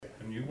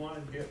and you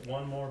want to get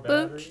one more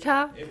battery, Booch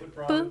talk. it would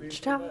probably be Booch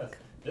the talk. best.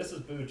 This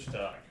is Booch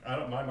Talk.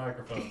 My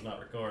microphone's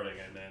not recording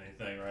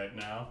anything right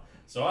now,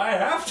 so I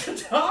have to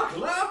talk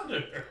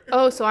louder.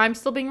 Oh, so I'm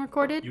still being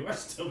recorded? You are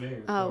still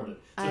being Oh, recorded.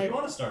 So if you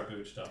want to start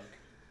Booch Talk,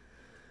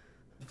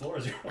 the floor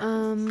is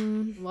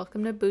yours.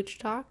 Welcome to Booch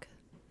Talk,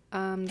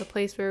 the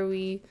place where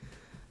we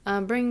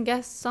bring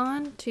guests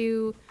on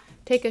to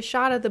take a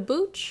shot of the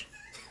booch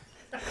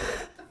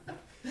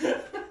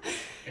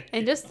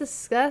and just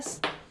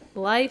discuss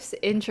life's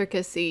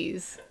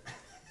intricacies.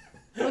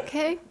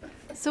 Okay?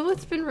 So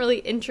what's been really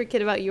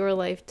intricate about your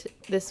life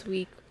this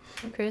week,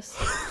 Chris?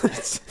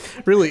 It's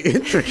really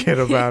intricate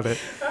about it.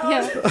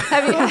 Yeah.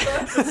 Have you had...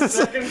 That's the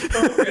second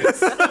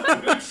focus of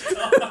Booch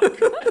Talk.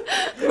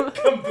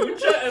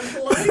 Kombucha and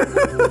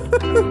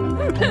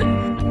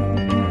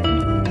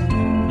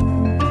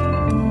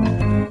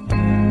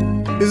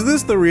light. Is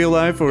this the real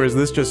life or is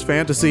this just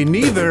fantasy?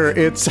 Neither.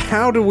 It's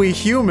How Do We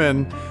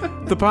Human,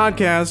 the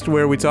podcast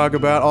where we talk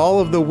about all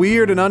of the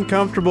weird and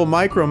uncomfortable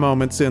micro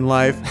moments in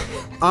life.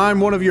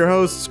 I'm one of your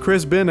hosts,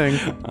 Chris Binning.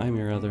 I'm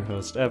your other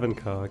host, Evan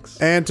Cox.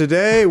 And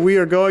today we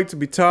are going to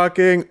be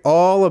talking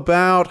all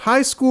about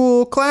high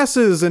school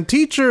classes and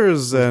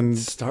teachers and...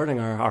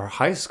 Starting our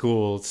high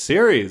school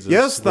series.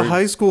 Yes, the We're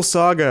high school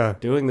saga.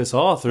 doing this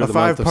all through A the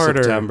month of five-parter.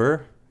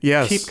 September.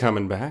 Yes. Keep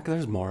coming back.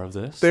 There's more of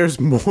this. There's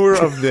more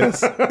of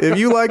this. If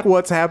you like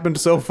what's happened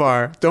so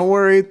far, don't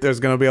worry, there's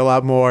going to be a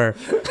lot more.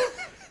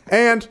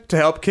 And to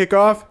help kick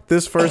off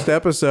this first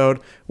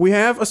episode, we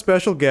have a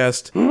special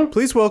guest.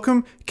 Please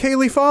welcome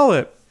Kaylee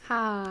Follett.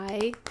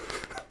 Hi.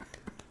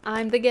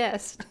 I'm the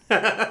guest.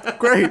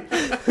 Great.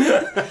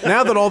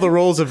 Now that all the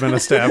roles have been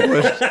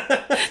established.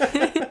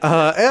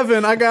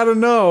 Evan, I got to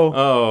know.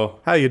 Oh.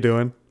 How you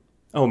doing?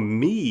 Oh,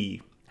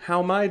 me.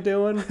 How am I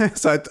doing?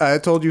 So I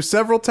told you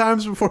several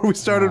times before we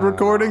started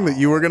recording that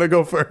you were going to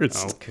go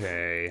first.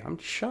 Okay. I'm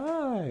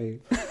shy.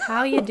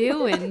 How you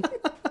doing?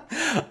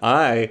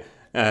 I,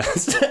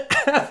 as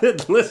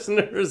avid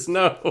listeners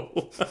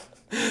know,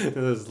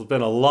 there's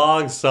been a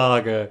long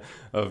saga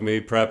of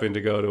me prepping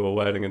to go to a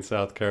wedding in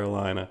South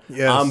Carolina.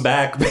 Yes. I'm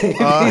back, baby.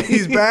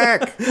 He's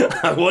back.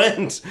 I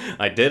went.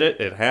 I did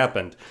it. It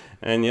happened.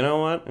 And you know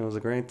what? It was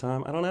a great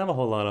time. I don't have a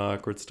whole lot of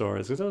awkward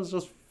stories because it was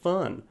just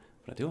fun.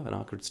 But I do have an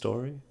awkward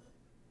story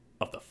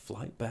of the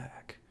flight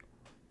back.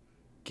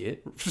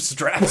 Get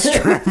strapped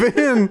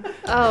In.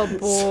 Oh,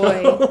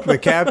 boy. The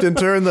captain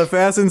turned the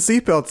fasten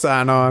seatbelt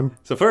sign on.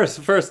 So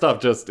first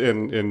off, just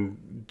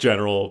in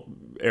general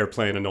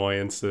airplane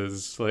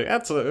annoyances, like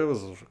it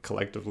was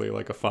collectively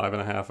like a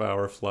 5.5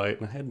 hour flight,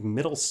 and I had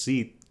middle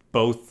seat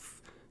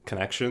both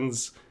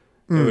connections,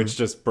 which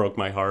just broke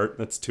my heart.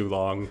 That's too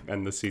long,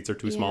 and the seats are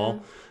too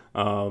small.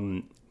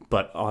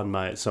 But on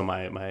my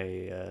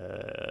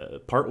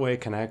partway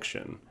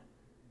connection,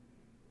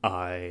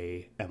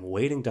 I am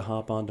waiting to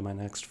hop onto my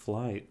next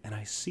flight, and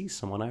I see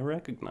someone I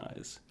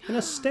recognize in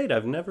a state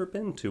I've never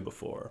been to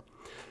before.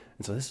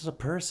 And so this is a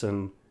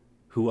person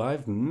who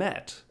I've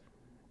met.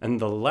 And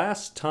the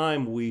last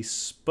time we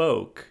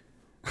spoke,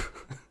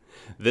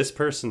 this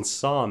person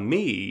saw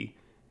me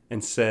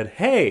and said,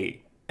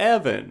 "Hey,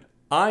 Evan,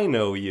 I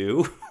know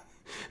you."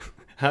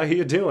 "How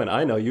you doing?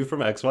 I know you from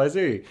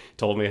XYZ."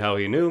 Told me how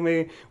he knew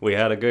me. We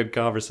had a good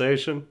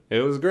conversation. It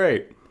was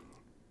great.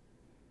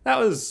 That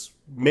was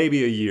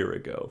maybe a year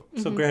ago.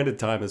 So granted,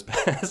 time has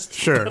passed.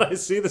 Sure. But I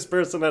see this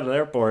person at an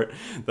airport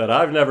that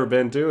I've never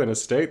been to in a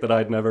state that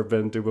I'd never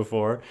been to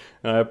before.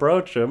 And I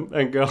approach him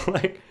and go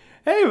like,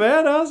 "Hey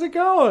man, how's it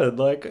going?"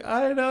 Like,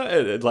 I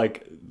know,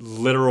 like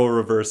literal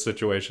reverse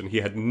situation. He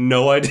had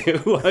no idea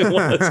who I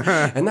was.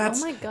 And Oh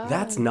my God.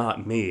 that's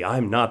not me.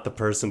 I'm not the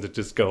person to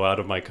just go out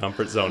of my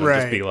comfort zone and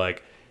Right. just be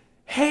like,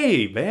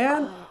 "Hey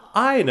man,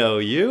 I know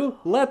you.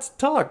 Let's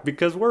talk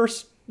because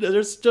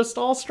there's just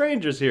all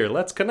strangers here.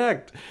 Let's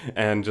connect."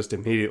 And just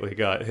immediately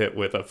got hit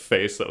with a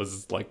face that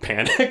was like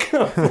panic.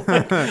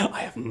 Like,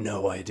 I have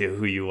no idea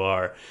who you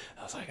are.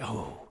 I was like,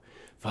 oh,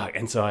 fuck.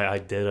 And so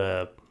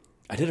it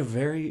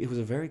was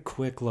a very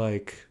quick,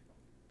 like,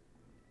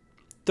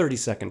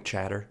 30-second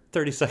chatter.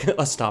 30-second,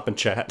 a stop and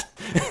chat.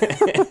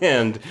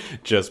 And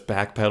just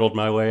backpedaled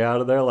my way out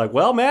of there like,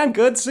 "Well, man,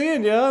 good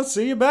seeing you.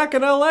 See you back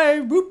in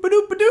L.A.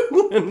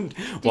 Boop-a-doop-a-doo." And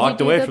walked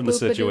do away the from the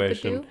boop-a-doop-a-doo?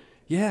 situation.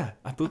 Yeah,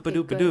 I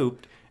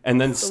boop-a-doop-a-dooped. good.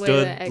 And then That's the way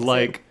to stood, exit.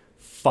 like,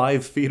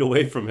 5 feet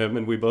away from him,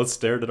 and we both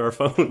stared at our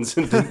phones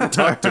and didn't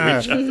talk to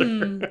each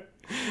other.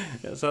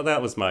 Yeah, so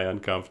that was my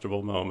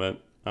uncomfortable moment.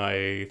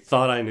 I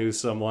thought I knew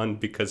someone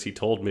because he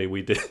told me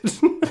we did.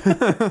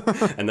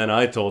 And then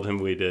I told him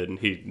we did, and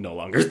he no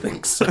longer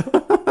thinks so.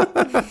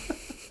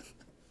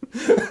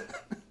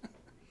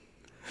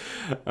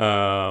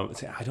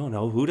 I don't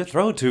know who to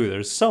throw to.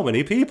 There's so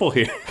many people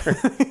here.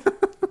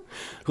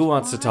 Who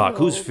wants to talk?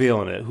 Who's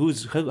feeling it?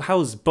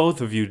 How's both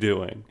of you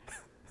doing?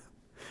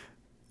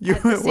 You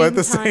At the went at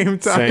the same same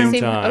time.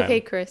 Same time.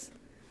 Okay, Chris.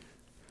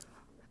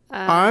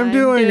 I'm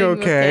doing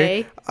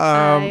okay.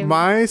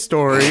 My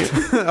story.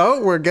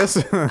 Oh, we're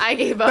guessing. I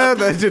gave up.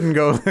 That didn't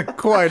go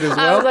quite as I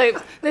well. was like,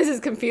 this is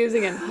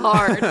confusing and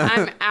hard.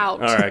 I'm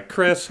out. All right,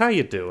 Chris, how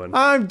you doing?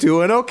 I'm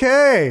doing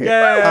okay.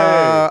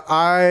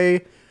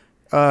 Yay!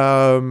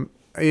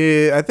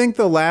 I think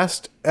the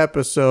last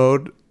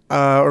episode,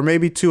 or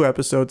maybe 2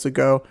 episodes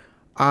ago,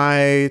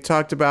 I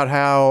talked about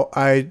how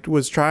I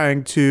was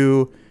trying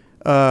to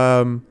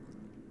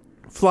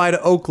fly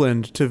to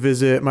Oakland to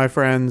visit my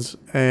friends,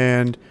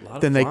 and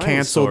then they flying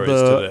canceled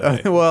stories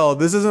today. well,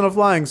 this isn't a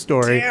flying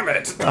story. Damn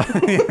it!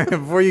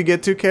 Before you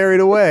get too carried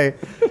away.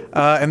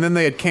 And then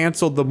they had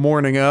canceled the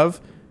morning of.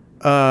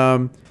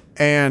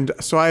 And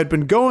so I had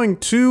been going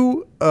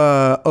to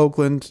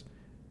Oakland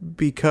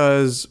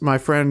because my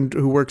friend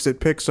who works at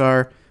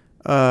Pixar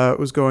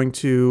was going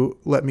to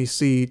let me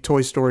see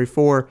Toy Story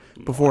 4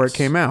 before it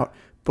came out.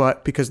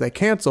 But because they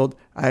canceled,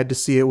 I had to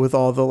see it with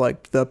all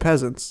the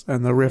peasants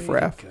and the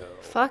riffraff.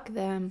 Fuck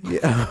them.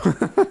 Yeah.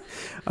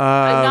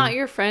 I'm not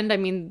your friend. I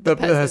mean the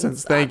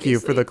peasants. Thank you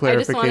for the obviously. I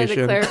just wanted to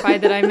clarification. clarify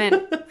that I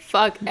meant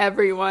fuck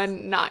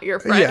everyone, not your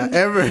friend. Yeah,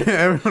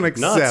 everyone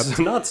except.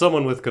 Not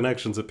someone with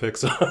connections at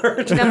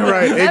Pixar. No,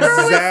 Right,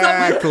 everyone with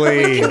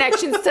exactly.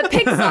 connections to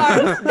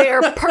Pixar.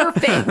 They're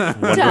perfect.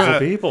 Wonderful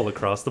people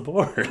across the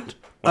board.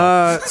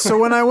 So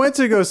when I went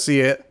to go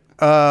see it,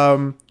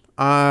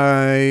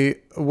 I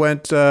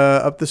went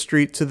up the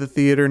street to the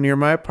theater near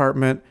my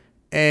apartment,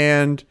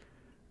 and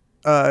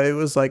it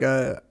was like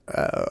a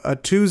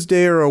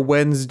Tuesday or a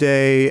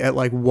Wednesday at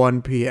like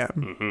 1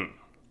 p.m.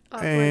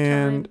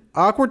 Awkward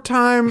Awkward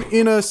time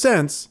in a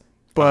sense,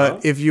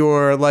 but if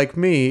you're like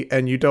me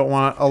and you don't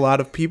want a lot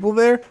of people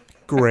there,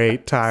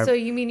 great time. So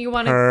you mean you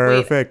want to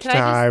Perfect wait,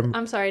 can I time.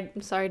 I'm sorry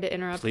to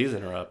interrupt. Please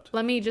interrupt.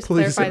 Let me just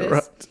Please clarify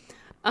interrupt.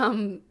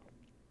 this.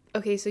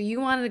 Okay, so you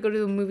wanted to go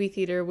to a movie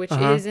theater, which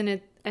Uh-huh. is in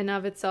and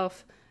of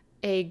itself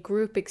a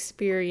group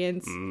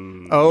experience.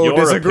 Oh, Your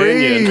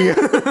disagree.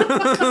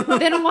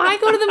 Then why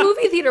go to the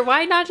movie theater?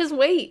 Why not just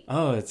wait?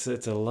 Oh, it's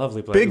a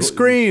lovely place. Big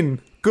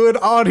screen, good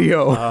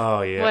audio,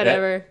 Oh yeah.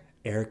 Whatever.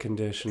 Air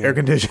conditioning. air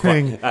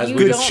conditioning, As You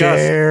we don't- discussed,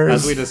 chairs.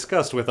 as we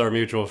discussed with our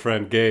mutual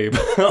friend Gabe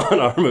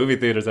on our movie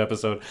theaters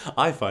episode,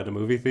 I find a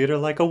movie theater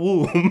like a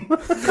womb.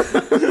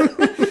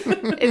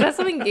 Is that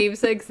something Gabe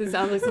said? Because it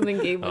sounds like something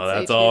Gabe would Oh, say.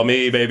 that's too. all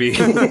me, baby.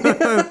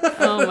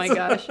 Oh my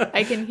gosh.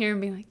 I can hear him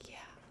being like, yeah.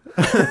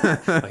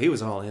 Oh, he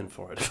was all in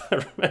for it, if I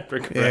remember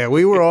correctly. Yeah,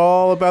 we were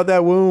all about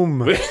that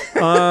womb. Anyway,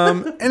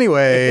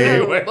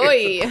 Oh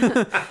boy.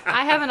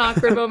 I have an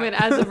awkward moment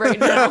as of right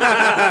now.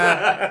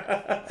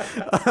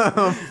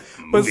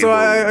 but so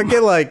I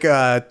get like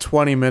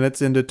 20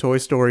 minutes into Toy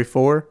Story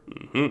 4,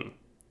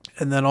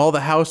 and then all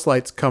the house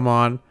lights come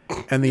on,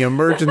 and the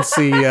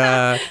emergency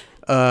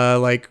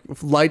like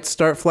lights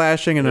start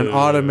flashing, and an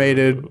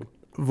automated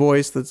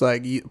voice that's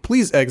like,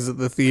 "Please exit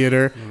the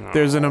theater.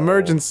 There's an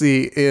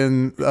emergency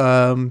in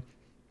the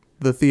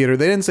theater."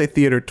 They didn't say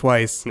theater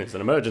twice. There's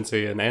an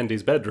emergency in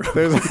Andy's bedroom.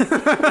 There's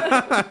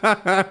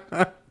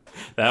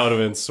That would have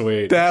been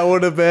sweet. That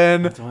would have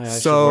been Why I should work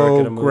so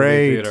at a movie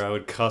great. theater. I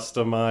would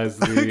customize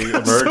the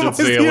Customize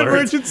emergency the alerts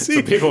emergency.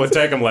 so people would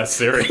take them less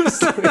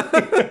seriously.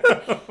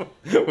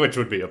 Which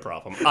would be a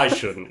problem. I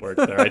shouldn't work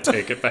there. I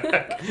take it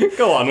back.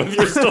 Go on with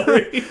your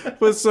story.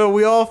 But so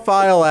we all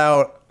file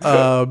out,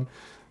 and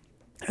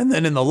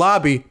then in the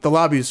lobby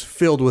is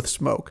filled with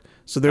smoke.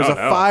 So there's Oh, a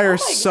no. fire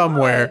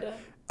somewhere.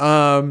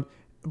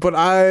 But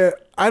I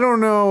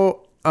don't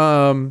know.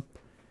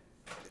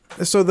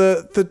 So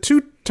the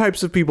two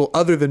types of people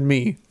other than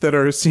me that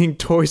are seeing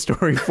Toy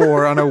Story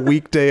 4 on a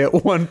weekday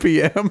at 1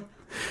 p.m.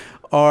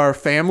 are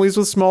families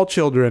with small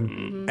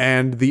children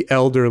and the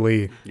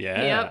elderly. Yeah.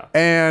 Yep.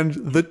 And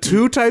the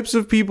two types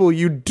of people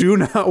you do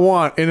not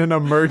want in an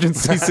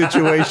emergency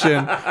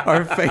situation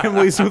are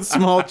families with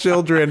small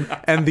children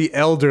and the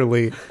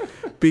elderly,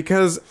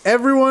 because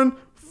everyone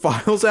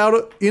files out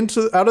of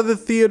the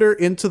theater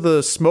into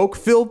the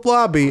smoke-filled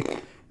lobby,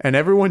 and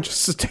everyone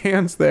just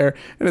stands there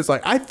and it's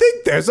like, "I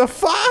think there's a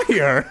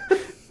fire.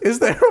 Is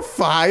there a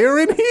fire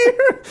in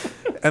here?"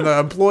 And the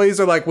employees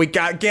are like, "We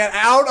got to get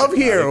out of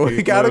here. We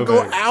keep got to go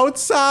moving."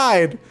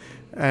 outside."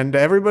 And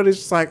everybody's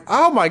just like,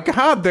 "Oh my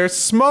God, there's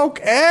smoke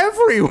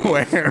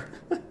everywhere."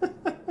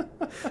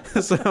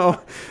 So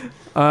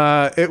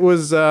that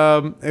was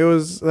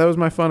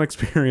my fun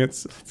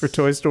experience for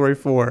Toy Story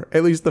 4.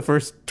 At least the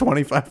first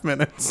 25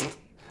 minutes.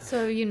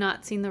 So have you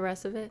not seen the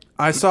rest of it?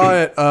 I saw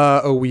it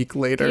a week Do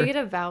you later. get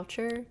a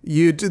voucher?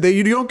 You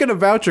don't get a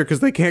voucher because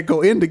they can't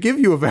go in to give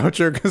you a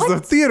voucher because the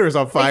theater's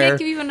on They fire. can't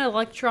give you an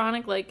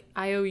electronic like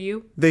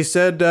IOU. They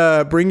said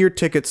bring your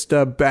ticket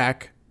stub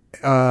back,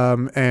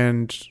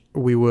 and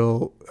we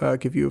will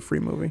give you a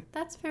free movie.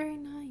 That's very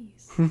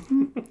nice.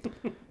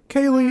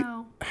 Kaylee,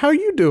 Wow. how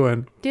you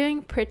doing?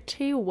 Doing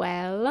pretty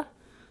well.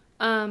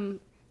 Sorry,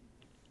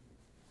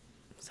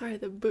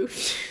 the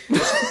boot.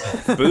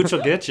 Boots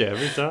will get you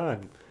every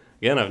time.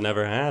 Again, I've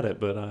never had it,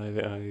 but I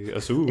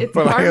assume.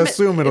 But I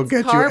assume it'll it's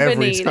get you every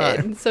carbonated,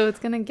 time. so it's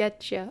gonna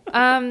get you.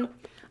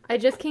 I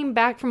just came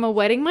back from a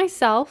wedding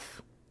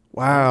myself.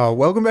 Wow.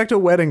 Welcome back to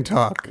Wedding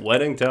Talk.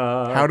 Wedding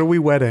talk. How do we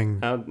wedding?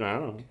 I don't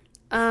know.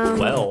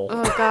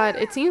 Oh God,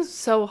 it seems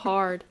so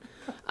hard.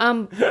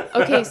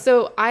 Okay,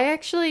 so I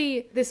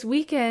actually this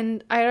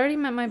weekend I already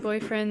met my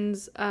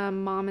boyfriend's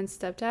mom and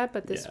stepdad,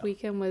 but this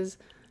weekend was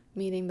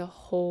meeting the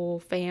whole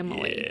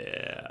family,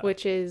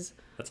 which is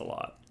That's a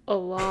lot. a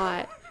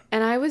lot.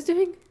 And I was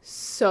doing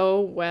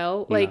so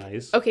well. Like,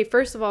 Nice. okay,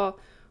 first of all,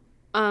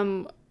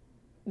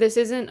 this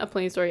isn't a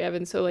plain story,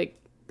 Evan. So like,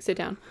 sit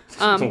down.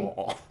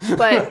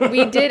 But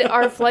we did.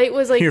 Our flight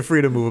was like. You're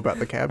free to move about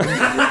the cabin.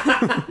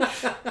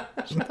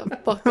 Shut the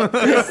fuck up,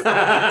 Chris.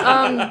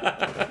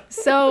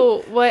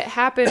 So what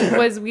happened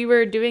was we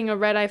were doing a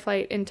red-eye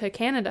flight into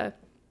Canada.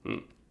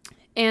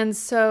 And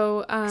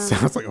so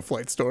Sounds like a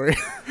flight story.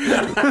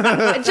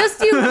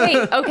 just you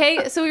wait,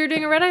 okay? So we were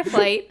doing a red-eye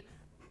flight.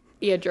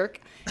 Be a jerk.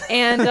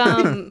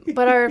 And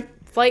but our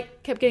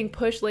flight kept getting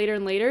pushed later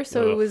and later,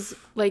 so it was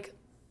like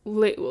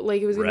it was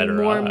getting Redder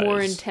more and more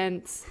eyes.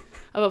 intense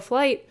of a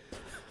flight.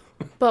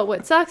 But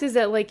what sucks is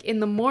that like in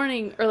the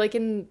morning or like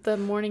in the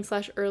morning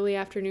 / early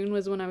afternoon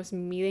was when I was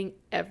meeting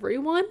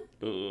everyone.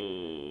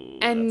 Ooh,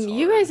 And that's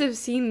you hard. guys have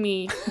seen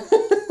me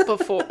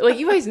before. Like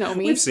you guys know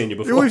me. We've seen you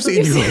before. We've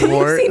seen you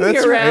before. You've seen me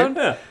That's around.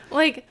 right. Yeah.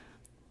 Like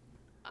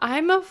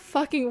I'm a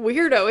fucking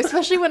weirdo,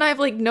 especially when I have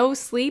like no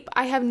sleep.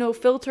 I have no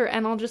filter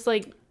and I'll just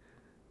like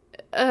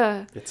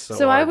It's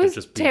so I hard was to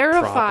just be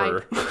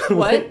terrified. proper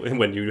What?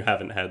 when you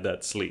haven't had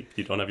that sleep.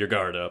 You don't have your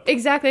guard up.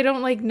 Exactly. I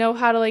don't like know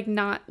how to like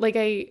not like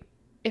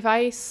if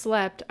I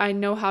slept, I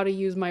know how to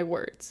use my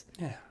words.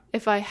 Yeah.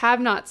 If I have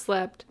not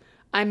slept,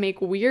 I make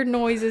weird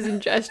noises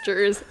and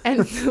gestures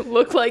and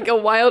look like a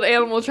wild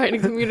animal trying to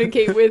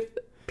communicate with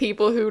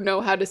people who know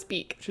how to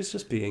speak. She's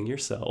just being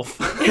yourself.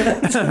 Thank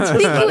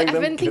you,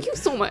 Evan. Thank you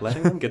so much.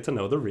 Letting them get to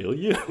know the real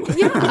you.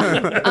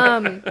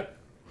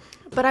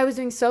 But I was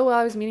doing so well.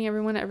 I was meeting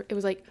everyone. It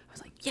was like, I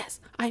was like, yes,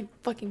 I'm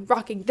fucking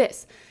rocking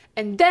this.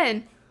 And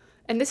then,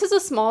 and this is a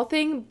small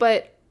thing,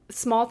 but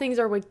small things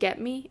are what get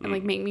me and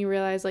like make me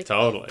realize like,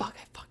 Totally. oh, fuck,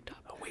 I fucked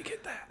up. We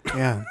get that.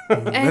 Yeah.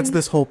 That's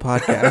this whole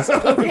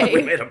podcast. We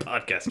Okay. made a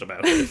podcast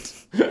about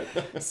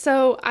it.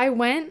 So I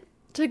went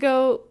to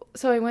go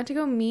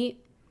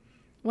meet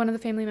one of the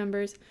family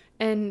members,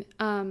 and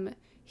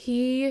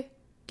he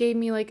gave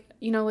me like,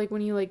 you know, like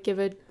when you like give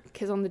a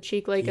kiss on the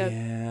cheek, like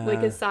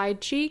a side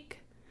cheek.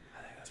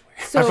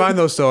 So I find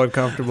those so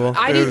uncomfortable.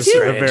 I It do was too.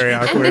 very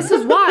And awkward. this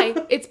is why.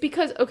 It's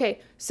because, okay,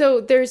 so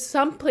there's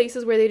some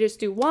places where they just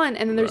do one,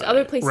 and then there's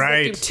other places that do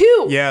Right.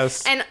 two.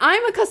 Yes. And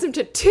I'm accustomed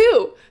to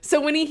two. So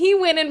when he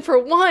went in for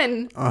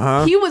one,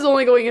 he was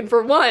only going in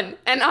for one,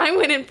 and I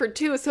went in for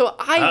two. So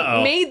I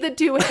Uh-oh. made the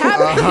two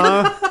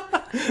happen.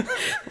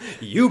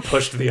 You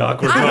pushed the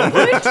awkward I moment.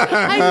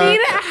 made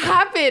it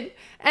happen.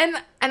 And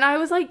I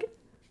was like,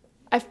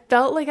 I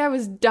felt like I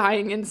was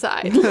dying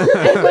inside. And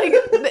like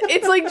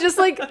it's like just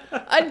like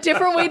a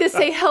different way to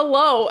say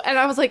hello. And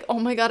I was like, oh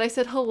my God, I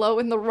said hello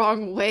in the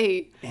wrong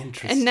way.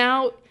 Interesting. And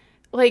now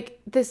like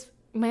this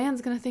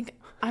man's gonna think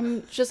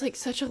I'm just like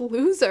such a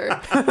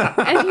loser.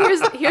 And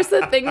here's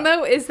the thing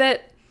though, is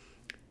that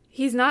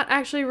he's not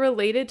actually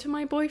related to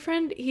my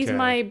boyfriend. He's Okay.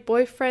 my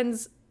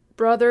boyfriend's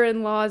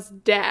brother-in-law's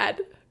dad.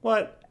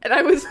 What? And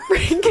I was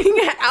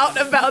freaking out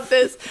about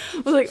this. I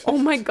was like, oh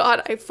my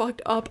God, I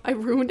fucked up. I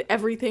ruined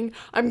everything.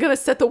 I'm going to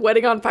set the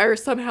wedding on fire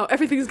somehow.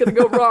 Everything's going to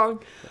go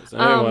wrong. Is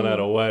anyone at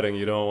a wedding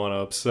you don't want to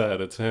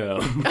upset? It's him.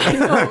 I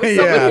know.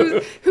 Someone Yeah.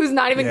 who's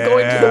not even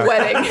going to the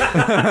wedding.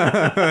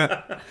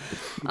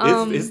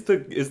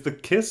 Is the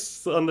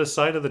kiss on the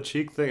side of the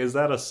cheek thing? Is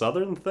that a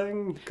Southern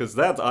thing? Because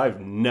I've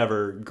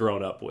never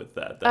grown up with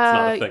that. That's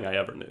not a thing I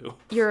ever knew.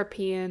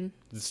 European.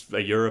 It's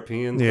a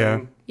European Yeah.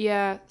 thing.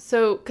 Yeah.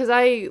 So, because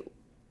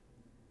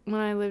when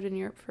I lived in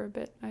Europe for a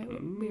bit,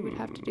 we would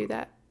have to do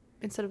that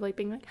instead of like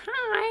being like,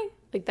 hi.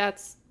 Like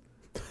that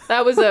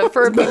was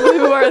for people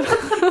who are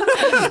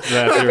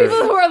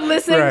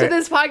listening to Right.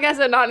 this podcast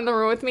and not in the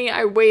room with me.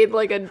 I weighed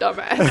like a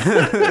dumbass.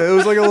 It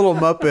was like a little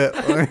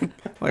Muppet,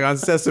 like on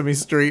Sesame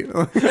Street.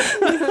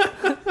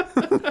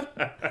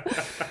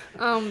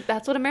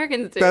 That's what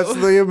Americans do. That's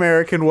the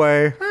American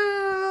way.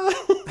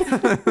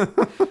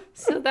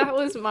 So that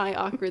was my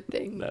awkward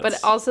thing. But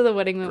That's also the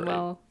wedding went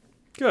well.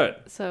 Good.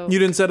 So You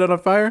didn't set it on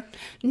fire?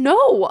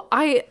 no,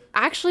 I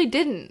actually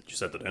didn't. You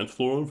set the dance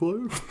floor on fire?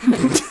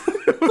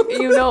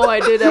 You know I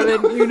did,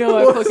 Evan. You know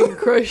I fucking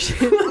crushed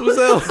it.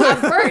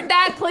 I burnt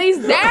that place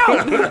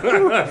down.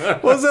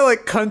 What was that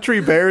like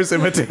country bears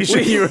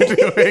imitation you were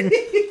doing?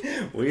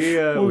 We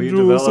you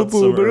developed set the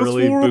some dance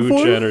early floor on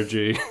booch fire?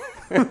 energy.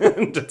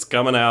 And it's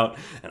coming out,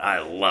 and I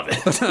love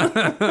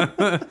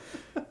it.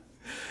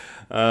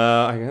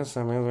 I guess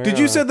I mean. Did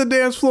you set the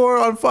dance floor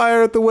on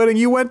fire at the wedding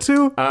you went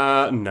to?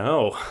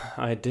 No,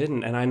 I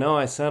didn't, and I know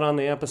I said on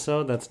the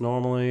episode that's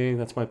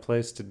my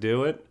place to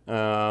do it.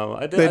 I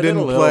did. They I did a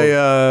didn't little-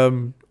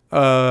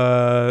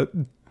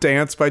 play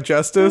Dance by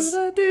Justice?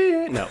 No,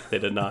 they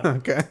did not.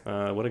 Okay.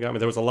 What it got me?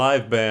 There was a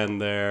live band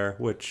there,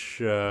 which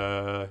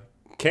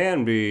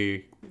can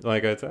be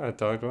like I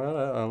talked about.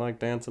 I like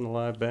dancing to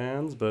live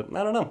bands, but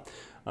I don't know.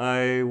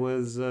 I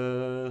was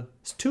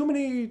too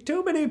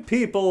many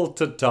people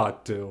to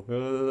talk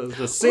to.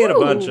 Just seeing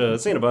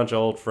a bunch of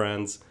old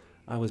friends.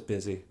 I was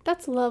busy.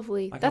 That's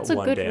lovely. I got That's a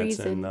one good dance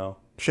reason. in, though.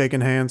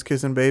 Shaking hands,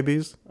 kissing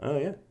babies. Oh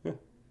yeah.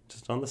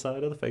 Just on the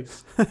side of the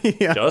face.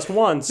 Yeah. Just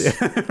once.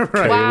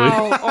 Right.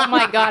 Wow. Oh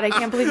my god, I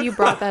can't believe you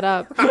brought that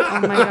up. Oh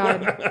my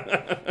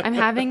god. I'm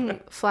having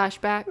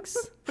flashbacks.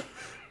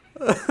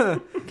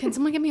 Can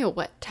someone give me a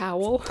wet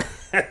towel?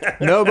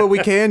 No, but we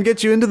can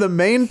get you into the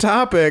main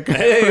topic,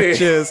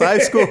 which is high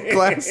school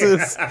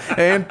classes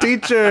and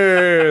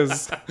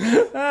teachers.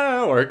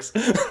 That works.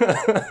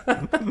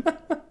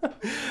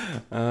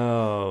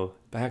 Oh,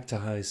 back to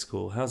high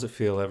school. How's it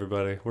feel,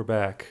 everybody? We're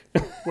back.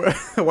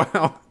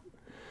 Wow.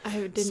 I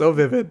didn't. So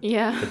vivid.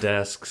 Yeah. The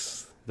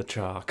desks, the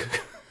chalk.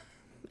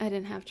 I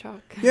didn't have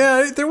chalk.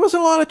 Yeah, there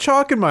wasn't a lot of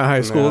chalk in my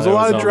high school. No, It was a there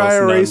lot was of dry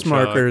almost none erase chalk.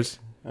 markers.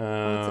 It's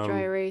a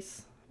dry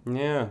erase.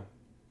 Yeah,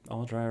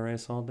 all dry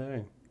erase all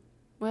day.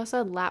 We also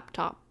had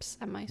laptops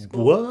at my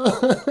school.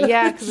 What?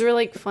 Yeah, because we were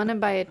like funded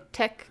by a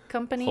tech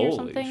company or Holy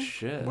something.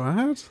 shit.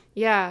 What?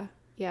 Yeah.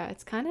 Yeah,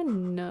 it's kind of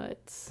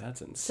nuts.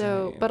 That's insane.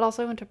 So, but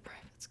also I went to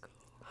private school.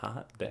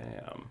 Hot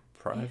damn.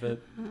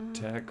 Private,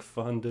 tech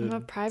funded. I'm a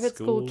private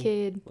school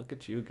kid. Look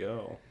at you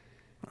go.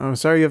 I'm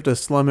sorry you have to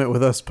slum it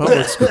with us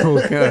public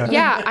school.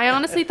 Yeah, I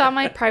honestly thought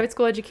my private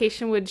school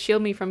education would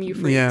shield me from you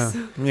freaks.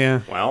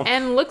 Yeah. Well,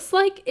 And looks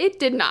like it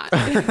did not.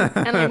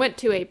 And I went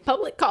to a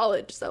public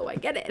college, so I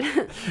get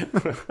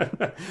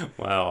it.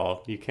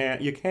 wow. You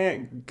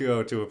can't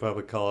go to a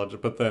public college,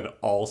 but then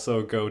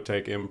also go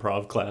take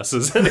improv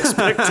classes and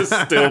expect to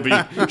still be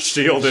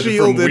shielded from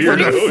Shielded from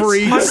the weirdos.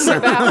 freaks.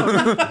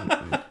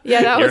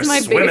 Yeah, that You're was my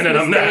swimming in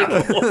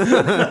biggest them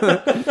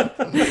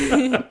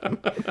mistake. now.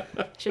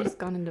 Should have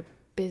gone into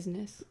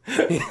business.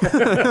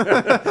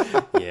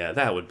 Yeah,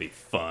 that would be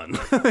fun.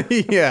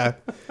 Yeah.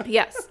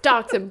 Yeah,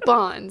 stocks and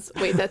bonds.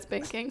 Wait, that's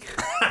banking.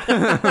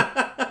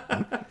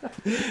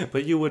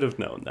 But you would have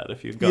known that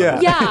if you'd gone. Yeah.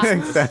 Yeah.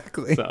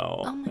 Exactly.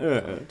 So. Oh my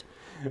God.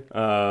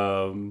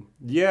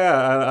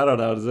 Yeah, I don't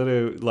know. Does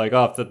any like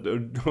off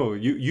the? Oh,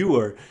 you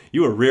were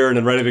rearing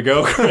and ready to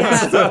go,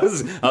 Chris. I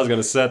was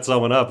gonna set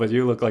someone up, but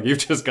you look like you've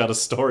just got a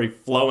story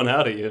flowing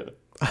out of you.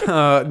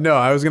 No,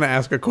 I was going to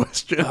ask a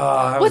question.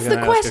 What's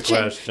the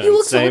question? You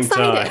look so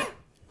excited.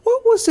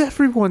 What was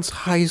everyone's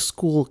high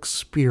school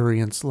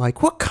experience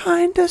like? What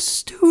kind of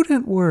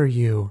student were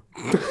you?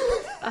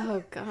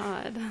 Oh,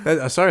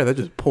 God. Sorry, that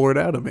just poured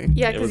out of me.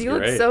 Yeah, It because was you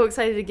look great. so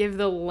excited to give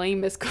the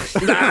lamest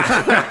question.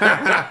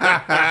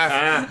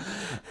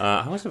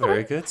 I was a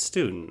very good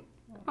student.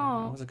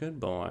 I was a good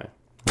boy.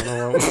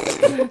 I was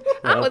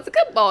a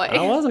good boy.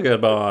 I was a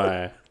good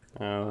boy.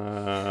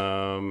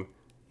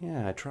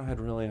 Yeah, I tried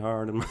really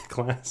hard in my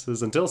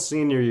classes until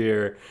senior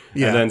year.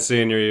 Yeah. And then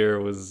senior year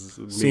was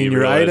me Senioritis.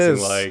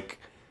 realizing, like,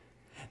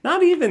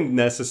 not even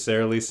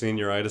necessarily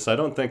senioritis. I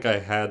don't think I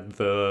had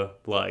the,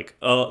 like,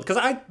 because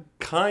I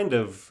kind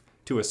of,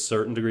 to a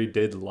certain degree,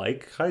 did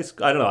like high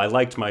school. I don't know. I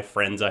liked my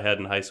friends I had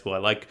in high school.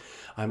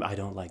 I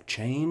don't like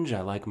change. I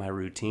like my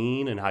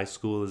routine, and high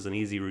school is an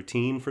easy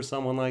routine for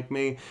someone like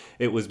me.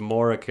 It was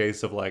more a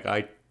case of, like,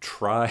 I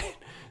tried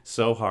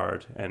so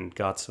hard and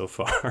got so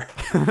far.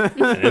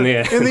 And in the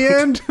end, In the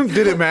end,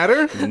 did it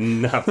matter?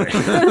 nothing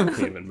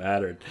even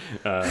mattered.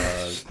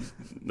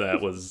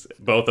 That was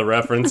both a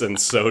reference and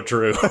so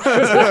true.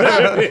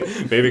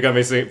 Maybe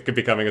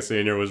becoming a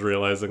senior was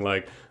realizing,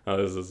 like, oh,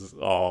 this is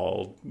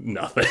all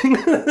nothing.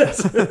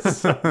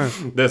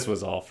 This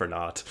was all for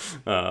naught.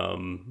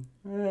 And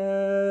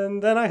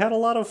then I had a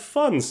lot of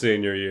fun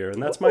senior year, and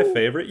that's my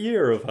favorite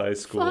year of high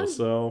school. Fun.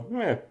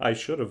 So I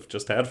should have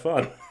just had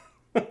fun.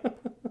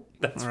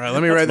 All right,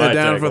 let me write that my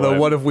down for the takeaway.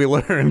 what have we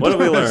learned? What have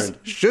we learned?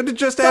 Should have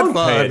just had Don't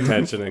pay fun.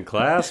 attention in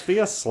class. Be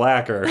a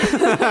slacker.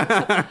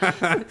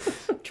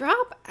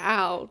 Drop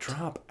out.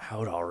 Drop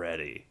out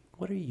already.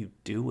 What are you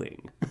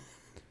doing?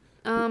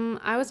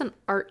 I was an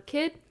art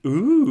kid.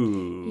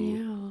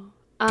 Ooh.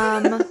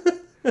 Yeah.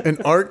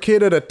 An art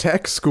kid at a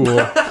tech school.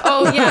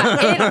 Oh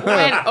yeah, it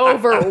went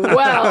over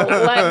well,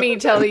 let me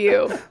tell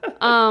you.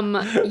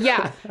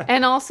 Yeah.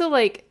 And also,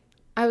 like,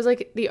 I was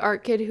like the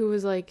art kid who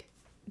was like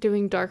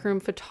doing darkroom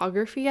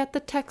photography at the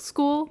tech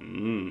school.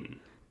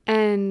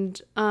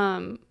 And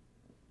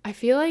I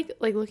feel like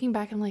looking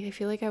back, I'm like, I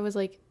feel like I was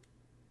like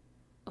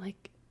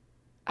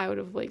I would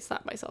have like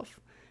slapped myself.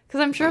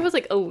 Because I'm sure I was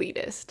like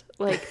elitist.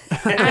 Like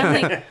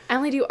I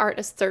only do art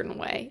a certain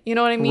way. You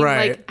know what I mean?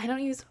 Right. Like I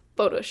don't use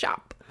Photoshop.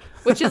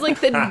 Which is like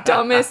the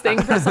dumbest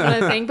thing for someone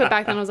to think. But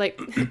back then I was like,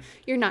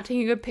 you're not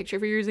taking a good picture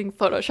if you're using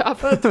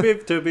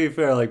Photoshop. to be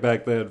fair, like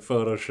back then,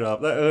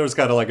 Photoshop, there was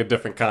kind of like a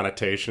different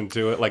connotation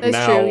to it. Like That's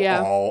now, true,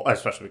 yeah.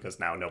 especially because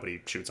now nobody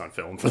shoots on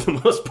film for the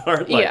most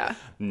part. Like Yeah.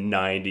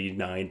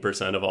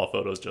 99% of all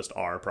photos just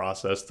are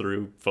processed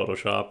through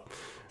Photoshop.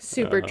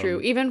 Super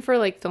true. Even for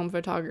like film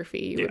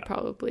photography, you would Yeah.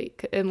 probably,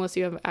 unless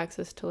you have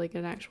access to like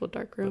an actual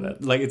darkroom.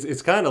 Like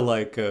it's kind of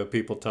like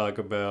people talk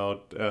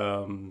about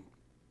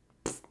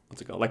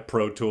what's it called? Like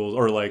Pro Tools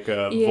or like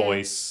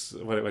voice.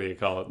 What do you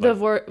call it? The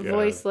Like,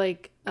 voice,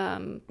 like,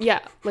 do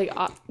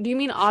you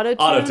mean auto-tune?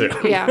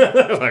 Auto-tune. Yeah.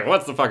 Like,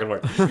 what's the fucking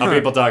word? How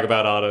people talk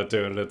about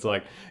auto-tune, and it's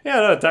like, yeah,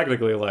 no,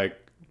 technically, like,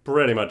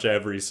 pretty much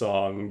every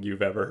song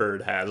you've ever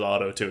heard has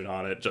auto-tune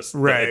on it. Just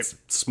Right. it's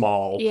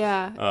small.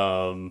 Yeah.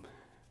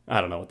 I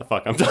don't know what the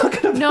fuck I'm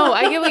talking about. No,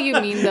 I get what you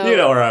mean, though. You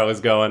know where I was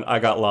going. I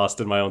got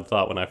lost in my own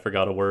thought when I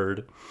forgot a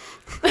word.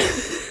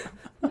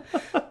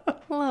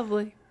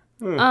 Lovely.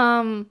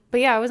 But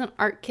yeah, I was an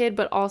art kid,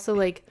 but also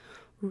like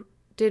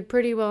did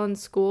pretty well in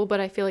school, but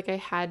I feel like I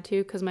had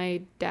to because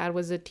my dad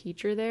was a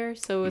teacher there,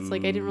 so it's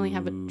like I didn't really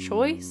have a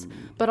choice.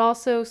 But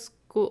also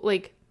school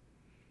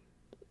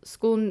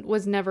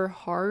was never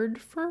hard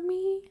for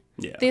me.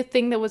 Yeah. The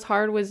thing that was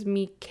hard was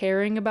me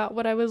caring about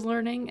what I was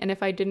learning, and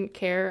if I didn't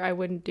care, I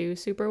wouldn't do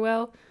super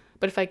well.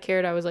 But if I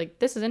cared, I was like,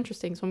 this is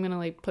interesting, so I'm gonna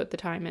like put the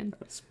time in.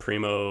 It's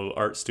primo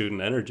art student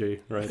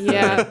energy, right?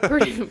 Yeah,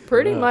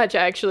 pretty much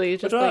actually.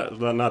 It's just like,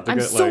 not to I'm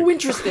get, so like,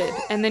 interested,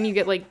 and then you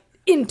get like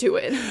into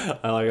it.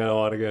 I don't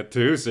want to get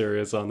too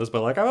serious on this,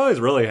 but like I've always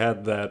really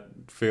had that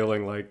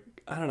feeling like,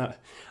 I don't know,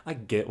 I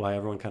get why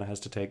everyone kind of has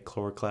to take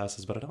core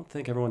classes, but I don't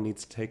think everyone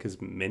needs to take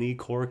as many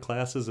core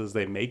classes as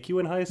they make you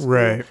in high school.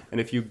 Right.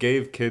 And if you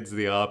gave kids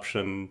the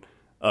option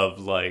of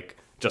like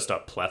just a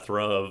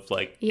plethora of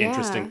like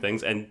interesting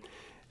things, and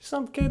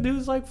some kid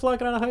who's like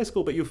flunking out of high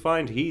school, but you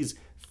find he's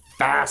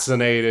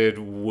fascinated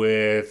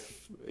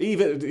with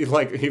even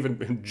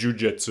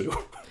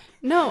jujitsu.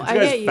 No, I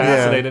This get guy's you.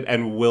 fascinated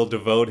and will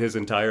devote his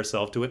entire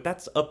self to it.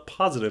 That's a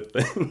positive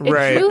thing. It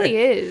Right. truly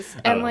is.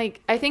 And know. like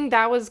I think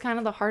that was kind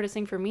of the hardest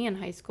thing for me in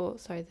high school.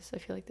 Sorry, I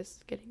feel like this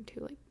is getting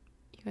too like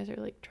you guys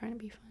are like trying to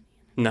be funny.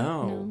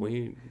 No,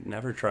 we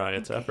never try.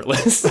 It's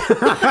effortless.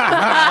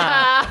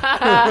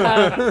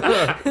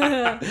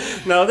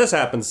 No, this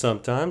happens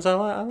sometimes. I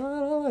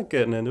like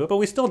getting into it, but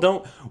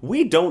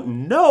we don't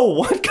know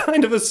what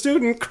kind of a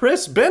student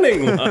Chris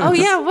Benning was. Oh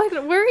yeah,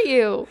 what were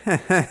you?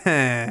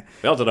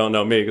 We also don't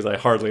know me because I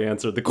hardly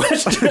answered the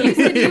question. You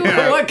said you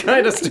were. What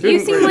kind of student You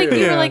seem were like you?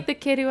 you were Yeah. like the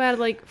kid who had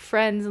like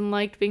friends and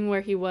liked being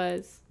where he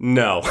was.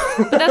 No.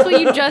 But that's what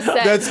you just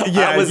said. That's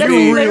That was you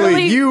literally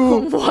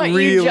really what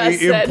you just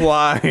said.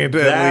 implied at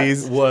That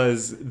least.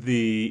 was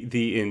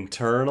the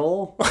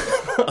internal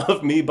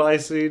of me by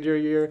senior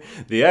year.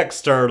 The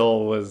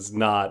external was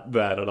not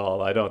that at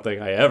all. I don't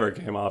think I ever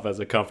came off as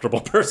a comfortable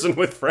person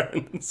with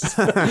friends.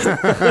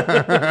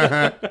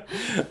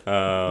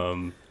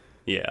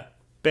 Yeah.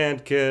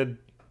 Band kid.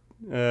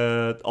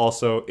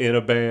 Also in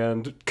a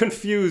band.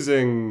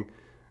 Confusing.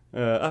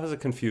 I was a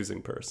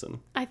confusing person.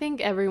 I think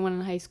everyone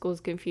in high school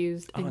is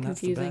confused and And that's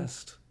the confusing.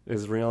 best.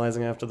 Is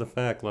realizing after the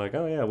fact, like,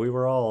 oh yeah,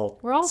 we're all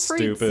freaks.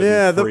 stupid.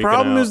 Yeah, and the freaking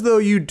problem out. is though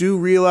you do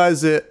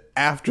realize it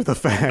after the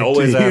fact.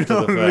 Always You after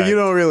the don't- fact. You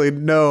don't really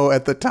know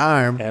at the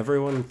time.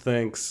 Everyone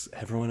thinks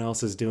everyone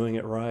else is doing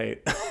it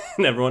right.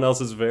 And everyone else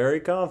is very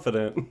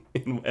confident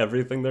in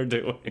everything they're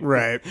doing.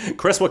 Right.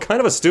 Chris, what kind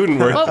of a student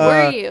were you? What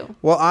were you?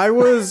 Well, I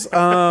was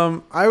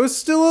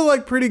still a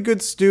like pretty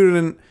good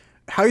student.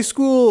 High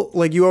school,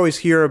 like you always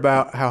hear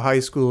about how high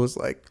school is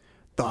like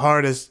the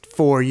hardest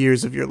 4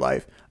 years of your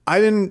life. I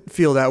didn't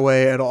feel that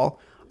way at all.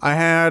 I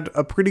had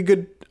a pretty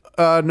good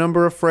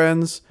number of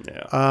friends.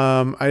 Yeah.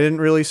 I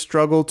didn't really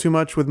struggle too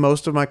much with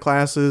most of my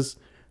classes.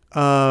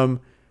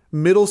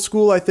 Middle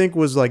school, I think,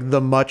 was like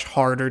the much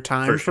harder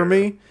time for sure.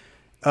 me.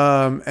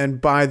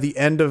 And by the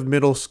end of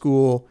middle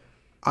school,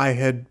 I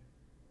had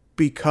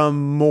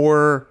become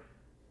more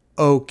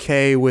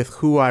okay with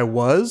who I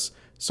was.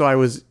 So I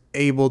was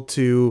able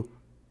to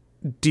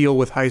deal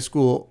with high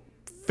school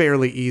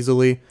fairly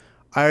easily.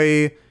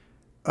 I,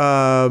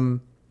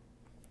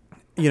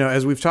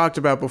 as we've talked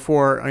about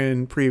before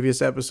in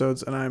previous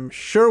episodes, and I'm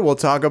sure we'll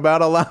talk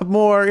about a lot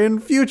more in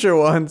future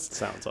ones.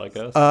 Sounds like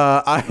us.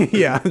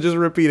 Just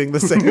repeating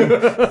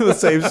the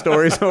same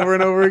stories over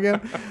and over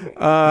again.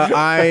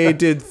 I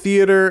did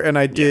theater and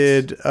I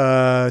did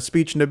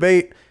speech and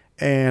debate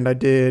and I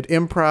did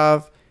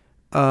improv,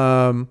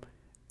 and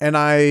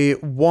I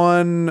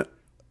won.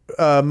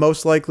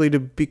 Most likely to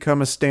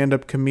become a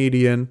stand-up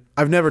comedian.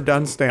 I've never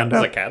done That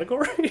stand-up. was a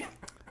category?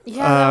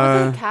 Yeah, that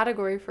wasn't a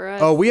category for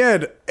us. Oh, we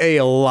had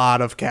a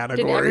lot of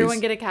categories. Did everyone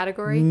get a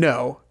category?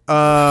 No.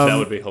 That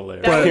would be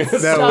hilarious. That would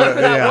that suck would-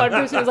 for that yeah. one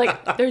person who's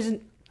like, there's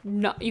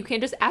no, you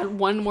can't just add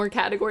one more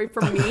category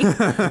for me.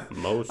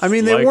 Most I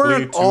mean, they likely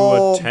weren't to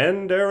all-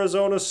 attend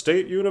Arizona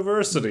State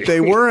University.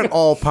 They weren't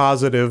all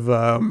positive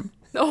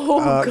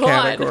Oh, God.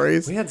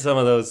 categories. We had some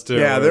of those too.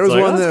 Yeah, where there it's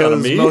was like, one oh, that's that kinda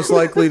was me. most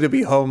likely to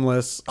be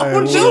homeless. I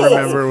no!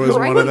 remember was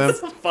one of them. What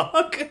the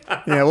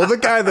fuck? Yeah, well, the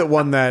guy that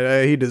won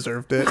that, he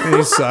deserved it.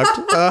 He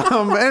sucked.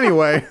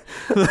 Anyway,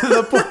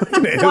 the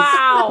point is,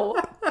 Wow.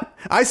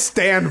 I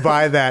stand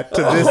by that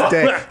to this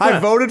day. I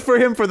voted for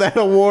him for that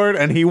award,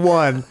 and he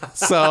won.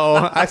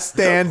 So I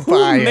stand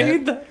by Who it.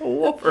 made that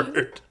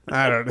award?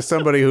 I don't know.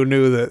 Somebody who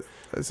knew that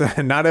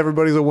not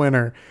everybody's a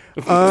winner.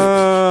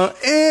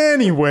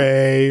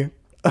 Anyway.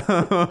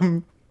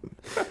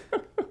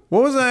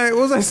 What was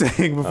I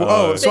saying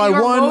before? So That I you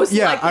are won. most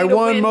Yeah, likely I to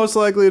won win. most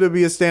likely to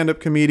be a stand-up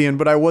comedian,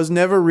 but I was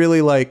never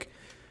really like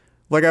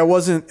I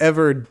wasn't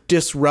ever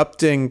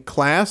disrupting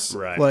class.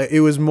 Right. Like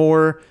it was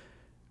more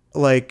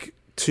like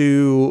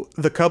to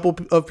the couple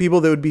of people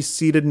that would be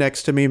seated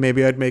next to me.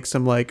 Maybe I'd make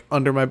some like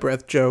under my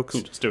breath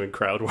jokes. Just doing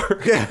crowd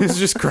work. Yeah, it's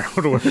just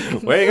crowd work.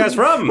 Where are you guys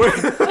from?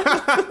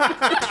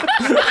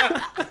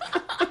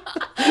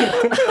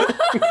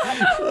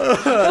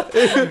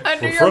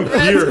 Under your from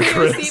breath, here, will you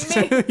Chris.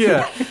 see me?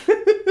 Yeah.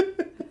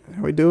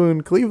 How we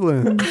doing,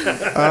 Cleveland?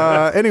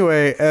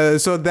 Anyway,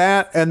 so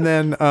that, and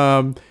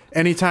then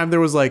anytime there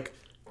was like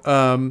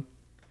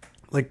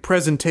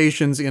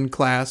presentations in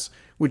class,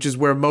 which is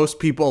where most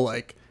people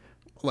like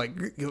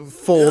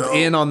fold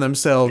in on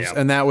themselves, Yep.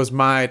 and that was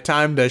my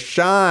time to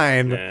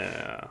shine.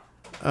 Yeah.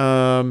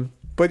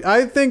 But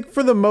I think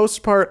for the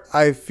most part,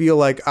 I feel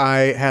like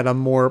I had a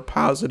more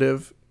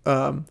positive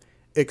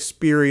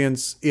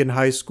experience in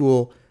high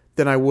school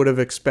than I would have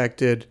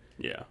expected.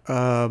 Yeah.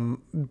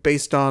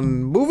 Based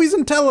on movies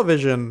and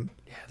television.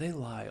 Yeah, they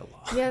lie a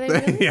lot. Yeah, they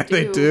really Yeah, do.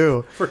 they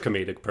do. For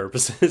comedic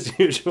purposes,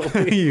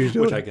 usually.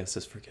 Usually. Which I guess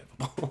is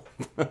forgivable.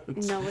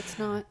 No, it's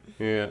not.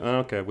 Yeah,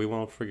 okay, we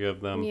won't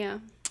forgive them. Yeah.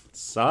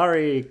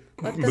 Sorry,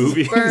 Let them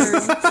movies.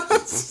 burn.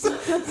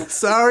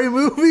 Sorry,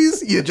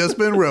 movies. You just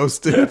been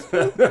roasted.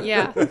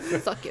 Yeah.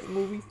 Suck it,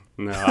 movie.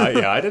 No,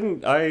 I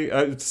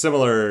didn't.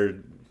 Similar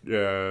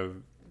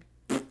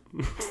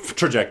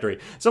trajectory.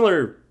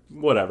 Similar,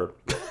 whatever.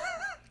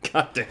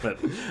 God damn it.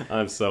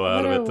 I'm so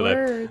out What of are it today.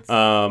 words?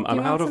 I'm want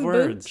out of some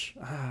words.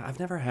 I've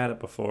never had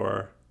it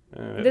before.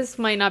 This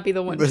might not be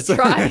the one to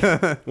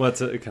try. What's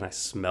it? Can I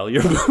smell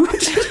your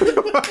boots?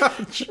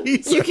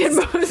 Jesus. You can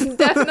most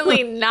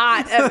definitely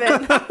not,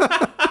 Evan.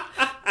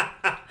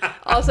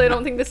 Also, I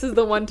don't think this is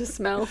the one to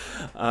smell.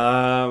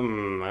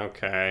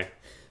 Okay.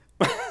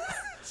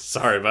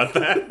 Sorry about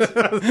that.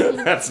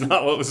 That's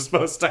not what was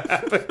supposed to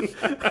happen.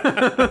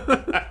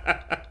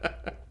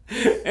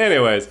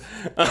 Anyways,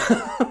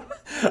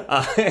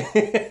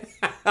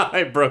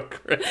 I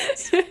broke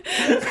Chris.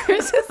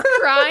 Chris is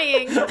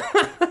crying.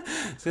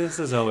 See, this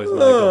is always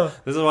Michael.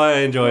 This is why I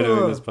enjoy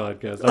doing this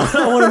podcast.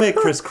 I want to make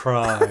Chris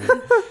cry.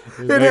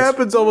 It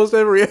happens almost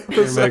every It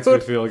makes me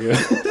episode. feel good.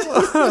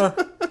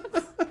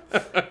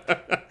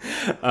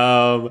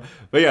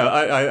 But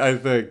yeah,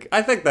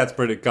 I think that's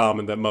pretty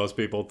common that most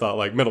people thought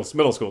like middle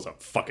school is a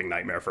fucking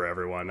nightmare for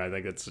everyone. I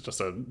think it's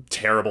just a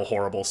terrible,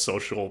 horrible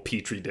social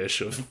petri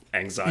dish of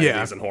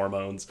anxieties and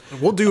hormones.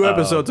 We'll do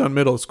episodes on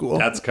middle school.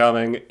 That's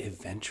coming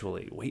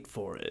eventually. Wait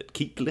for it.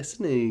 Keep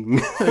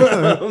listening.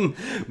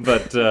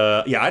 But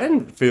yeah, I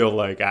didn't feel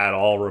like at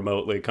all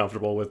remotely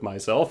comfortable with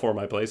myself or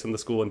my place in the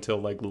school until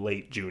like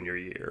late junior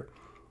year.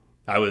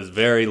 I was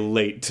very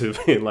late to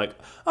being like,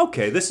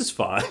 okay, this is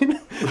fine.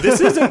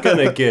 This isn't going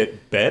to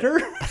get better,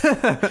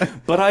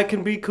 but I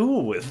can be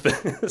cool with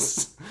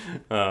this.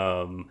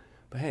 But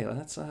hey,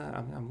 let's.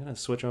 I'm going to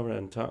switch over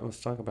and let's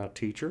talk about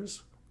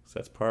teachers. So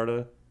that's part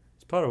of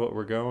what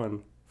we're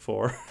going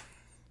for.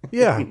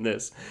 Yeah. In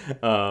this.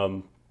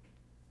 I'm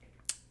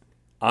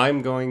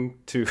going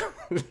to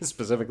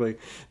specifically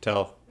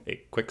tell a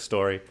quick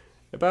story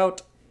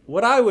about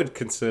what I would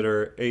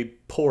consider a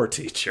poor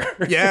teacher.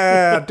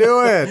 Yeah,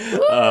 do it.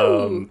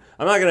 I'm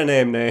not going to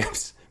name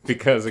names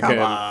because, again,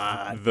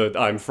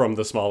 I'm from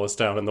the smallest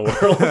town in the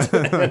world,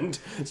 and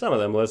some of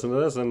them listen to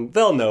this, and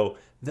they'll know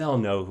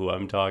who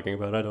I'm talking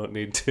about. I don't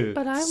need to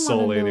But I wanna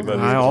sully know anybody's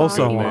who I you're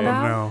also talking want to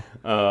about.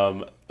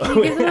 know. Can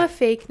you give them a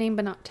fake name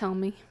but not tell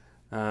me?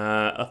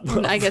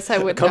 I guess I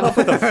would Come know. up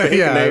with a fake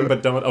Yeah. name,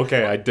 but don't.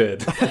 Okay, I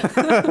did.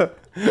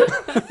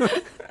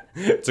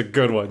 It's a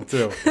good one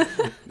too.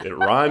 It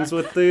rhymes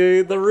with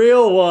the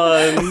real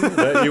one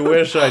that you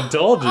wish I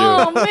told you.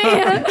 Oh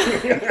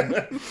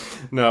man.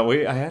 No,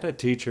 I had a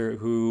teacher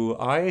who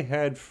I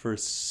had for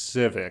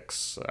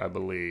civics, I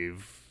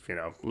believe. You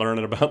know,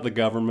 learning about the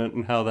government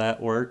and how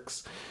that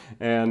works,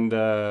 and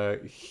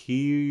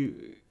he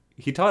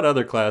taught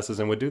other classes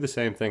and would do the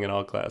same thing in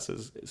all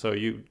classes. So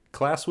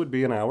class would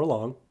be an hour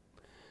long,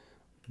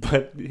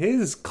 but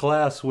his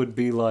class would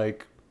be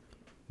like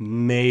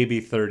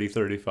maybe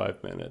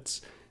 35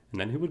 minutes.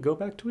 And then he would go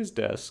back to his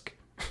desk,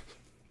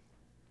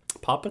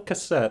 pop a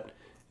cassette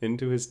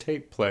into his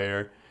tape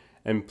player,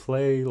 and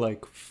play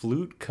like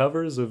flute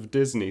covers of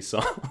Disney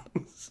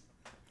songs.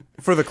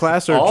 For the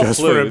class or All just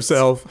for flutes.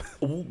 himself?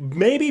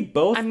 Maybe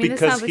both, I mean,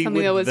 this because sounds like he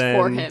something would that was then,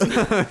 for him.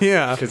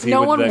 Yeah. because he No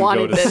would one then go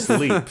wanted to this.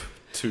 sleep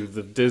to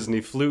the Disney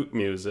flute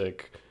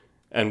music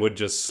and would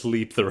just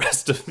sleep the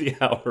rest of the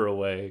hour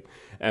away,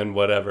 and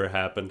whatever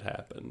happened.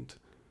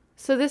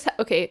 So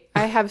okay,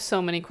 I have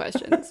so many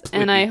questions,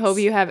 and I hope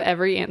you have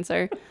every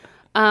answer.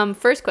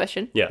 First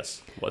question.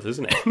 Yes. What's his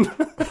name?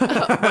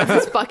 What's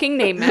his fucking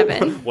name,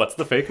 Evan? What's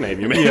the fake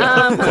name you made?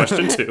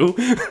 Question 2.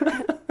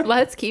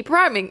 Let's keep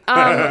rhyming.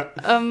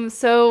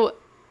 So,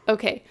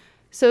 okay.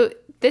 So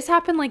this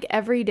happened like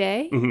every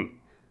day? Mm-hmm.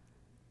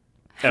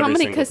 How Every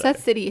many single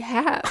cassettes day. did he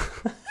have?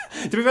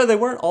 To be fair, they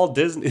weren't all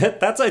Disney.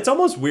 It's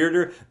almost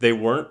weirder. They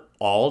weren't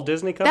all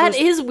Disney covers. That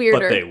is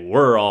weirder. But they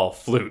were all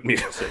flute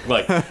music.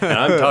 Like, and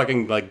I'm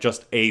talking like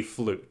just a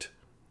flute.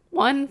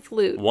 One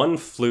flute. One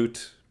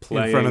flute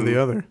playing In front of the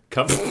other.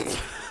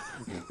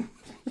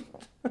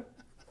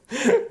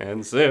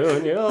 And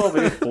soon you'll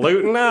be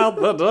fluting out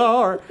the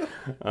door.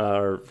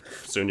 Or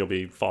soon you'll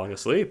be falling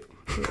asleep.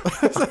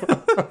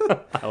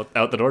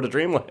 out the door to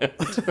dreamland.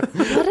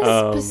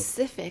 What is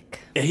specific?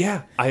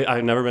 Yeah,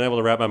 I've never been able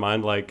to wrap my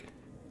mind like,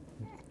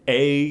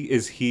 A,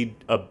 is he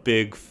a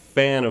big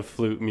fan of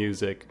flute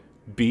music?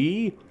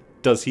 B,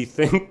 does he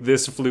think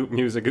this flute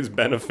music is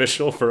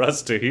beneficial for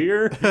us to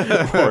hear?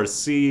 Or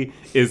C,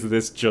 is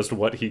this just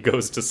what he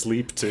goes to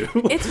sleep to?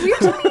 It's weird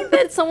to me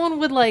that someone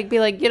would like be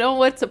like, you know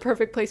what's a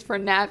perfect place for a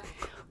nap?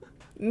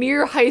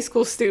 Near high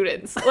school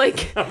students.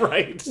 Like,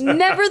 Right.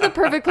 never the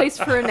perfect place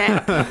for a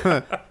nap.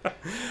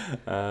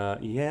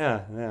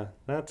 Yeah,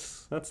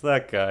 that's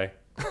that guy.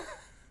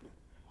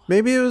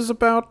 Maybe it was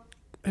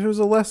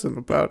a lesson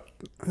about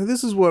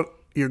this is what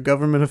your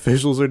government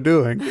officials are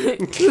doing.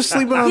 They're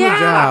sleeping on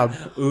Yeah. the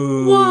job.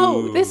 Ooh.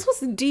 Whoa, this was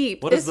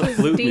deep. What this is the was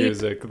flute deep.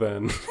 music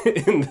then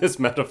in this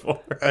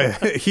metaphor?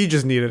 He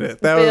just needed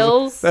it. That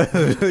Bills? Was,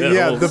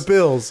 yeah, the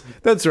bills.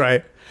 That's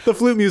right. The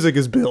flute music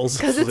is bills.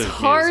 Because it's Flute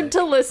hard music.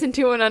 to listen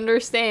to and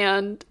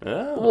understand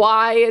Oh.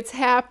 why it's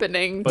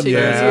happening to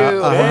yeah,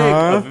 you.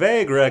 uh-huh. A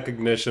vague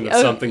recognition of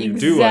Oh, something you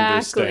do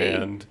exactly.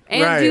 understand.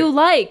 And Right. you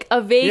like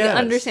a vague Yes.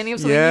 understanding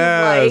of something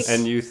Yes. you like.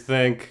 And you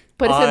think,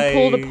 But it's been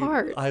pulled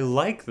apart. I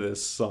like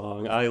this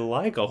song. I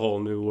like A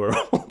Whole New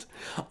World.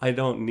 I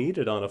don't need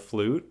it on a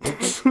flute.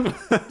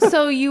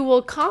 So you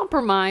will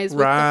compromise with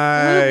the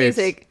Right. flute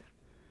music.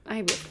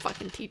 I'm a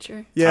fucking teacher.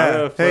 I'm Yeah.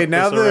 gonna Hey, flip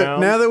now this that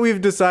around. now that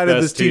we've decided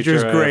Best this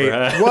teacher's teacher I ever great,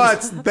 had.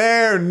 what's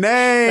their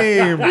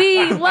name?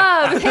 We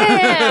love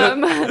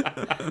him.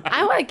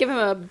 I want to give him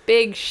a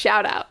big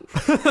shout out.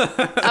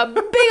 A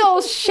big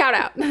old shout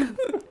out.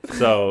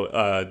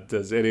 So,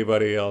 does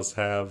anybody else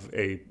have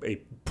a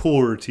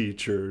poor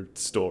teacher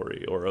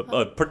story or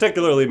a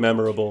particularly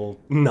memorable,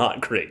 not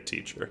great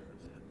teacher?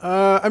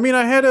 I mean,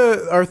 I had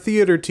our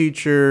theater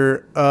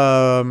teacher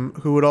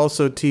who would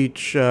also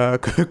teach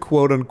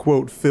quote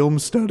unquote film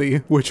study,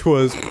 which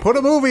was put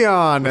a movie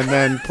on and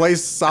then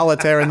place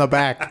solitaire in the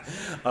back.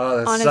 Oh,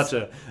 that's On such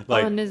his- a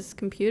like. On his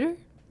computer?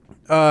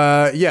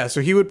 Yeah,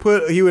 so he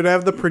would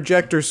have the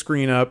projector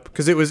screen up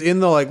because it was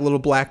in the like little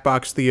black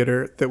box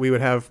theater that we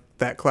would have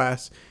that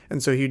class,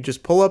 and so he'd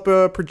just pull up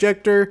a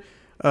projector,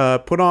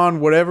 put on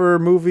whatever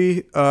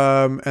movie,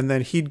 and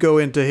then he'd go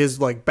into his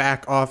like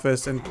back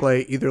office and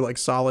play either like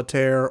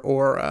solitaire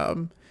or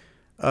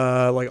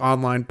like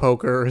online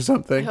poker or I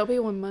something. hope he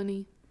won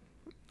money.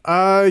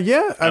 Yeah,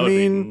 That I would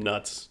be mean,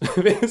 nuts.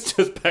 It's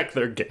just back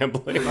there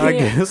gambling. I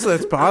guess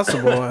that's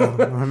possible.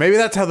 Maybe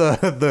that's how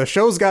the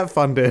shows got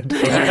funded.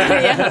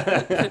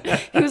 Yeah.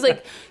 He was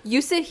like,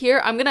 you sit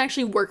here, I'm going to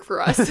actually work for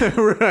us.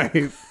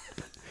 Right.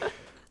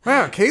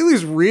 Wow,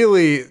 Kaylee's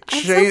really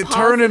so turning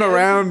positive.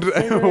 around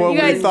what You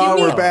guys we thought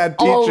give me were bad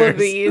teachers. all of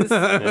these.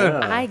 Yeah.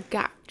 I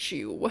got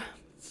you.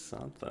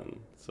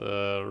 Something. It's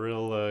a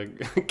real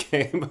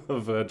game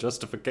of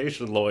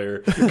justification lawyer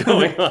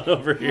going on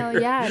over here. Hell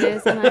yeah, it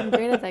is, and I'm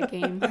great at that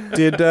game.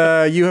 Did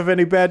you have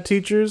any bad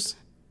teachers?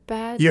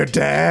 Bad. Your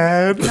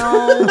dad?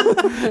 No,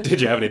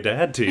 Did you have any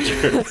dad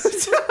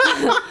teachers?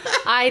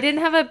 I didn't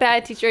have a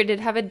bad teacher. I did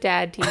have a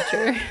dad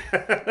teacher.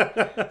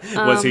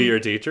 Was he your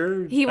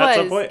teacher? He at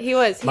some was. point? He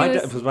was. He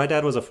was. My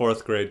dad was a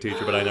 4th grade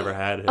teacher, but I never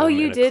had him. Oh,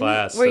 you in a didn't?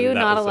 class, Were and you that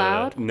not was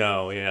allowed?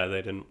 No, yeah,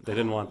 they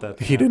didn't want that.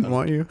 To He didn't happen.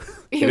 want you.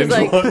 He was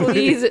didn't like, want me.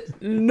 please,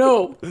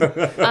 no.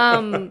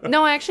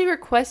 No, I actually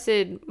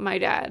requested my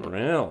dad.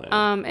 Really?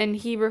 And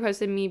he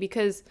requested me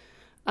because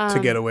To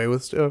get away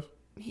with stuff.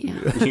 yeah.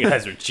 You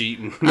guys are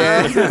cheating.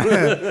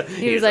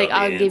 He was like,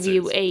 all the I'll give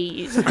you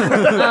answers.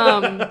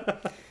 A's.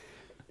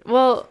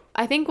 Well,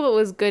 I think what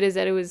was good is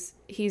that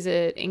he's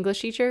an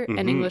English teacher,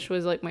 and English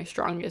was like my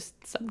strongest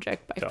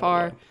subject by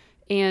far.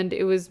 And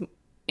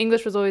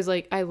English was always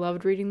like, I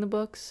loved reading the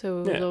books, so it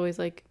was Yeah. always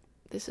like,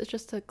 this is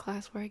just a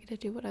class where I get to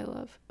do what I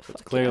love. Fuck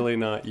yeah. Clearly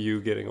not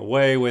you getting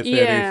away with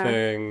Yeah.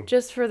 anything.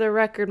 Just for the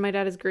record, my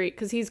dad is great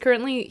because he's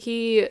currently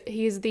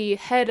he's the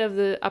head of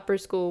the upper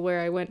school where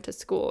I went to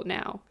school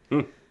now.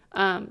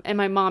 And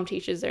my mom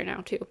teaches there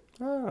now too.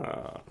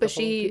 But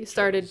she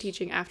started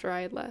teaching after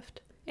I had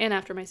left and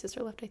after my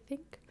sister left, I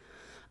think.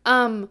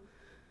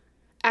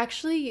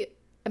 Actually,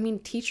 I mean,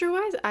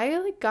 teacher-wise, I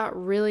like got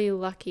really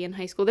lucky in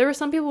high school. There were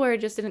some people where I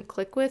just didn't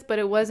click with, but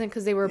it wasn't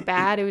because they were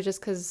bad. It was just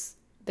because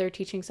their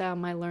teaching style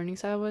and my learning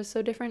style was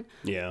so different.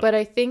 Yeah. But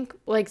I think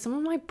like some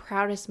of my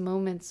proudest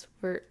moments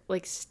were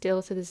like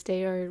still to this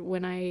day are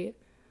when I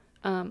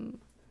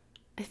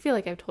feel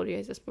like I've told you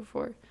guys this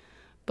before,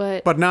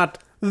 but But not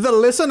the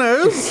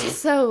listeners.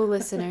 so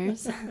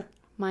listeners,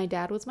 my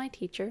dad was my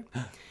teacher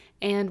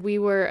and we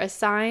were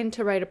assigned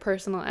to write a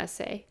personal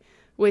essay,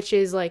 which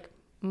is like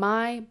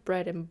my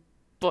bread and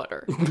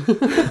butter.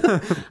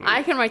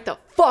 I can write the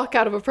fuck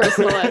out of a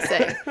personal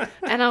essay.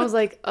 And I was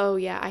like, oh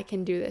yeah, I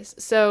can do this.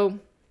 So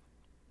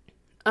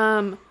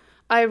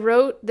I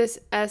wrote this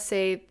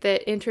essay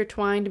that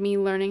intertwined me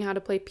learning how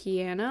to play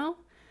piano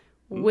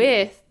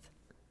with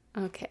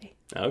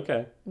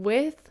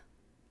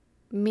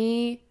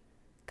me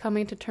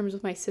coming to terms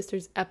with my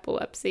sister's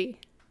epilepsy.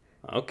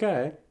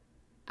 Okay.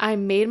 I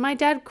made my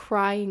dad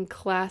cry in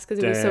class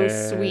because it was so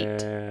sweet.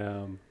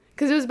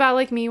 Because it was about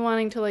like me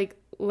wanting to like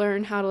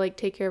learn how to like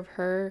take care of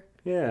her.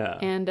 Yeah.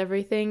 And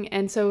everything.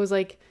 And so it was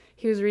like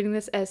he was reading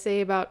this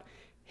essay about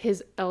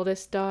his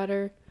eldest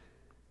daughter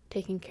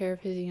taking care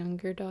of his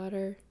younger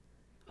daughter.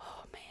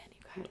 Oh man,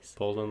 you guys.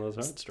 Pulled on those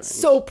heartstrings.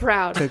 So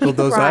proud. Tickled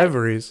those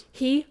ivories.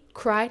 He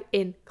cried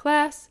in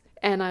class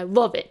and I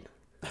love it.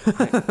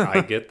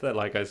 I get that.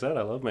 Like I said,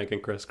 I love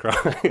making Chris cry.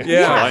 Yeah.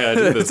 That's why I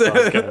do this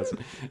podcast.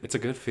 It's a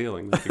good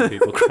feeling making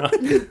people cry.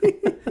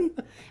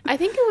 I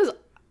think it was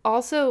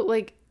also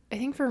like, I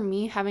think for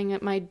me having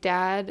my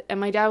dad, and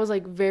my dad was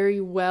like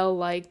very well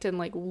liked and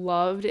like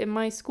loved in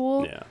my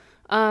school. Yeah.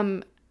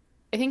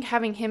 I think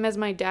having him as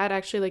my dad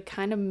actually like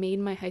kind of made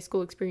my high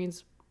school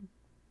experience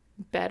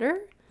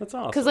better. That's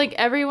awesome. Because like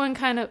everyone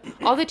kind of,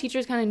 all the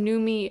teachers kind of knew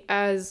me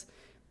as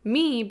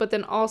me, but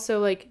then also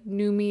like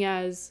knew me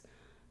as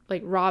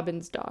like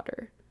Robin's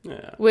daughter.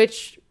 Yeah.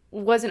 Which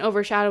wasn't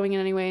overshadowing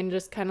in any way and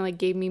just kind of like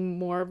gave me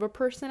more of a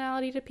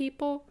personality to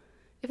people,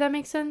 if that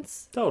makes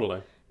sense.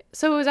 Totally.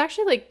 So it was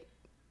actually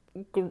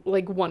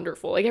like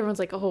wonderful. Like everyone's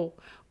like, oh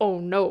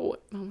no.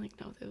 I'm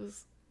like, no, it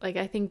was like,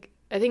 I think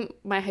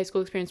my high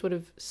school experience would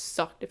have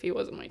sucked if he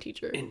wasn't my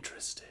teacher.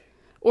 Interesting.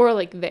 Or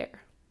like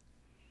there.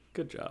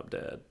 Good job,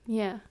 Dad.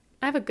 Yeah.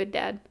 I have a good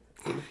dad.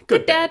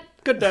 Good dad.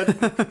 Good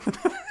Dad.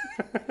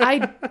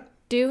 I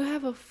do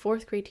have a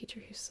 4th grade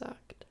teacher who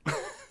sucked.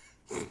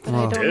 But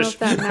I don't know if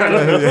that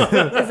matters.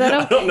 Is that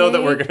okay? I don't know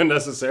that we're going to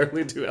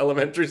necessarily do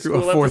elementary Do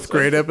school a 4th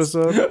grade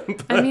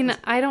episode. I mean,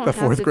 I don't The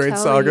have 4th to grade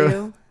tell saga.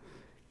 you.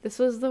 This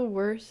was the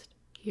worst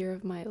year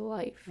of my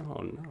life.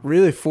 Oh, no.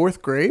 Really,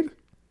 4th grade?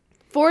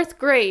 4th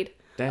grade.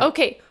 Damn.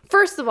 Okay,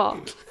 first of all,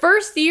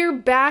 first year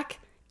back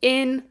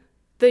in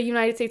the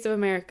United States of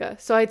America.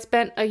 So I'd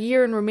spent a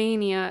year in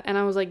Romania and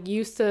I was like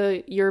used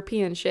to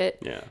European shit.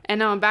 Yeah. And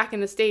now I'm back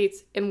in the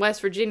States in West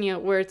Virginia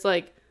where it's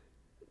like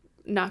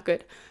not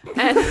good.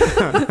 And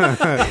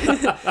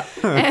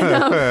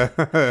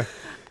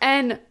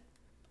and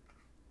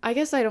I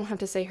guess I don't have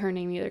to say her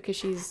name either because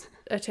she's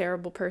a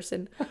terrible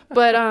person.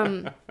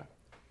 But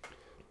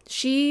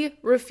she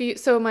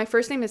refused. So my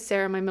first name is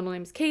Sarah. My middle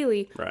name is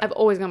Kaylee. Right. I've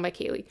always gone by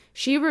Kaylee.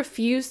 She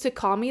refused to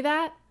call me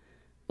that,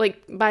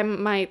 like by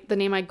the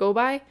name I go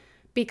by,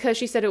 because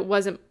she said it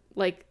wasn't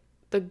like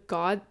the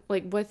God.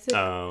 Like what's it?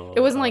 Oh,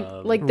 it wasn't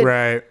like the.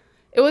 Right.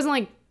 It wasn't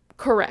like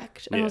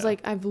correct. And I was Yeah.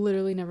 like, I've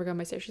literally never gone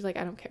by Sarah. She's like,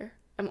 I don't care.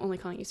 I'm only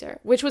calling you Sarah,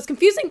 which was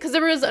confusing because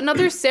there was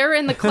another Sarah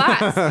in the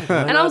class,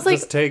 and I was like,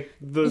 just take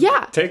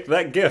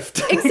that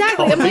gift.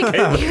 exactly. I'm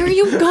like, here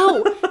you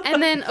go.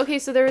 And then, okay,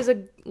 so there was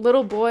a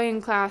little boy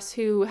in class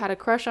who had a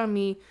crush on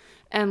me,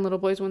 and little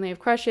boys, when they have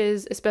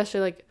crushes, especially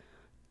like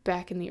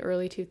back in the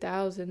early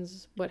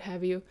 2000s, what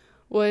have you,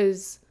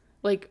 was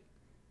like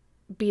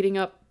beating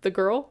up the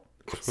girl.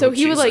 So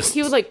he would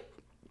like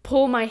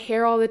pull my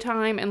hair all the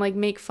time and like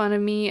make fun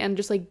of me and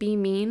just like be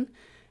mean.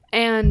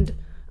 And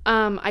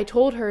I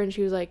told her, and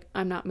she was like,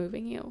 I'm not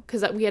moving you,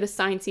 because we had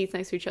assigned seats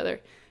next to each other.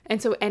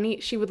 And so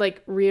she would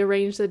like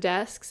rearrange the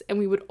desks, and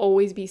we would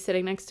always be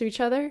sitting next to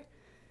each other.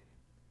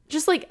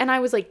 Just like, and I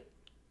was like,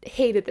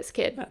 hated this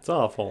kid. That's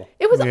awful.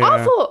 It was Yeah.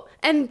 awful.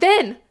 And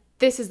then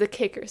this is the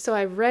kicker. So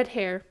I have red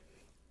hair,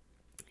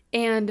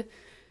 and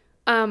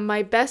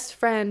my best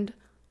friend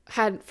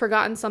had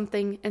forgotten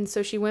something, and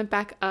so she went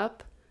back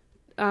up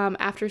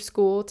after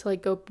school to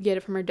like go get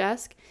it from her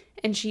desk,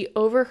 and she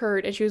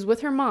overheard, and she was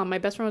with her mom. My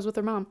best friend was with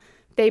her mom.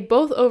 They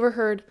both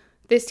overheard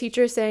this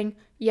teacher saying,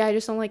 yeah, I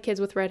just don't like kids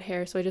with red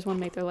hair, so I just want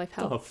to make their life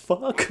hell. The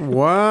fuck?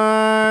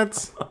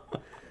 What?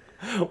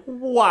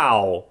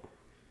 Wow.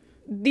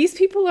 These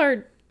people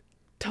are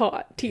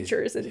taught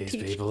teachers and These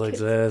teach people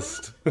kids.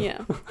 exist.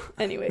 Yeah.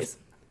 Anyways.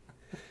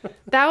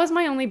 That was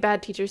my only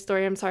bad teacher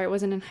story. I'm sorry it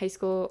wasn't in high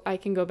school. I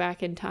can go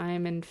back in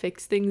time and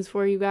fix things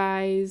for you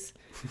guys.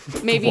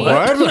 Maybe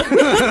What?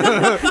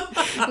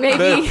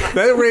 maybe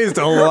That raised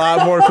a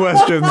lot more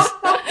questions.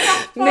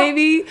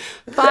 maybe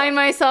find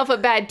myself a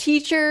bad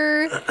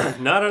teacher,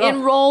 Not at all.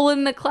 enroll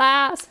in the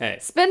class, Hey.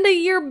 spend a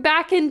year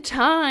back in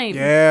time.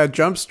 Yeah,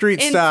 Jump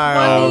Street In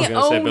style. I was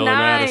gonna say Billy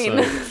 2009.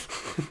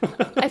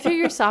 Madison. I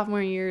figure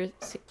sophomore year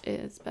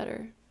is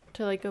better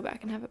to like go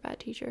back and have a bad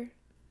teacher.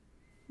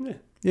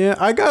 Yeah,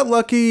 I got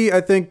lucky, I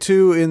think,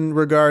 too, in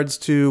regards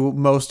to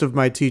most of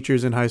my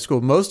teachers in high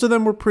school. Most of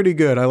them were pretty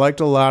good. I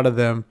liked a lot of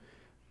them.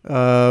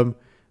 There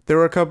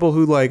were a couple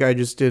who, like, I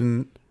just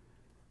didn't...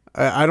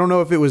 I don't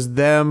know if it was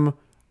them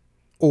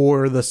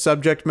or the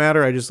subject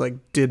matter I just, like,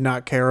 did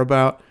not care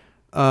about.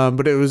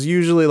 But it was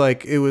usually,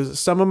 like, it was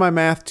some of my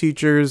math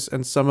teachers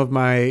and some of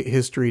my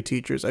history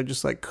teachers. I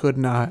just, like, could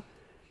not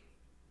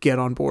get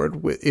on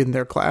board in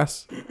their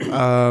class.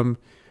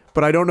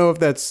 But I don't know if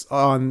that's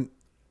on...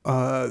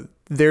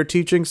 their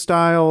teaching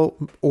style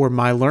or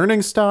my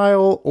learning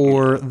style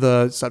or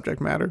the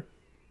subject matter.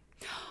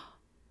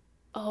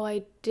 Oh,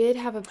 I did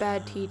have a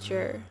bad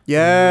teacher.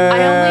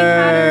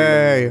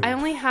 Yay! I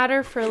only had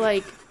her for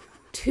like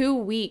 2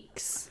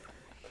 weeks.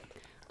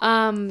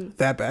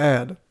 That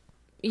bad.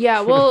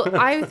 Yeah, well,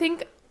 I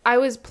think I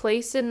was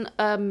placed in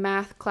a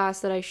math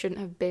class that I shouldn't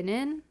have been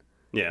in.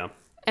 Yeah.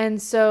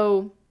 And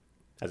so...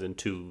 As in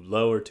too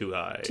low or too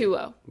high? Too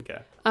low. Okay.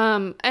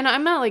 And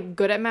I'm not, like,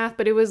 good at math,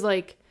 but it was,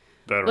 like...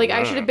 Better Like, than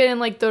I should have that. been in,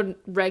 like, the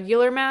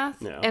regular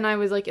math. Yeah. And I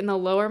was, like, in the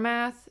lower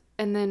math.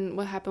 And then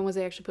what happened was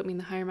they actually put me in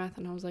the higher math.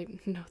 And I was like,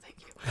 no, thank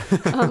you.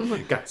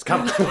 Guys,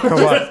 come on. Come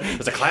on.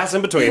 There's a class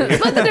in between.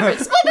 Split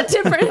the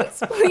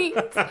difference, please.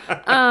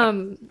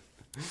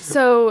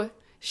 So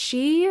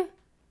she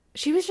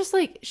was just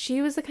like,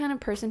 she was the kind of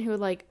person who would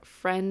like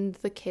friend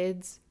the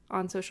kids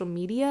on social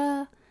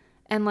media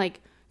and like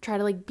try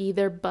to like be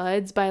their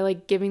buds by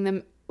like giving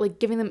them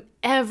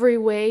every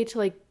way to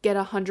like get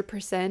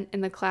 100% in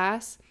the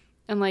class.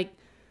 And like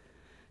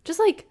just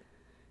like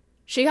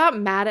she got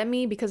mad at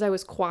me because I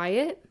was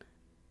quiet,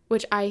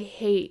 which I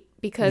hate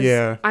because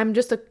Yeah. I'm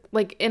just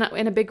in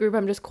a big group,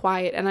 I'm just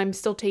quiet and I'm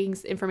still taking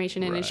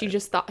information in. And she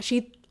just thought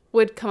she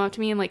would come up to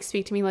me and like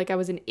speak to me like I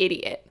was an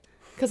idiot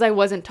because I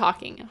wasn't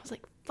talking. And I was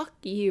like, fuck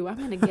you, I'm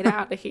gonna get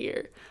out of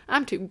here.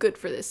 I'm too good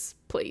for this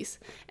place.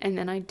 And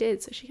then I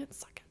did, so she got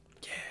sucked.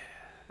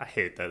 I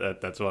hate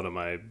that. That's one of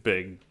my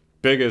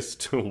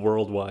biggest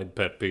worldwide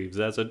pet peeves.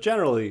 As a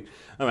generally,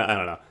 I mean, I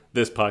don't know.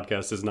 This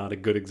podcast is not a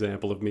good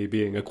example of me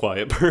being a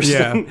quiet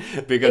person.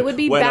 Yeah. Because It would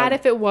be bad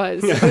if it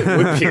was. it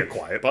would be a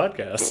quiet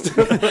podcast.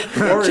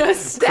 Or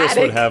Just Chris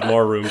would static. have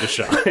more room to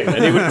shine,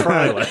 and he would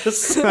cry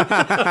less.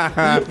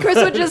 Chris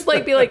would just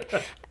like be like,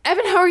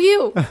 Evan, how are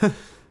you?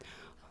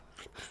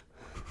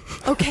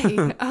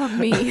 Okay,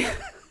 me.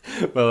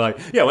 But like,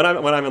 yeah, when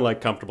I'm in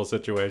like comfortable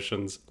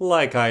situations,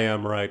 like I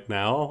am right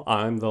now,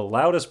 I'm the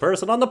loudest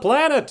person on the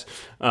planet.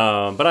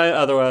 But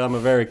otherwise, I'm a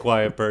very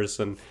quiet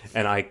person,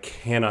 and I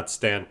cannot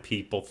stand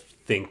people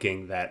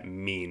thinking that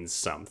means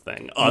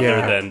something other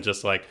Yeah. than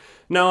just like,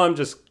 no, I'm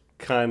just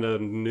kind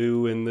of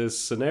new in this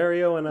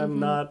scenario, and I'm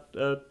not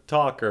a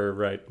talker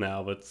right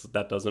now. But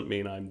that doesn't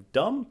mean I'm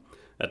dumb.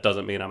 That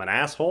doesn't mean I'm an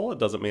asshole. It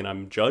doesn't mean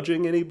I'm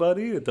judging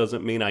anybody. It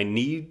doesn't mean I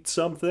need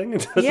something.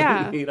 It doesn't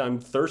Yeah. mean I'm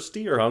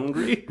thirsty or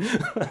hungry.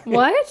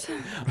 What?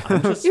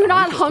 You're I'm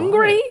not just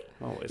hungry?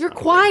 quiet. Always You're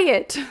hungry.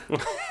 quiet.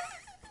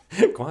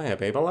 Quiet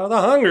people are the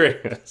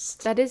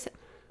hungriest.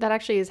 That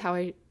actually is how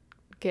I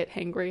get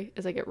hangry,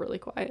 is I get really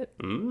quiet.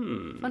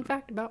 Fun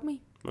fact about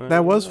me.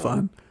 That was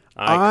fun.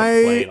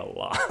 I complain a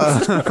lot.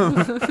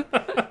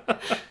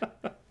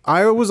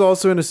 I was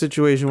also in a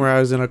situation where I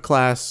was in a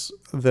class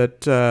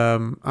that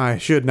I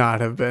should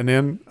not have been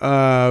in,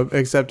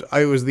 except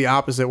I was the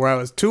opposite, where I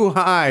was too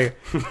high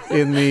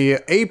in the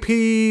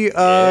AP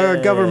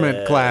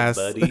government class.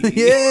 buddy.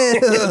 Yeah.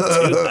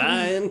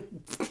 Fine.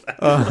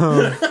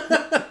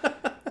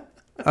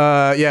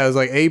 Yeah, it was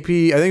like AP.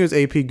 I think it was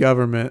AP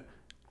government,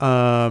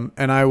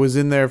 and I was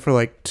in there for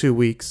like 2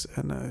 weeks,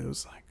 and it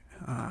was like,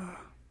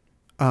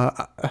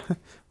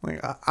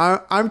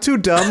 I'm too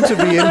dumb to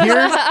be in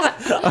here.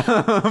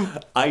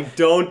 I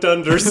don't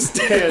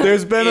understand.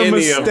 There's been a any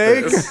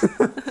mistake. Of this.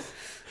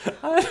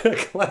 I had a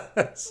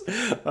class,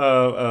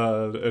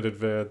 an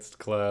advanced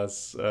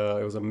class.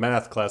 It was a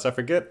math class. I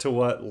forget to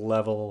what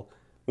level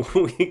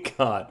we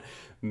got.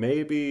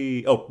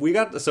 Maybe. Oh, we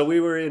got. So we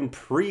were in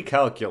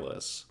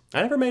pre-calculus.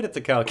 I never made it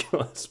to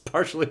calculus,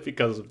 partially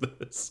because of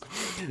this.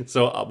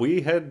 So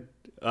we had.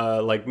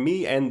 Like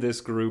me and this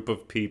group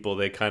of people,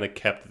 they kind of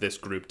kept this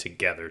group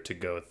together to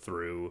go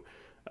through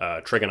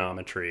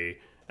trigonometry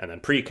and then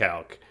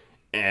pre-calc.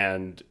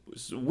 And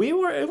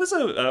it was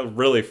a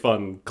really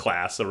fun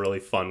class, a really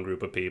fun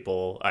group of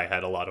people. I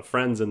had a lot of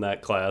friends in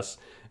that class,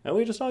 and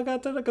we just all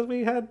got to it because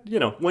we had,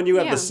 when you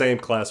have Yeah. the same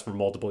class for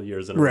multiple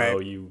years in a Right. row,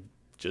 you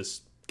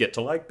just get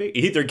to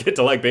either get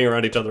to like being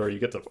around each other or you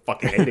get to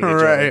fucking hating each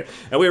Right. other.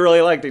 And we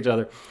really liked each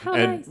other. How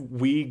and nice.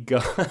 we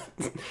got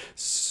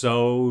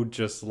so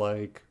just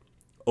like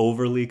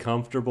overly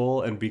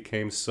comfortable and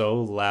became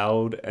so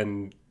loud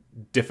and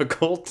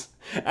difficult,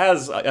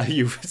 as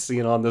you've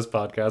seen on this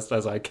podcast,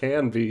 as I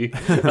can be,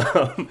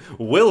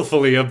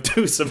 willfully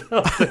obtuse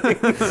about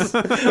things.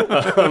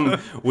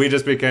 We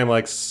just became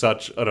like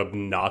such an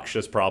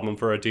obnoxious problem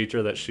for a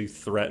teacher that she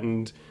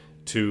threatened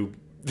to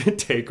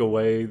take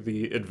away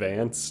the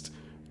advanced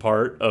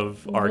part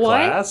of our What?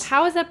 class.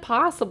 How is that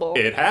possible?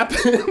 It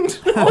happened.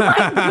 Oh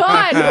my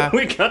god!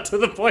 We got to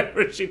the point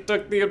where she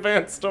took the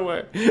advanced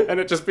away, and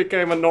it just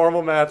became a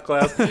normal math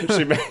class.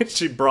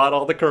 She brought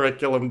all the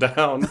curriculum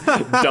down,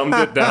 dumbed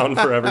it down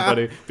for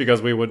everybody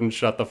because we wouldn't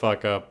shut the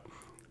fuck up.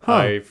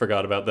 I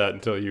forgot about that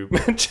until you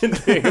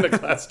mentioned being in a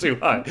class too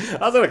high.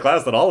 I was in a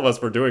class that all of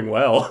us were doing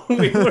well.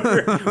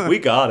 We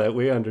got it,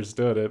 we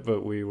understood it,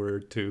 but we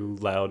were too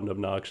loud and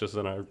obnoxious,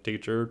 and our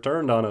teacher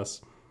turned on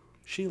us.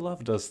 She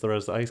loved us the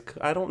rest.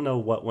 I don't know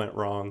what went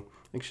wrong.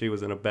 I think she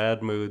was in a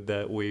bad mood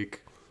that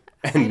week.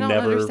 And I don't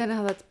never. understand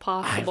how that's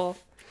possible.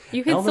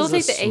 You can still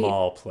Elma's take a the 8.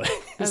 small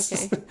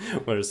place. Okay.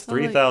 There's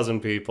 3,000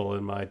 people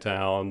in my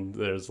town.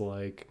 There's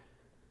like,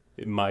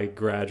 my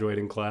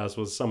graduating class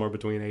was somewhere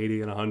between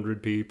 80 and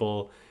 100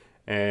 people.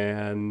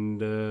 And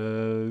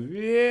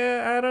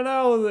yeah, I don't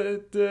know.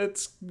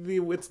 It's the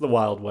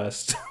Wild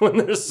West when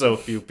there's so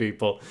few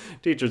people.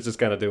 Teachers just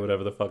kind of do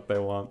whatever the fuck they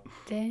want.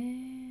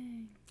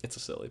 Dang. It's a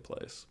silly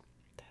place.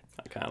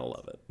 I kind of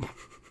love it.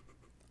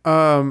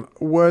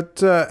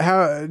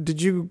 How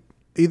did you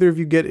either of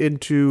you get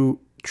into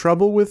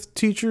trouble with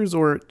teachers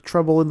or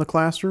trouble in the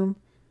classroom?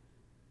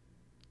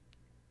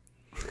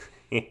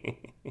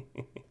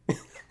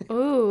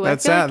 Ooh,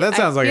 That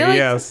sounds like a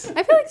yes.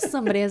 I feel like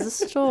somebody has a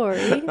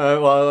story.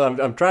 Well,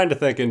 I'm trying to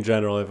think in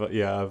general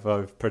if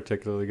I've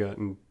particularly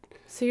gotten.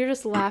 So you're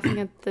just laughing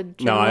at the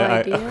No, general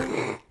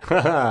idea?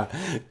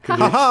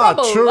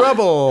 Haha,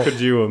 trouble. Could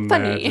you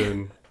Funny.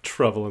 imagine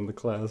trouble in the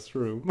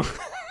classroom?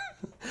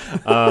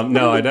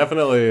 No, I've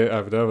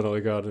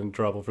definitely gotten in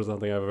trouble for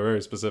something. I have a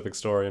very specific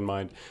story in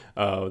mind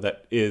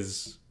that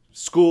is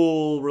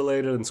school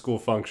related and school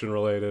function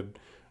related.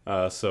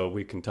 So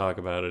we can talk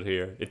about it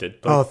here. It did.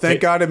 Oh,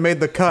 thank God it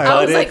made the cut.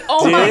 I was But like, it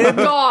oh my did.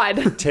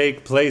 God.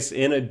 Take place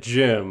in a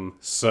gym.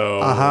 So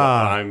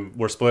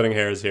we're splitting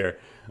hairs here.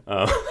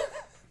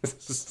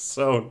 This is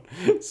so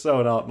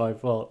not my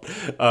fault.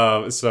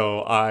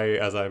 So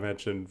as I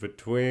mentioned,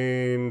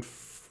 between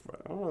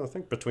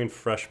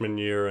freshman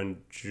year and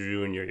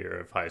junior year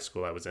of high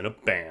school, I was in a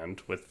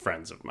band with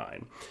friends of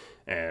mine.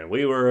 And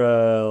we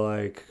were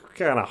like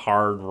kind of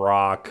hard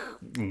rock,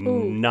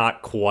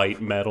 not quite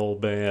metal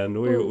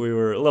band. We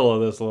were a little of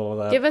this, a little of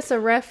that. Give us a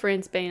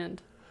reference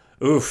band.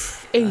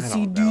 Oof.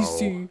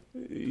 AC/DC.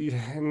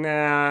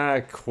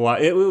 Nah,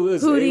 quite. It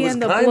was Hootie it was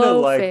and the kind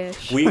of like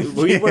Blowfish.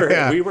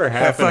 we were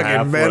half that and half.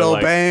 fucking metal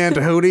like, band,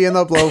 Hootie and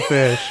the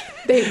Blowfish.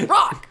 They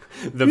rock.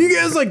 You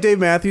guys like Dave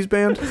Matthews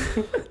Band?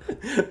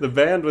 The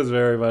band was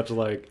very much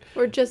like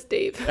Or just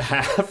Dave.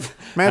 half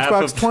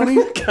Matchbox half 20?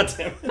 God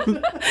damn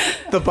it.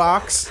 The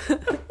Box,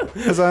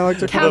 as I like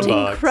to call it. Counting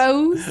box.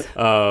 crows.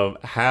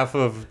 Half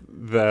of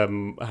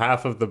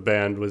the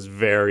band was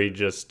very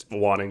just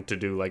wanting to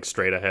do like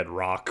straight ahead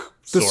rock,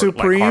 The sort of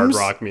like hard Supremes?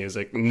 rock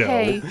music. No,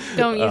 Hey,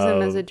 don't use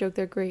them as a joke.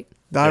 They're great.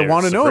 I They're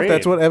want to know if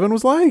that's supreme. what Evan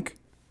was like.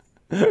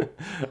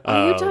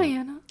 Are you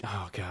Diana?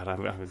 Oh God,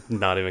 I'm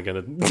not even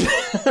gonna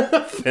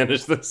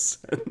finish this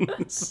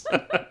sentence.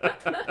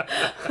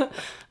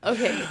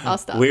 Okay, I'll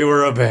stop. We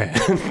were a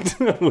band.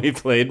 We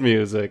played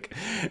music,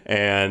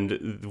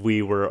 and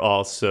we were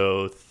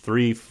also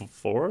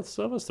 3/5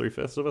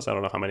 of us. I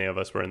don't know how many of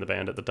us were in the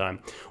band at the time.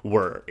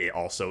 Were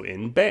also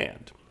in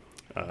band.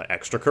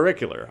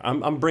 Extracurricular.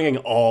 I'm bringing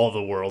all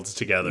the worlds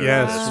together.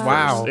 Yes,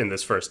 wow. In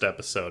this first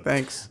episode.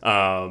 Thanks.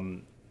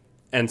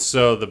 And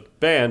so the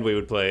band, we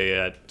would play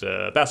at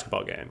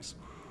basketball games.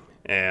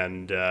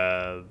 And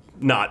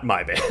not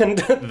my band,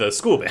 the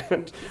school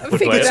band. Would play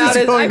figured at- out This is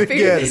I going to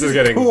figured get This is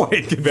getting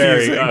quite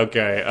very confusing.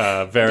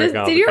 very Did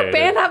complicated. your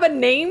band have a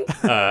name?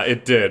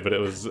 It did, but it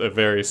was a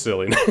very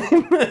silly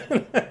name.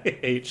 I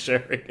hate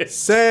sharing it.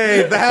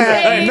 Say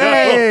that Say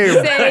name.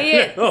 it. Say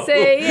it.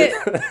 Say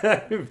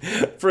it.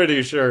 I'm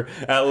pretty sure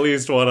at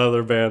least one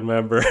other band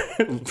member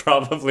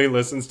probably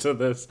listens to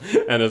this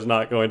and is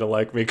not going to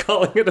like me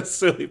calling it a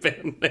silly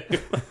band name.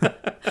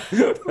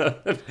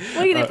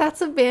 Wait, if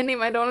that's a band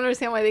name, I don't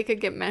understand why they could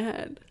get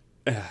mad.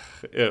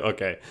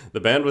 Okay,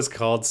 the band was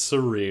called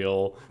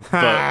Surreal,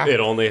 but it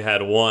only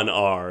had one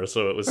R,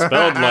 so it was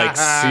spelled like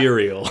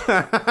cereal.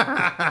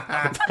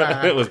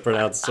 It was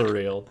pronounced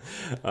surreal.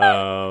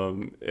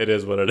 It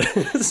is what it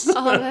is.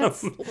 Oh,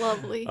 that's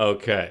lovely.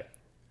 Okay.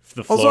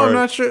 The Also, floor. I'm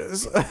not sure.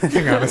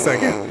 Hang on a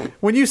second.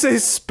 When you say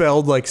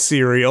spelled like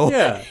cereal,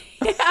 Yeah.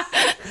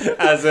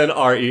 As in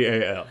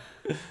REAL.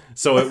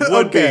 So it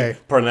would Okay. be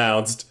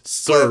pronounced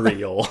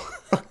surreal.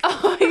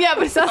 Oh, yeah,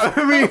 but it's not.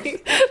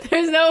 Like,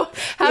 there's no.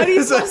 How do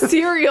you spell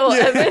cereal,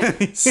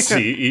 Evan?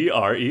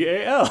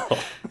 CEREAL.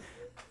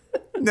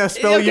 now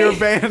spell Okay. your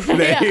band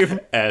name.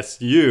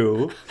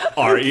 SUREAL.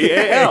 All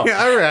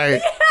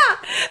right.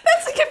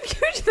 That's a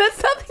confusion.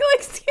 That's nothing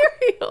like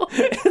cereal.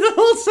 The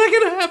whole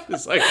second half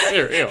is like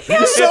cereal.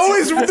 So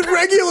is the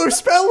regular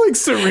spelling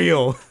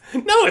surreal.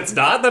 No, it's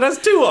not. That has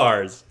two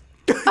R's.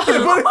 But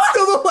it's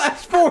still the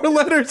last four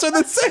letters are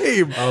the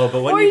same. Oh,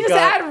 but when Or you just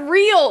add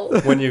real.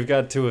 when you've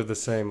got two of the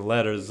same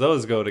letters,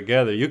 those go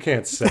together. You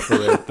can't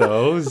separate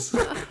those.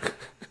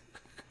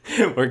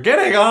 We're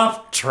getting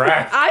off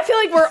track. I feel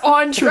like we're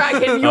on track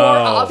and you're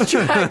off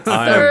track,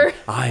 sir.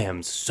 I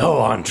am so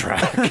on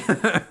track.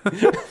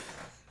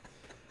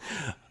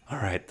 All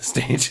right, the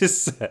stage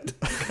is set.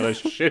 I got a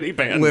shitty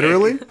band name.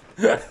 Literally.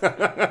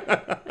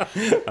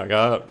 I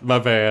got my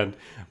band.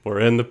 We're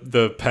in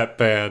the pep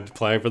band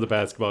playing for the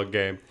basketball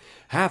game.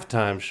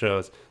 Halftime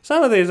shows.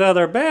 Some of these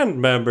other band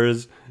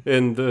members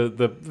in the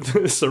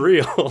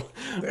surreal.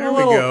 There we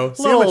go.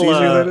 See how much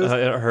easier that is?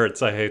 It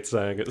hurts. I hate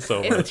saying it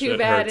so much. It's too It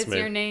bad hurts it's me.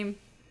 your name.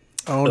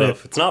 Own it. Ugh,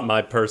 it's not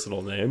my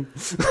personal name.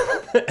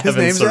 His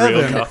name's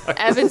Evan. Cox.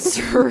 Evan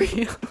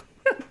Surreal.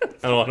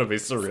 I don't want to be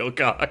surreal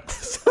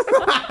Cox.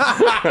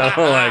 I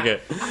don't like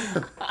it.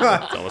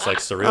 It's almost like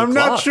surreal. I'm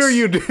not Clocks. sure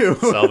you do.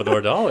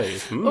 Salvador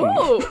Dali.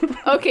 Ooh.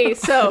 Okay,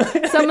 so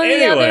some of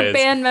the other Anyways.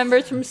 band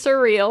members from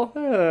Surreal.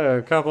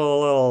 A couple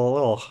of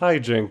little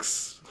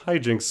hijinks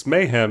hijinks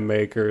mayhem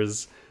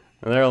makers.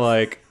 And they're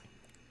like,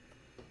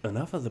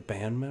 enough of the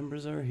band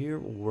members are here.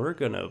 We're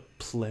going to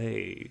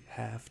play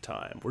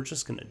halftime. We're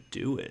just going to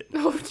do it.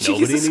 Oh, Nobody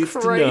Jesus needs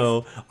Christ. to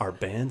know. Our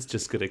band's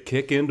just going to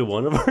kick into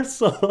one of our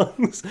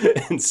songs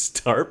and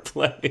start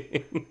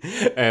playing.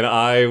 And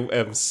I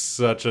am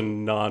such a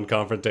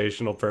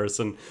non-confrontational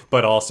person,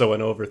 but also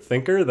an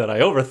overthinker that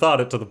I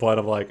overthought it to the point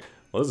of like,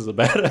 well, this is a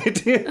bad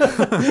idea.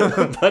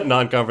 But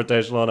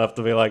non-confrontational enough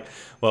to be like,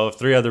 well, if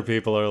 3 other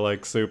people are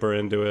like super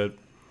into it,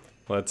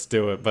 let's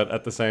do it. But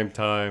at the same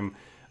time,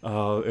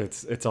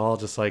 it's all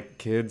just like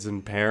kids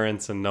and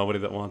parents and nobody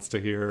that wants to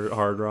hear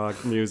hard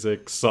rock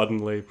music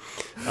suddenly.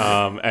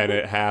 And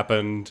it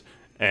happened,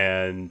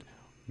 and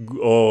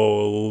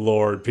oh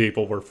Lord,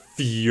 people were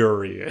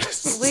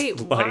furious.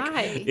 Wait,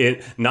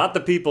 why? Not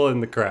the people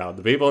in the crowd.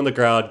 The people in the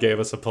crowd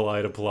gave us a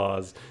polite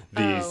applause.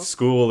 The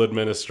school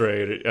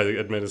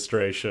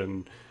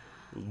administration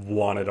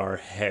wanted our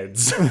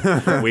heads.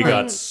 We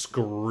got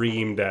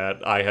screamed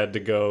at. I had to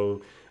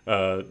go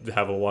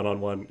have a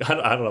one-on-one.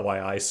 I don't know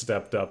why I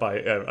stepped up.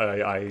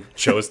 I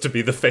chose to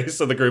be the face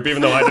of the group,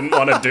 even though I didn't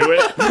want to do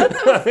it.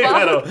 I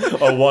had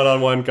a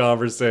one-on-one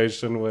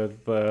conversation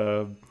with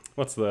the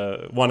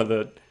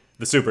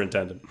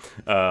superintendent.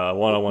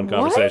 One-on-one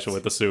conversation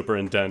with the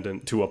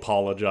superintendent to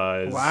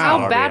apologize. Wow.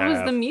 How bad was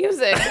the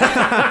music?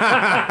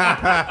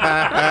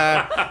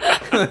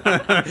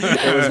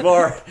 It was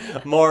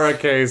more a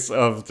case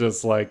of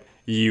just like,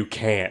 you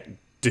can't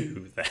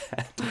do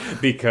that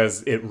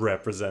because it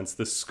represents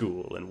the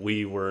school and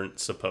we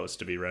weren't supposed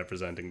to be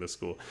representing the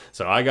school.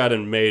 So I got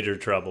in major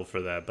trouble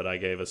for that, but I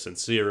gave a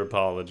sincere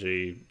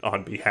apology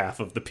on behalf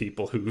of the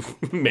people who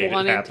made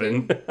it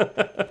happen.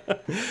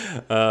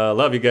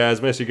 Love you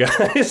guys, miss you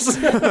guys.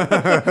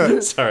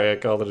 Sorry, I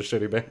called it a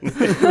shitty band.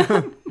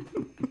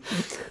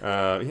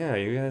 Yeah,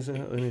 you guys,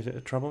 any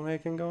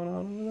troublemaking going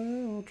on over there?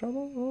 A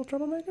little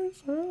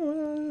troublemakers? A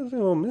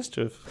little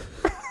mischief.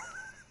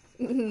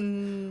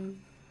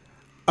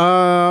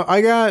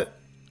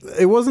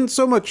 It wasn't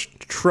so much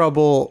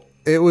trouble.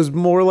 It was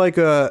more like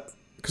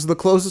because the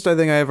closest I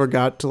think I ever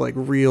got to like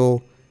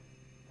real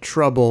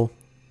trouble,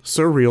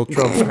 surreal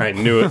trouble, I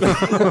knew it.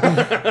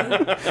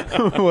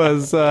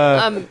 was,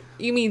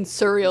 You mean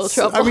surreal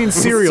trouble? I mean,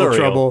 serial Surreal.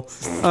 trouble.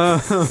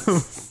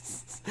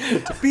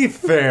 To be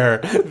fair,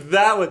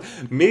 that was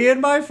me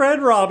and my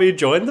friend Robbie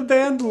joined the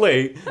band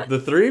late. The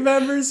 3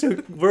 members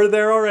who were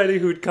there already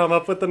who'd come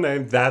up with the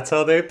name, that's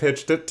how they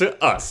pitched it to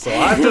us. So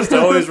I've just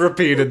always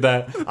repeated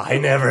that. I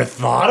never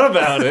thought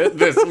about it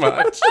this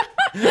much.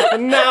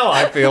 And now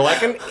I feel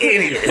like an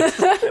idiot.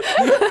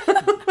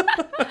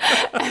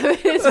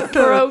 It's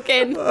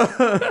broken.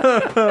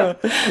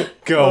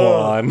 Go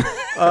on.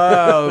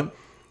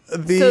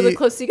 So the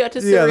closest you got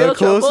to Yeah, serial the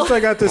closest trouble? I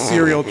got to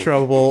serial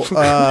trouble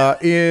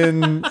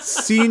in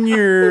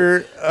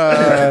senior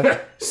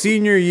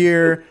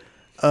year.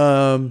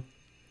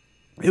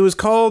 It was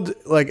called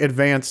like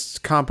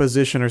advanced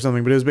composition or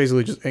something, but it was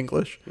basically just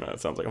English. No, that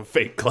sounds like a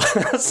fake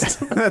class.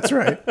 That's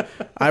right.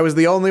 I was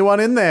the only one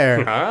in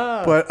there.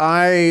 But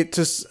I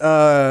just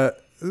to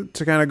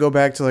kind of go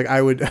back to like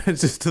I would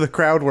just to the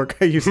crowd work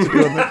I used to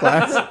do in the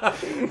class.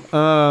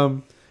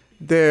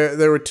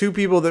 There were 2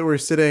 people that were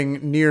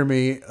sitting near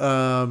me,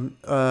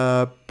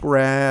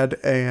 Brad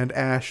and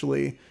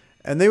Ashley,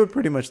 and they would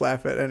pretty much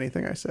laugh at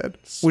anything I said,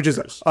 which is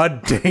a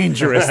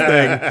dangerous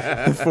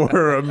thing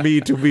for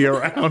me to be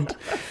around.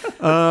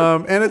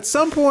 And at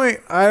some point,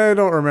 I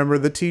don't remember,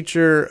 the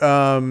teacher,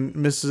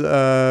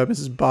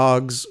 Mrs.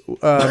 Boggs,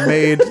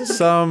 made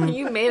some...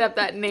 You made up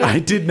that name. I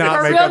did not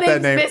Her make real up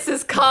that name's name.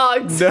 Mrs.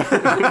 Coggs.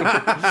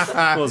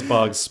 Those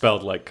Boggs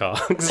spelled like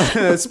cogs.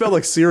 It's spelled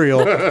like cereal.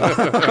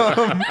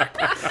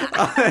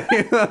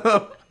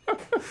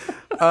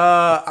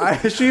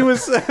 She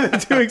was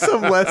doing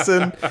some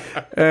lesson,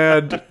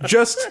 and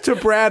just to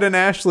Brad and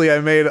Ashley,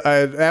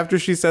 after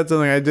she said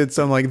something, I did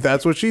some like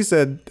that's what she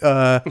said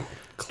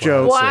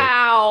joke.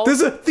 Wow.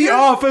 The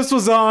Office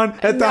was on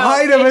at the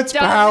height of its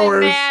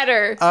powers. It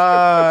doesn't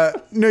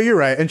matter. No, you're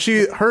right. And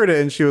she heard it,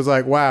 and she was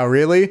like, "Wow,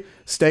 really?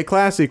 Stay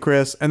classy,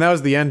 Chris." And that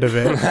was the end of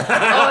it. Oh,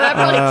 that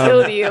probably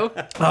killed you.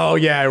 Oh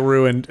yeah, I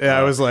ruined.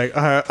 I was like,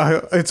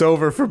 it's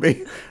over for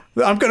me.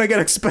 I'm gonna get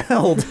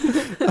expelled.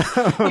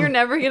 You're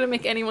never going to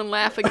make anyone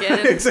laugh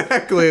again.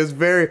 Exactly.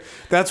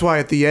 That's why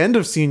at the end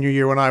of senior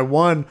year when I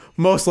won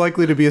most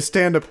likely to be a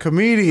stand-up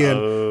comedian.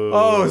 It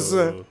was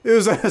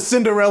a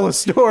Cinderella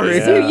story.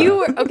 Yeah. So you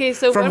were, okay,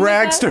 so From when was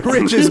rags to that?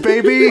 riches,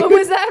 baby. What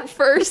was that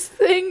first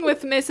thing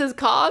with Mrs.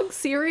 Coggs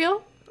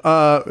cereal?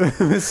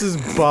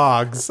 Mrs.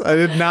 Boggs. I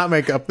did not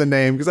make up the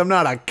name because I'm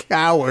not a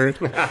coward.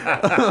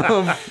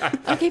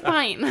 Okay,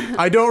 fine.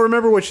 I don't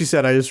remember what she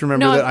said. I just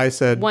remember that I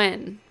said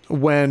when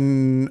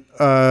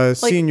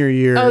senior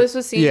year. Oh, this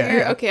was senior Yeah, year?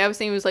 yeah. Okay, I was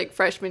saying it was like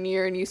freshman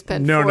year and you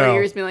spent No, 4 no.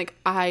 years being like,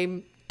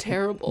 I'm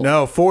terrible.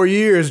 No, 4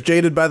 years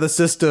jaded by the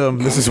system.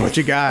 This is what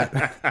you got.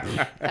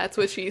 That's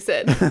what she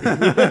said.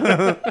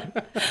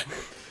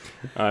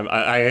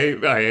 I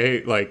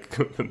hate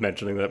like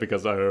mentioning that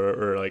because I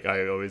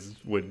always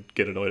would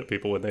get annoyed at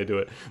people when they do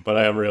it, but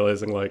I am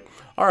realizing like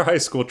our high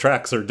school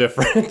tracks are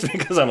different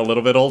because I'm a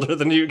little bit older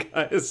than you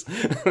guys.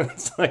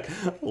 It's like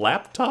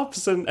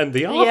laptops and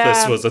the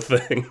office was a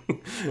thing.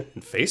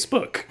 And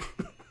Facebook.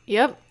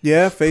 Yep.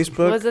 Yeah,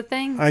 Facebook Was a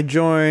thing. I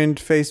joined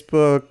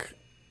Facebook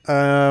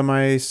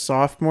my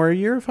sophomore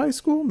year of high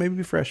school,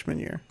 maybe freshman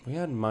year. We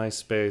had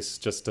MySpace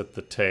just at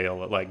the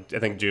tail. Like I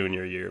think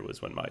junior year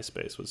was when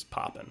MySpace was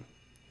popping,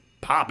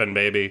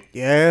 baby.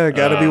 Yeah,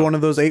 gotta be one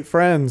of those 8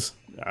 friends.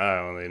 I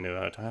only knew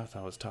I thought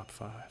it was top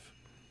 5.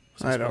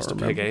 Was I don't supposed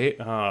to remember. pick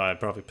 8? Oh, I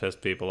probably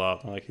pissed people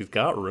off. I'm like, he's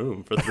got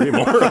room for 3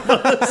 more of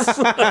us.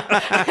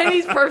 And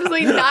he's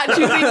purposely not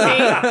choosing me.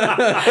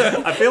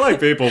 I feel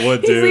like people would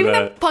He's do leaving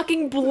that. them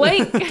fucking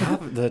blank.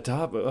 The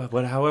top,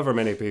 but however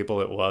many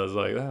people it was,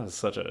 like that was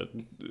such a,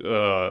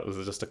 it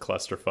was just a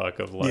clusterfuck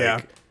of like.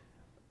 Yeah.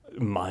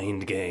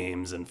 Mind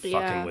games and fucking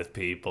Yeah. with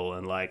people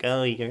and like,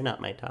 oh, you're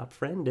not my top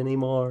friend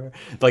anymore.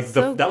 Like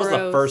So that was the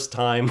gross. first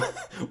time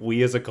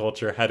we as a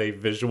culture had a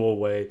visual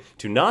way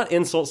to not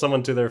insult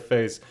someone to their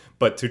face,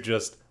 but to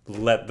just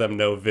let them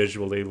know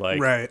visually, like,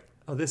 Right.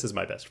 oh, this is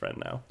my best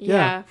friend now.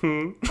 Yeah.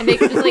 And they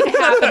could just like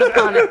happen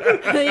upon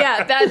it.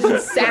 Yeah,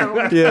 that's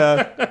sound.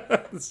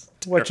 Yeah.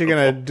 What you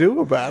gonna do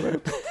about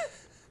it?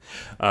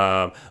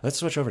 Let's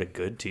switch over to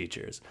good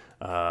teachers.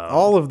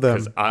 All of them.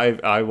 Because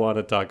I want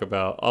to talk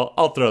about,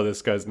 I'll throw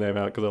this guy's name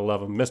out because I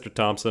love him, Mr.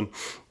 Thompson.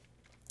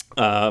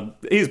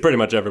 He's pretty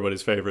much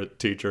everybody's favorite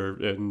teacher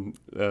in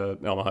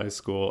Elma High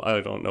School.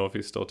 I don't know if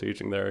he's still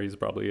teaching there. He's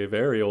probably a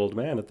very old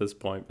man at this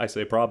point. I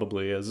say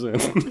probably as in,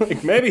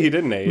 like, maybe he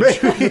didn't age.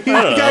 He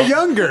got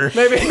younger.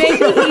 Maybe he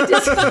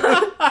just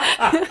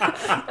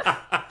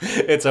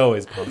It's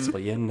always possible.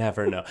 You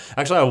never know.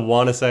 Actually, I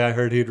want to say I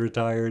heard he'd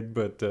retired,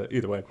 but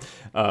either way.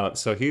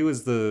 So he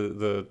was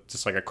the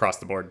just like across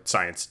the board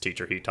science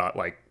teacher. He taught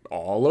like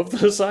all of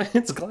the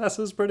science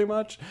classes pretty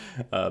much.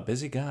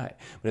 Busy guy.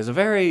 But he's a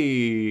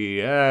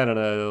very, I don't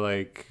know,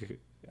 like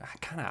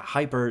kind of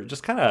hyper,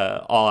 just kind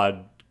of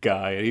odd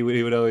guy. He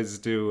would always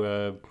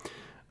do,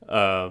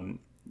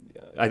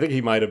 I think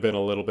he might have been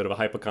a little bit of a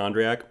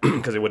hypochondriac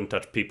because he wouldn't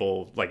touch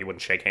people, like he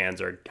wouldn't shake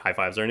hands or high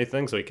fives or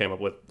anything. So he came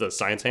up with the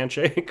science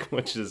handshake,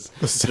 which is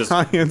just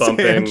science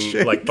bumping,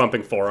 handshake. like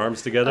bumping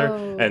forearms together.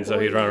 Oh, and so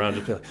he'd run around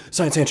and just be like,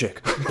 science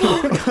handshake.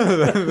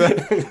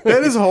 That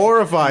is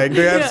horrifying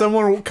to have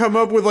someone come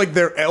up with like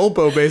their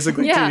elbow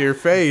basically Yeah. to your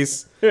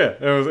face. Yeah,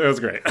 it was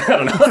great. I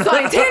don't know.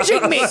 science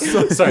handshake me.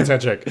 Science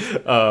handshake.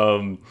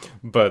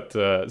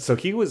 But so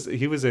he was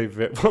a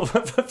well,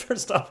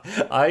 first off,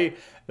 I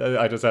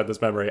just had this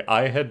memory.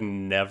 I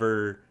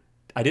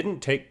didn't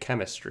take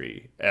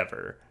chemistry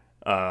ever.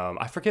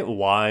 I forget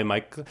why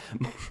my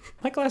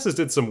classes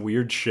did some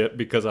weird shit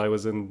because I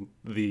was in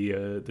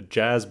the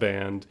jazz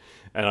band,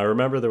 and I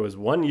remember there was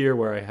one year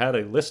where I had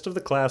a list of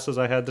the classes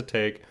I had to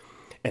take,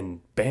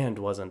 and band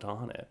wasn't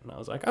on it, and I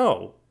was like,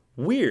 oh,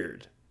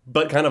 weird.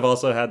 But kind of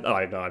also had,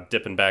 I know I'm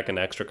dipping back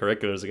into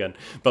extracurriculars again,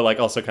 but like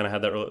also kind of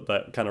had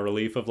that kind of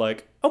relief of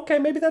like, okay,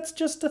 maybe that's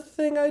just a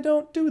thing I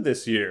don't do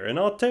this year and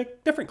I'll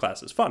take different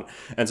classes. Fun.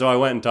 And so I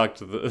went and talked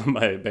to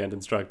my band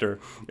instructor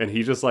and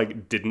he just like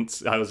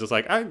I was just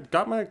like, I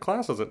got my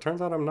classes. It turns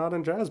out I'm not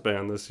in jazz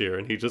band this year.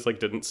 And he just like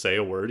didn't say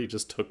a word. He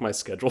just took my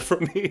schedule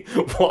from me,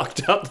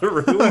 walked out the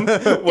room,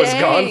 was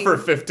gone Dang. for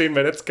 15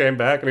 minutes, came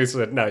back and he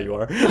said, now you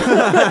are.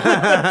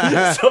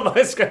 So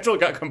my schedule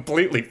got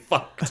completely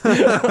fucked.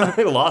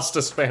 I lost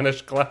a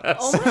Spanish class.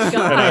 Oh my And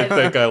I God.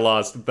 think I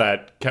lost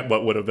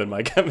what would have been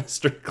my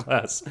chemistry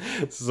class.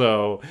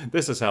 So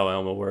this is how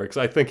Elma works.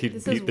 I think he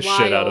This beat is the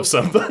shit out wild. of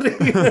somebody.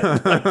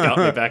 That got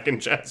me back in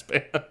jazz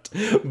band.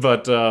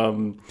 But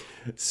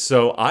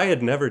so I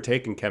had never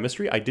taken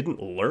chemistry. I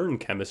didn't learn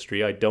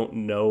chemistry. I don't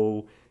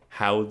know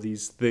how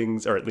these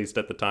things, or at least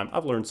at the time,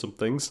 I've learned some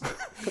things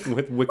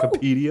with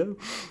Wikipedia.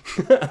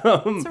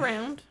 It's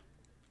around.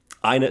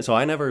 So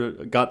I never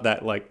got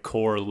that like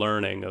core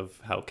learning of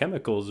how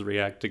chemicals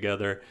react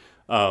together.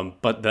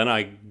 But then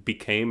I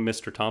became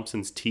Mr.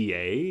 Thompson's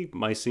TA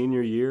my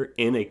senior year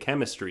in a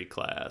chemistry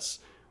class,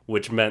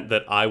 which meant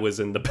that I was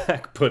in the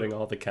back putting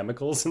all the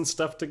chemicals and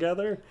stuff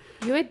together.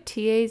 You had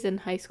TAs in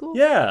high school?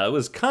 Yeah, it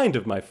was kind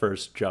of my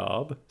first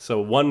job.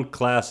 So one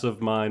class of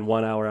mine,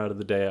 1 hour out of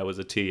the day, I was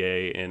a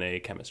TA in a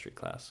chemistry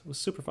class. It was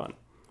super fun.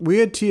 We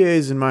had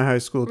TAs in my high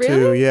school too.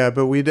 Really? Yeah,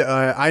 but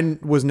I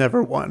was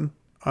never one.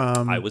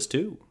 I was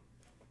too.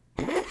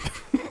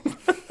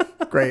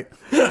 Great.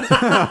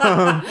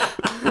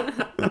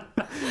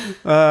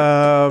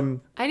 I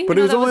didn't But even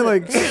it was know only that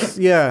like was a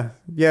thing.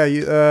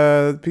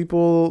 yeah.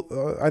 People.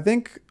 I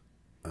think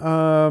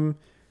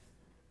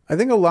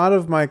a lot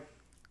of my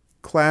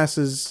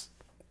classes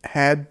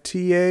had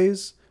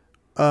TAs,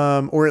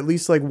 or at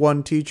least like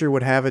one teacher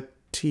would have a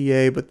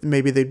TA, but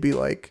maybe they'd be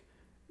like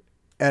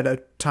at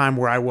a time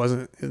where I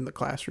wasn't in the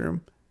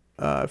classroom,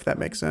 if that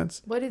makes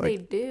sense. What did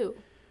Like, they do?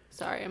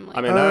 Sorry, I'm like.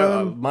 I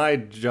mean, my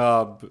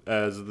job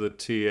as the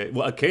TA,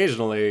 well,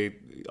 occasionally,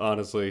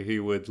 honestly, he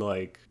would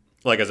like,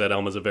 like I said,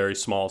 Elma's a very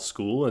small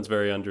school and it's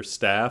very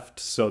understaffed.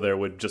 So there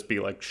would just be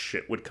like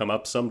shit would come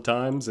up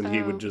sometimes. And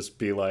he would just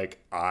be like,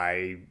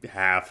 I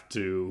have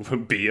to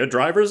be a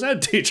driver's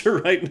ed teacher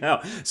right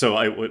now. So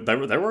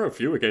there were a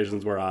few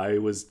occasions where I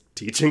was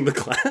teaching the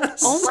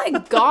class. Oh my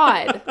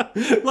God.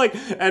 Like,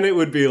 and it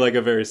would be like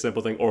a very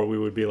simple thing. Or we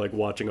would be like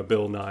watching a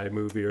Bill Nye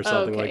movie or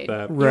something like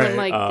that. You Right. were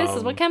like, this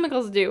is what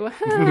chemicals do.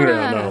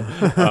 Yeah,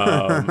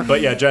 no.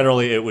 But yeah,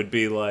 generally it would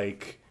be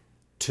like,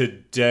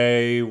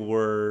 today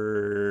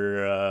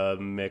we're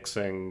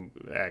mixing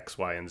X,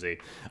 Y, and Z.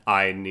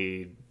 I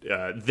need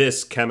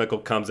this chemical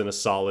comes in a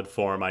solid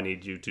form. I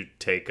need you to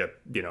take a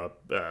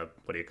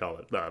what do you call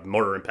it?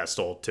 Mortar and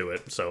pestle to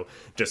it. So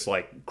just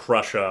like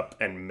crush up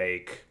and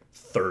make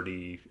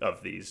 30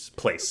 of these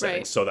place settings,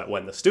 Right. so that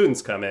when the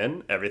students come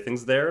in,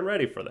 everything's there and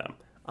ready for them.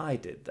 I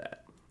did that.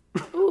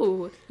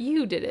 Ooh,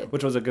 you did it.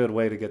 Which was a good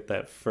way to get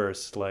that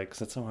first, like,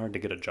 because it's so hard to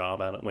get a job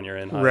at it when you're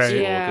in high Right. school.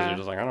 Because Yeah. you're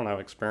just like, I don't have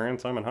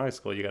experience. I'm in high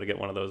school. You got to get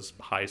one of those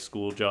high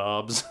school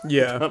jobs.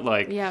 Yeah.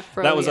 Like, Yeah,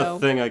 that was a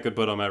froyo. thing I could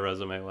put on my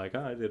resume. Like,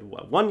 I did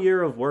 1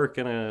 year of work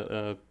in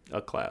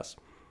a class.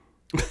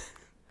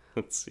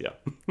 It's, yeah.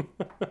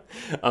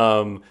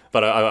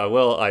 But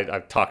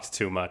I've talked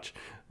too much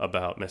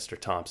about Mr.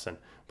 Thompson.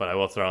 But I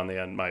will throw on the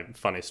end my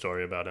funny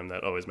story about him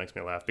that always makes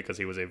me laugh, because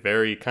he was a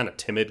very kind of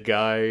timid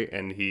guy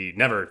and he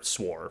never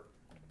swore.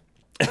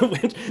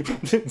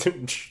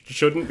 Which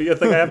shouldn't be a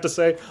thing I have to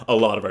say. A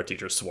lot of our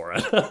teachers swore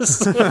at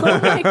us. Oh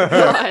my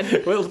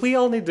God. Well, we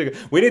need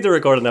to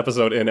record an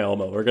episode in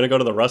Elmo. We're going to go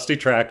to the Rusty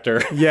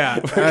Tractor. Yeah,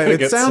 gonna it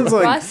get sounds some-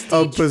 like Rusty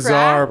a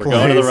bizarre Tractor. place.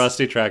 We're going to the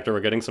Rusty Tractor. We're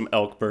getting some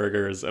elk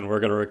burgers, and we're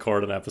going to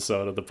record an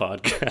episode of the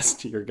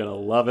podcast. You're going to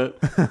love it.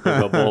 We'll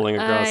go bowling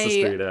across the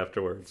I- street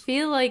afterwards.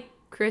 Feel like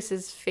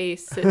Chris's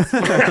face sits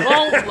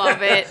won't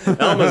love it.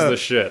 Elmo's the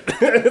shit.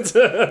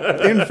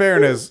 In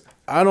fairness,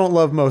 I don't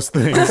love most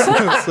things, so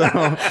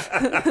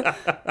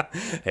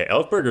Hey,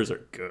 elk burgers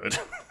are good.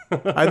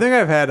 I think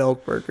I've had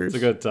elk burgers.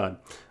 It's a good time.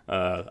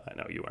 I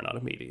know you are not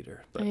a meat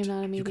eater, but I am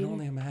not a meat you can eater.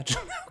 only imagine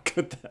how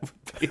good that would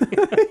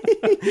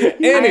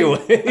be.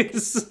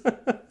 Anyways,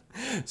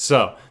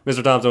 so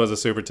Mr. Thompson was a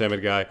super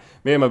timid guy.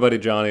 Me and my buddy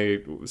Johnny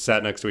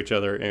sat next to each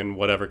other in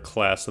whatever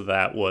class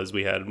that was.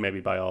 We had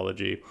maybe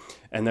biology,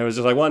 and there was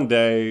just like one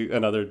day,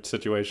 another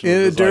situation.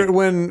 was like,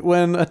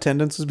 When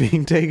attendance was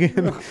being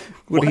taken,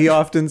 would he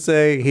often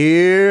say,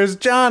 "Here's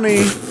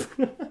Johnny"?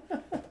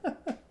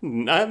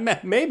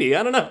 maybe,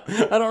 I don't know.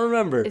 I don't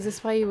remember. Is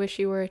this why you wish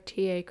you were a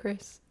TA,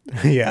 Chris?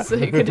 Yeah, So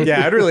you could-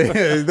 yeah. I'd really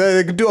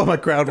they could do all my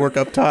crowd work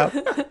up top.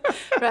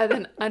 Rather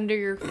than under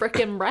your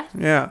frickin' breath?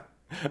 Yeah,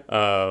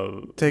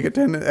 take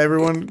attendance.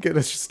 Everyone get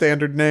a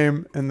standard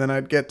name, and then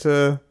I'd get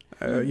to.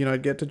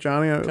 I'd get to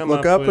Johnny, I'd Come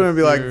look up up and I'd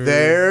be like, with your-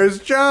 "There's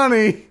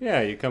Johnny."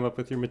 Yeah, you come up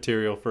with your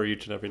material for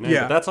each and every name.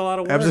 Yeah, But that's a lot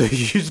of work. Absolutely,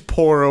 you just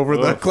pour over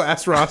the Oof.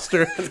 class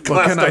roster. What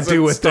Class can I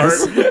do with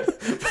doesn't this?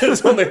 start.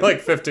 There's only like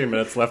 15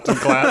 minutes left in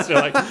class. You're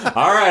like,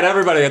 all right,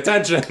 everybody,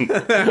 attention.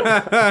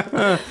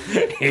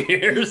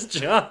 Here's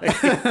Johnny.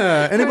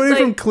 Anybody It's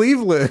from like-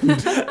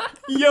 Cleveland?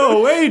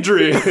 Yo,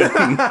 Adrian.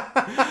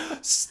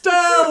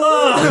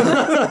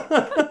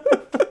 Stella.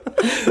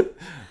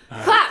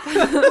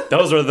 Clap!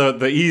 Those were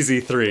the easy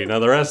three. Now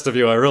the rest of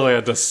you, I really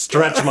had to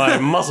stretch my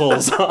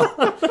muscles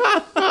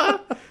on.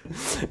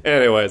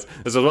 Anyways,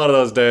 this was one of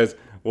those days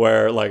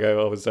where, like I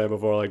was saying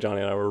before, like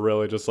Johnny and I were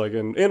really just like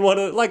in what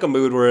like a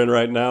mood we're in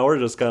right now. We're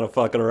just kind of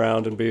fucking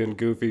around and being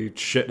goofy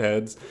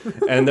shitheads.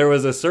 And there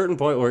was a certain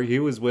point where he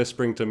was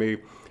whispering to me,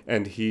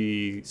 and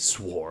he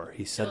swore.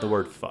 He said the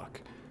word "fuck,"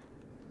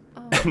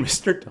 and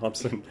Mr.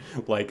 Thompson,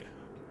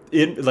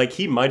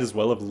 he might as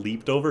well have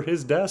leaped over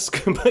his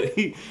desk, but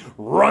he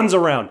runs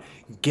around,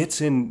 gets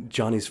in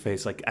Johnny's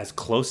face, like as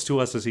close to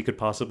us as he could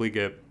possibly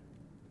get,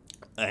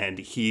 and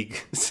he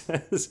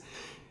says,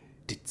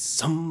 "Did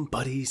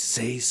somebody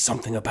say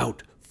something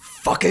about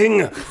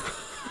fucking?"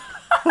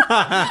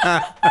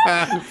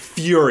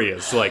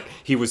 Furious, like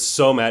he was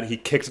so mad, he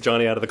kicked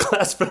Johnny out of the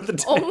class for the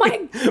day. Oh my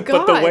God.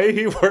 But the way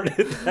he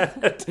worded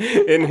that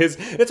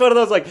it's one of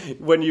those like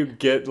when you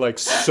get like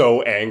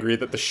so angry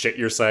that the shit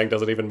you're saying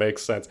doesn't even make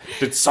sense.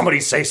 Did somebody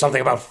say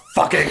something about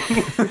fucking?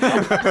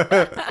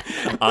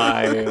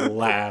 I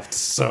laughed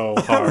so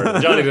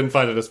hard. Johnny didn't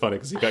find it as funny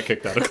because he got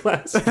kicked out of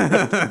class.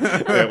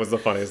 It was the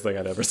funniest thing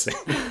I'd ever seen.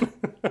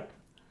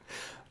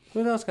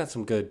 Who else got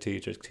some good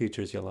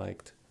teachers you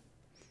liked?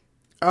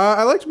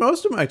 I liked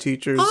most of my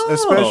teachers, Oh.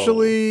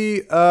 especially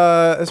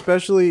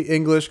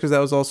English, because that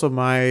was also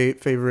my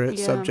favorite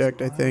Yeah.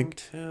 subject. I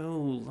think.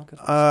 Look at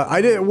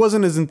I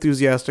wasn't as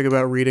enthusiastic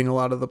about reading a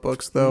lot of the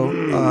books, though.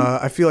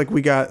 I feel like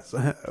we got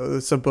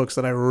some books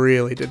that I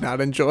really did not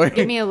enjoy.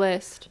 Give me a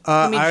list.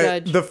 Let me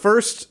judge.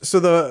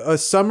 The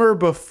summer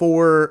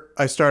before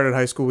I started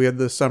high school, we had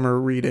the summer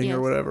reading Yes.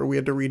 or whatever. We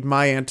had to read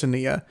My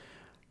Antonia.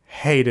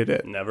 Hated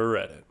it. Never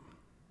read it.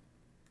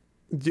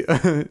 I I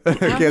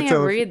don't think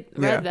I've read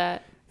yeah.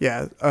 that.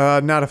 Yeah,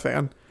 not a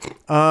fan.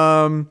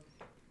 Keep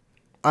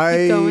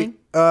going.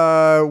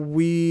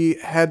 We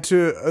had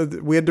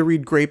to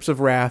read Grapes of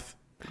Wrath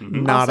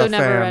Not Also a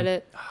never fan. read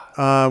it.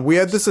 We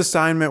had this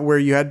assignment where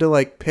you had to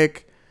like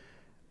pick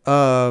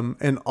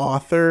an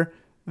author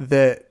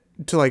that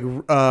to like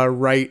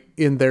write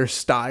in their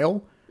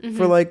style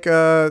for like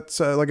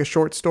like a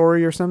short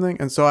story or something.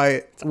 And so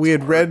we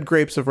had read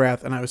Grapes of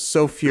Wrath, and I was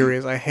so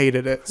furious. I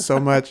hated it so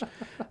much.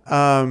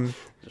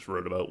 Just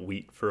wrote about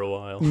wheat for a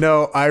while.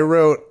 No, I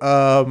wrote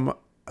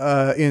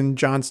in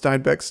John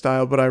Steinbeck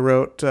style, but I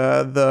wrote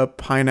the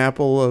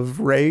Pineapple of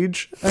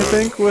Rage, I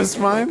think was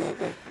mine.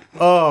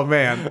 Oh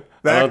man,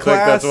 that I don't class.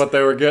 think that's what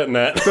they were getting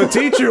at. The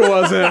teacher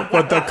wasn't,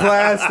 but the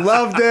class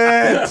loved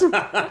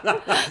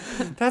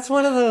it. That's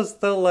one of those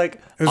though, like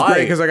It was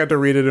great because I got to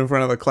read it in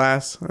front of the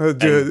class.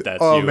 Dude, that's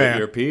oh you man, at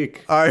your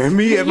peak.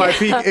 Me at my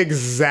peak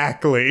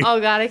exactly.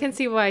 Oh god, I can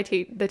see why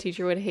the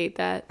teacher would hate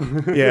that.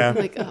 Yeah,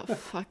 Like, oh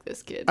fuck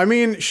this kid. I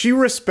mean, she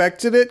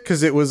respected it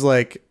because it was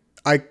like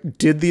I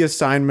did the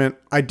assignment,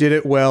 I did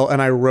it well,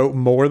 and I wrote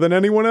more than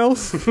anyone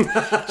else.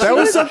 That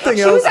was something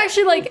She else. was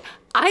actually like,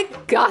 I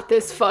got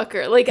this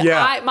fucker. Like,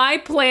 Yeah. my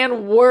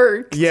plan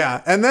worked.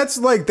 Yeah, and that's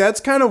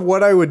kind of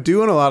what I would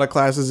do in a lot of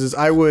classes is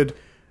I would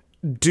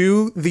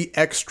do the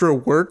extra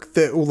work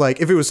that like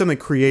if it was something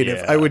creative,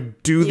 Yeah. I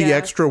would do the Yeah.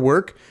 extra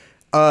work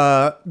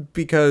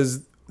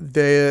because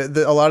a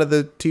lot of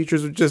the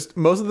teachers would just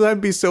most of the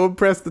time be so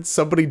impressed that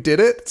somebody did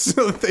it,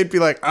 so they'd be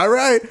like, all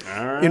right.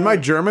 In my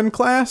German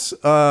class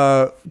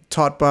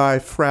taught by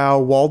Frau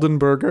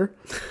Waldenberger,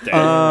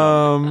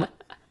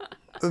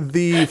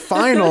 the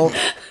final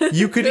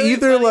you could Really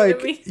either funny to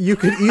like me. you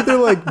could either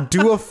like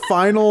do a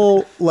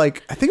final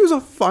like I think it was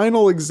a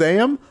final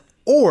exam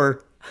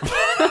or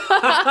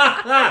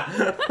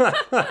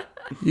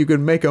you could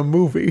make a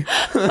movie.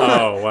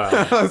 Oh wow.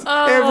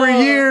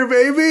 Every year,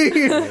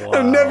 baby.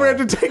 I've never had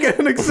to take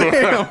an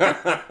exam.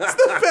 It's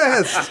the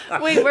best.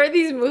 Wait, where are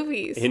these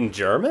movies? In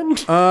German?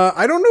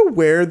 I don't know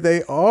where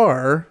they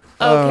are.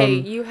 Okay,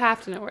 you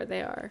have to know where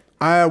they are.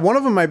 One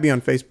of them might be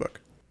on Facebook,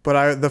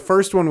 but the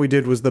first one we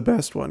did was the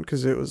best one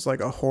because it was like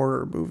a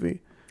horror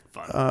movie.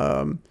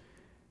 Fun.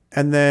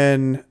 And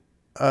then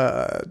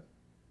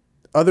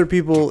other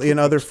people in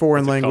other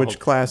foreign language Called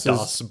classes.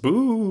 Das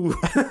Boo.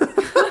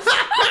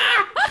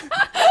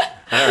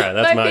 All right,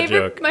 that's my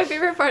joke. My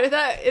favorite part of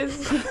that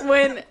is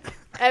when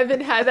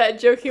Evan had that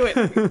joke. He went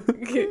like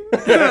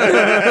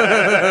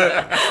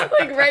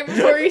right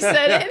before he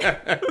said it.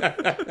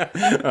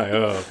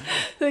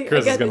 Like,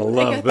 Chris is gonna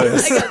love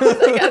this.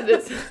 I got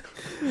this.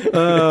 It's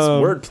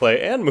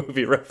wordplay and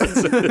movie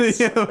references.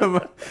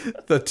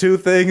 The two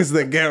things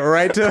that get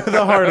right to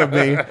the heart of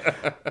me.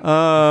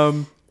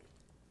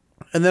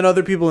 And then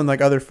other people in like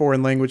other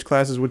foreign language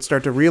classes would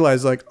start to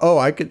realize like, oh,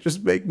 I could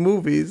just make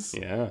movies.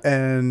 Yeah.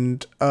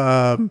 And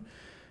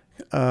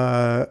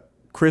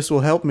Chris will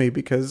help me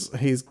because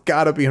he's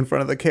got to be in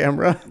front of the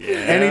camera. Yeah.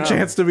 Any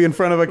chance to be in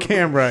front of a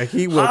camera,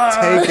 he will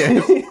take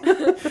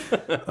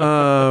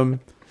it.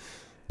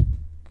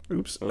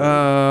 Oops.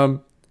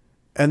 And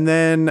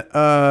then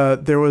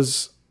there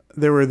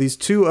were these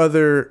two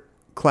other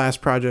class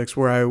projects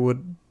where I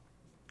would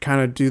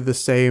kind of do the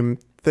same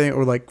thing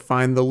or like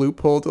find the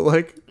loophole to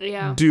like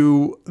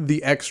do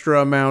the extra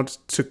amount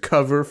to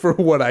cover for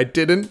what I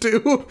didn't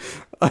do.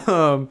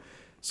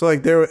 So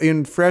like there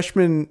in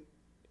freshman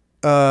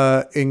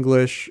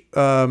English,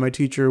 my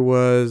teacher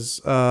was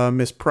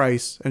Miss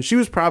Price, and she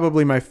was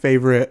probably my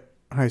favorite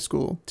high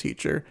school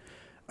teacher.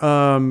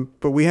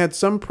 But we had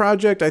some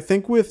project, I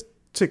think with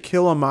To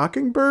Kill a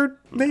Mockingbird,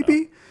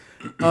 maybe,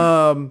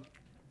 where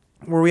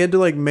we had to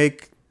like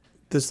make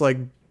this like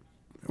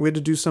we had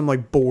to do some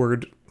like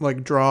board,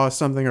 like draw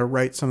something or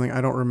write something.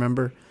 I don't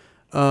remember.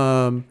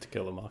 To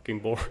Kill a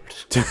Mockingbird.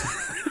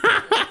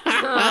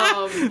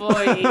 Oh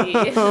boy.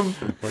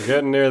 We're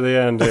getting near the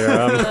end here.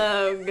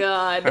 Oh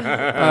god.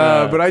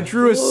 But I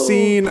drew a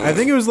scene. I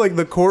think it was like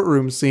the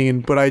courtroom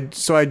scene. But I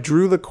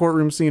drew the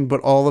courtroom scene, but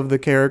all of the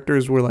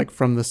characters were like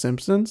from The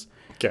Simpsons,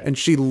 Okay. and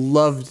she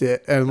loved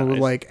it and Nice.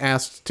 like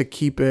asked to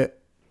keep it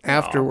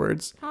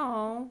afterwards,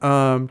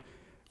 Oh.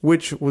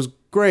 which was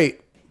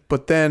great.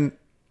 But then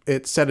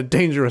it set a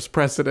dangerous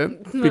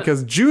precedent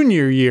because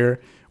junior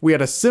year we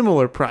had a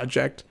similar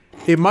project.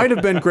 It might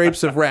have been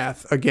Grapes of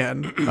Wrath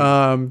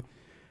again.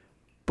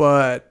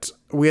 But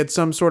we had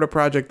some sort of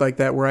project like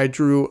that where I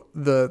drew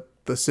the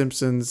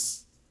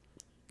Simpsons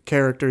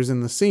characters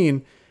in the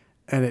scene,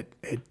 and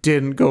it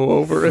didn't go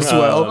over as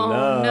well.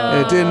 Oh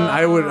no. It didn't.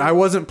 I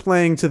wasn't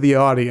playing to the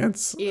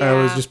audience. I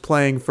was Yeah. just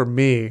playing for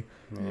me.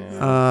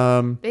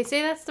 They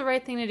say that's the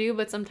right thing to do,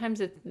 but sometimes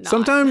it's not.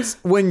 Sometimes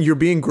when you're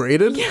being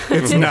graded,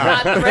 it's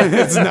not. not the right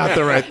It's not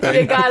the right You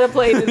thing. gotta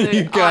play to the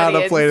You gotta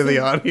audience. play to the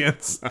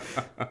audience.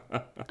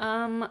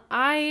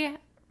 I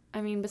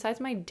mean, besides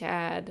my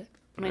dad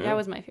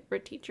was my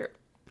favorite teacher.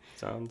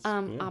 Sounds.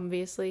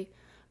 Obviously.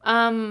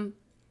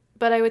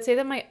 But I would say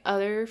that my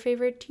other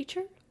favorite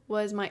teacher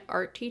was my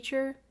art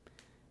teacher,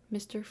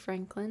 Mr.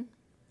 Franklin.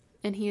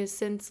 And he has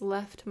since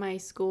left my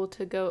school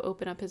to go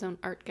open up his own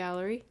art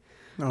gallery.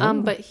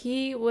 But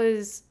he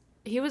was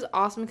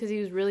awesome because he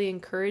was really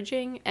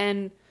encouraging.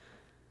 And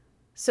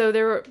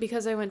so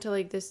because I went to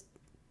like this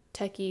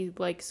techie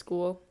like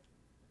school,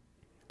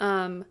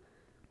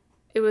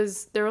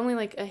 there were only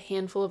like a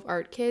handful of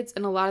art kids,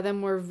 and a lot of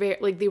them were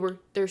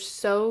they're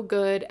so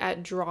good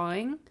at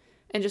drawing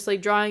and just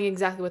like drawing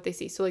exactly what they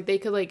see. So like they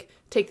could like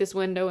take this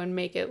window and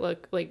make it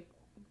look like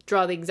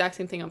draw the exact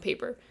same thing on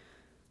paper.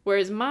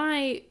 Whereas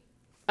my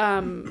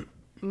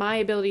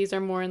abilities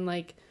are more in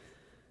like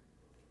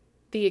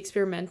the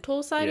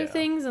experimental side of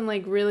things, and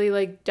like really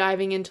like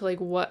diving into like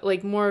what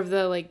like more of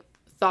the like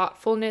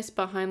thoughtfulness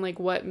behind like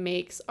what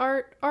makes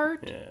art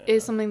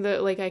is something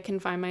that like I can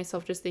find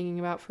myself just thinking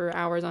about for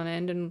hours on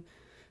end. And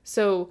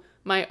so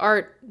my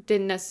art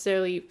didn't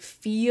necessarily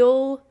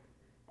feel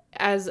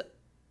as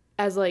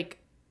like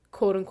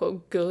quote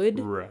unquote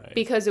good, right?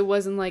 Because it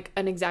wasn't like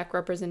an exact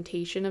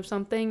representation of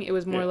something. It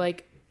was more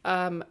like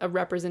a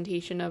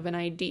representation of an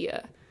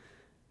idea.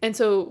 And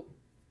so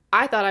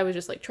I thought I was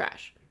just like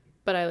trash,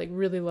 but I like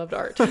really loved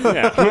art.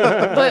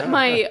 But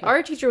my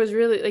art teacher was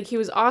really like, he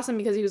was awesome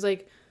because he was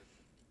like,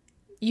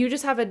 you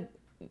just have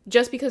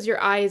just because your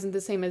eye isn't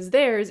the same as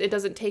theirs, it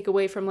doesn't take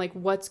away from like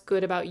what's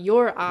good about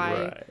your eye.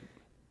 Right.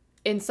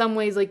 In some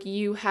ways, like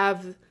you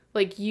have,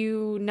 like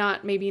you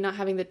maybe not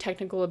having the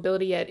technical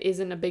ability yet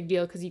isn't a big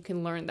deal because you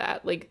can learn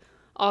that. Like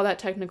all that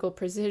technical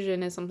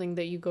precision is something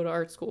that you go to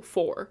art school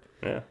for.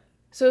 Yeah.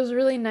 So it was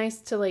really nice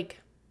to like,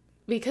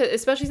 because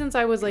especially since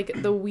I was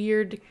like the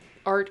weird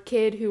art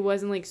kid who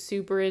wasn't like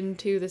super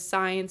into the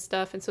science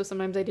stuff, and so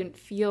sometimes I didn't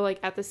feel like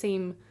at the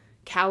same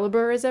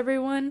caliber as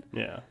everyone.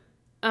 Yeah.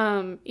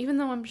 Even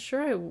though I'm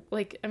sure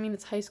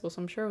it's high school,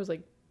 so I'm sure it was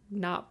like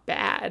not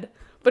bad,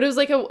 but it was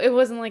like it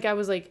wasn't like I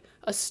was like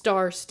a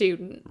star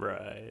student.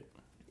 Right.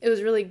 It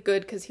was really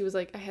good because he was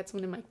like, I had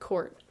someone in my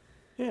court.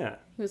 Yeah.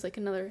 He was like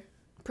another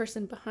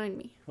person behind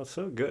me. Well,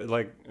 so good.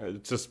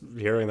 Like just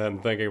hearing that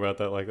and thinking about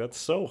that, like that's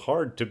so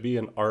hard to be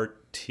an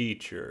art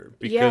teacher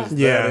because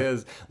that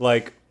is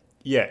like,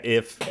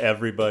 if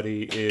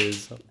everybody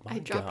is. Oh my I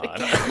dropped God.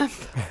 a cap.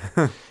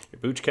 Your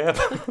booch cap.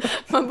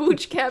 My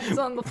booch cap is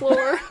on the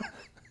floor.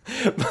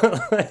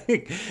 But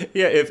like,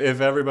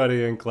 if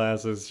everybody in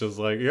class is just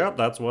like, yep,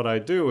 that's what I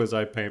do is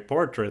I paint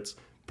portraits.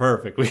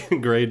 Perfect. We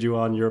can grade you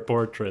on your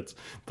portraits.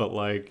 But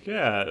like,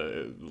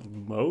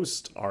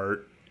 most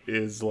art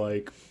is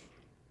like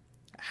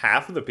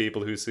half of the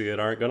people who see it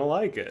aren't going to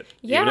like it.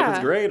 Yeah. Even if it's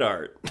great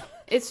art.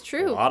 It's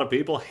true. A lot of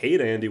people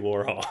hate Andy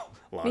Warhol.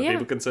 A lot of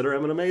people consider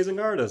him an amazing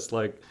artist.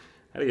 Like,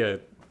 how do you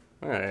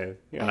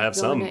have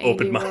some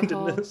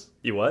open-mindedness?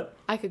 You what?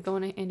 I could go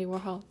into Andy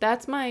Warhol.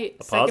 That's my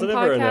a second positive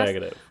podcast. Or a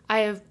negative? I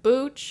have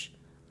Booch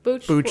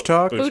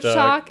Talk,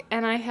 Talk,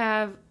 and I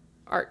have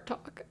Art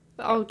Talk.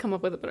 I'll come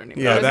up with a better name.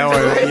 Yeah, that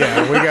one.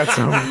 Yeah, we got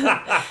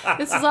some.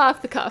 This is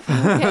off the cuff.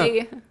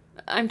 Okay,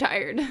 I'm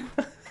tired.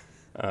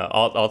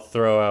 I'll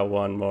throw out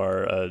one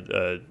more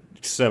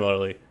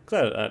similarly.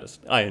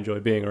 I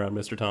enjoy being around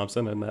Mr.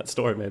 Thompson, and that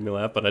story made me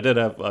laugh. But I did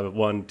have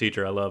one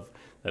teacher I love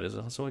that is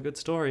also a good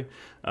story,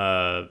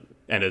 and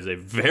is a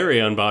very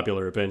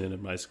unpopular opinion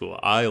in my school.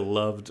 I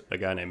loved a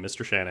guy named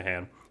Mr.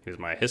 Shanahan. He was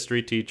my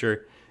history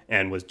teacher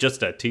and was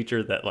just a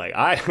teacher that, like,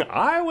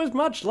 I was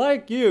much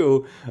like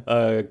you,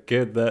 a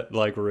kid that,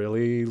 like,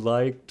 really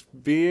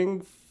liked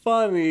being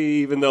funny,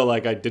 even though,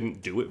 like, I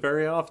didn't do it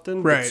very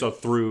often. Right. So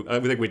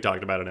I think we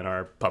talked about it in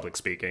our public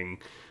speaking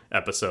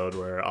episode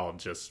where I'll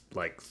just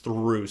like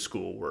through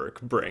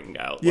schoolwork bring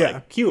out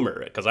like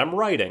humor because I'm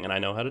writing and I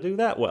know how to do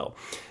that well.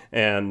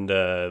 And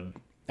I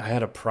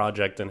had a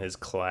project in his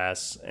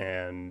class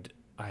and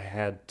I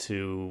had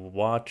to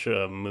watch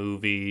a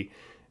movie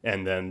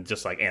and then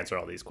just like answer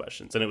all these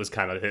questions. And it was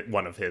kind of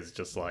one of his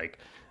just like,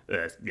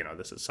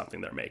 this is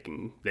something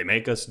they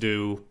make us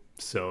do.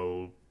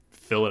 So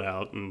fill it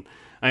out. And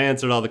I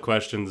answered all the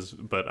questions,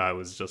 but I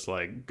was just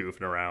like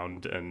goofing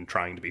around and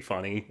trying to be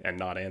funny and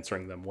not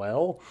answering them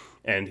well.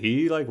 And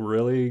he like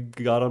really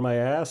got on my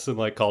ass and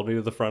like called me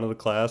to the front of the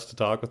class to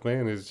talk with me.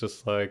 And he's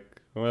just like,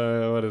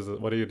 what is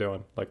it? What are you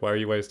doing? Like, why are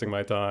you wasting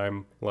my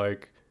time?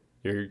 Like,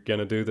 you're going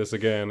to do this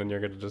again and you're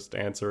going to just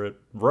answer it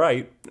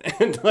right.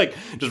 And like,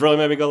 just really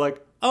made me go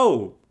like,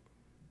 oh,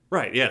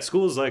 right. Yeah.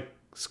 School's like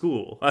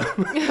school.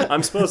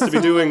 I'm supposed to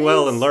be doing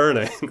well and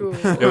learning.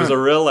 It was a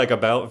real like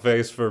about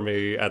face for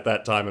me at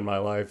that time in my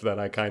life that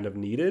I kind of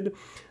needed.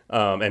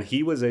 And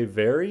he was a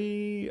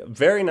very,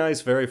 very nice,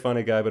 very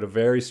funny guy, but a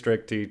very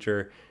strict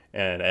teacher.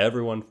 And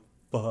everyone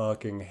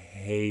fucking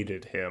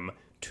hated him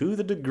to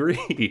the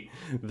degree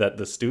that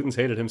the students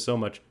hated him so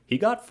much, he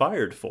got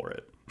fired for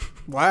it.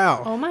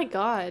 Wow. Oh my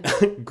God.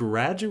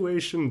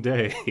 Graduation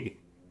day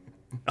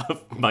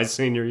of my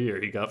senior year,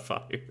 he got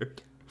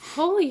fired.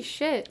 Holy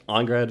shit.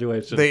 On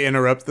graduation. They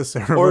interrupt the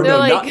ceremony. Or They're no,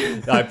 like,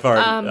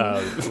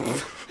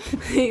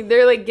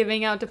 they're like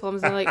giving out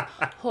diplomas. They're like,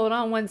 hold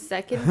on 1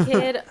 second,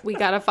 kid. We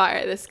gotta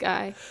fire this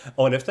guy.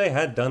 Oh, and if they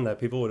had done that,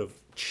 people would have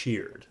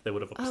cheered. They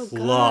would have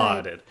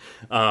applauded.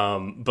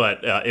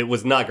 But it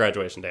was not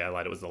graduation day. I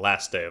lied. It was the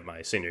last day of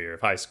my senior year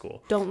of high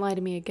school. Don't lie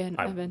to me again,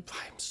 Evan.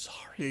 I'm sorry.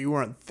 Yeah, you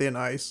weren't thin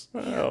ice.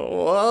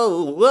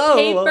 Oh, whoa.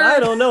 Paper. I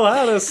don't know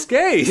how to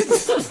skate.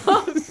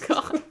 Oh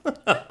God.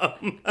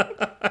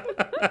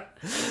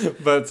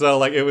 But so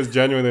like it was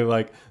genuinely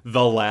like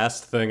the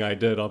last thing I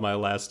did on my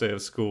last day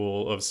of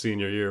school of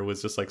senior year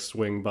was just like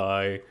swing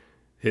by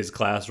his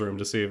classroom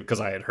to see, because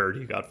I had heard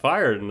he got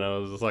fired, and I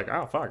was just like,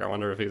 oh fuck, I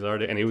wonder if he's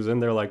already, and he was in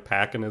there like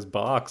packing his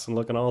box and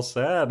looking all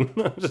sad, and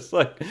I just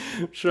like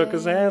shook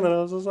his hand, and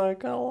I was just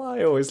like, oh,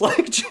 I always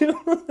liked you.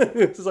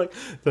 It's like,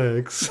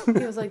 thanks. He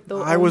was like,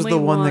 I was the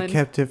one that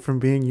kept it from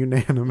being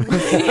unanimous.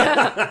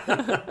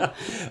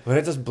 But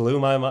it just blew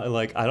my mind.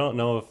 Like, I don't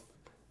know if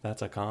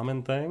that's a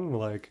common thing.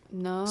 Like,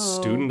 No.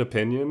 student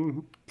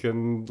opinion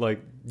can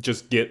like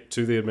just get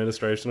to the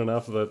administration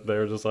enough that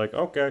they're just like,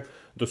 okay,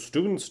 the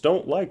students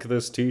don't like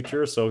this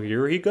teacher, so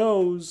here he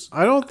goes.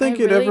 I don't think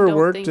I it really ever don't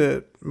worked think-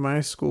 at my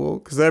school,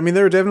 because I mean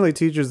there were definitely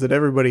teachers that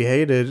everybody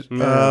hated,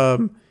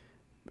 and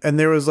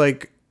there was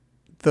like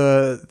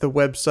the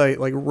website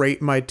like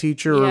Rate My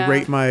Teacher or Yeah.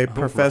 Rate My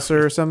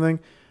Professor or something.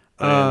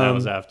 And that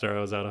was after I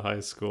was out of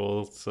high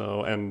school,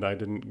 so, and I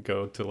didn't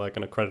go to like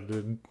an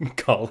accredited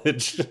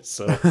college,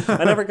 so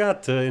I never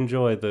got to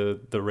enjoy the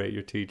Rate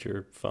Your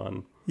Teacher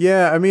fun.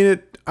 Yeah, I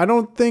mean I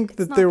don't think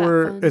that not there that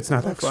were. fun. It's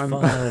not that Looks fun.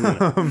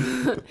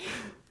 fun. You can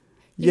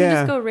Yeah.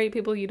 just go rate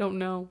people you don't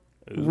know.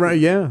 Right?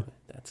 Yeah.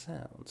 That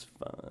sounds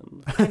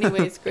fun.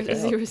 Anyways, Chris,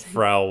 as you were saying,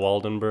 Frau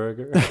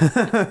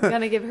Waldenberger.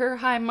 gonna give her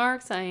high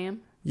marks. I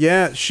am.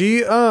 Yeah,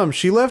 she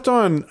left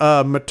on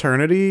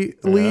maternity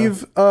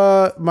leave.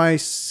 I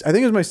think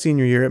it was my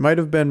senior year. It might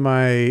have been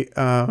my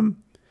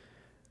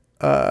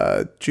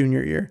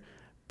junior year,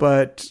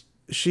 but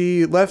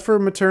she left for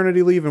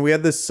maternity leave, and we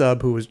had this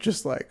sub who was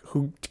just like,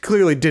 who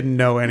clearly didn't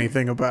know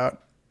anything about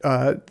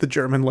the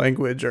German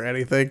language or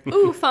anything,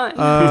 Ooh, fun.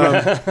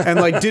 and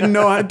like didn't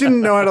know how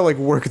to like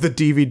work the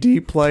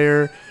DVD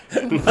player.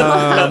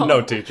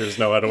 No teachers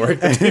know how to work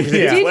the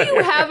DVD. Yeah. Did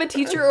you have a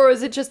teacher, or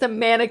is it just a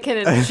mannequin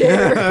in a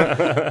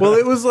chair? Well,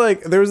 it was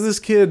like there was this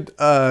kid,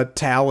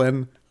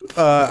 Talon.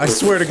 I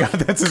swear to God,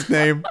 that's his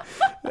name,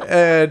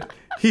 and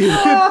he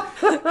just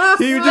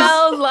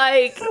Smelled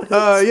like.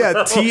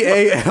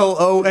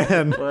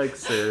 TALON. Like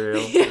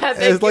cereal. Yeah, It's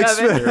thank like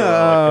you, Evan. You're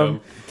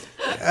welcome.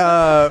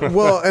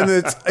 well, and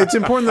it's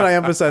important that I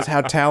emphasize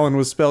how Talon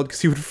was spelled,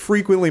 because he would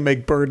frequently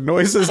make bird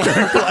noises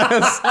during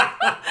class.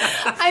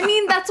 I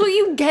mean, that's what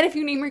you get if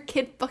you name your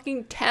kid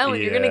fucking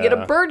Talon. You're gonna get a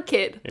Yeah. bird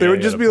kid. There would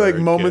Yeah, just get be a like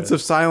bird moments kid.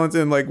 of silence,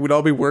 and like we'd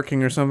all be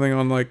working or something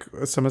on like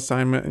some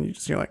assignment, and you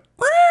just hear like,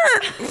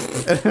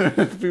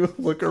 and people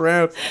look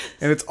around,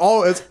 and it's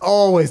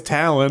always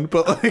Talon,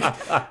 but like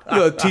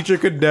the teacher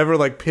could never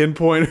like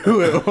pinpoint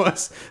who it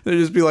was. There'd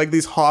just be like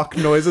these hawk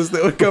noises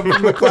that would come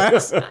from the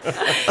class.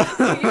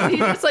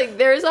 You're just like,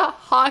 there's a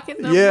hawk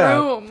in the Yeah.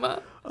 room.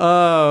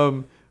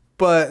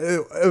 But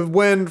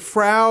when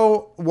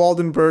Frau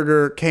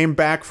Waldenberger came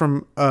back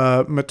from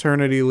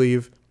maternity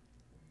leave,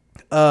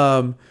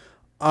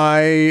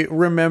 I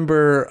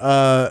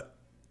remember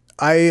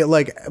I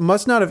like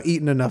must not have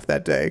eaten enough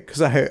that day,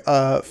 because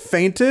I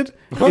fainted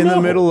in the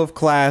middle of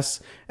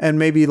class and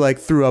maybe like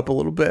threw up a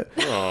little bit.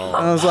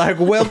 I was like,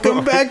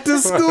 "Welcome back to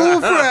school,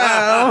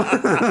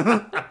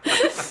 Frau."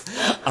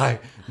 I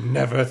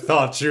never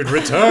thought you'd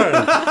return.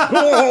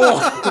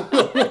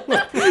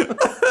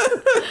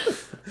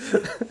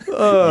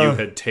 You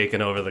had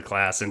taken over the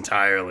class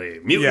entirely.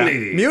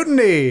 Mutiny.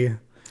 Mutiny.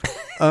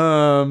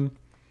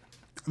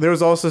 There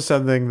was also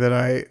something that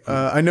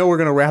I know we're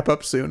gonna wrap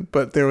up soon,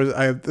 but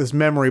this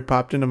memory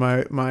popped into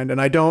my mind,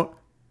 and I don't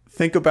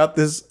think about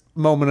this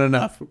moment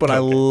enough, but I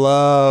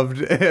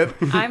loved it.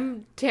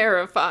 I'm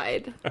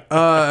terrified.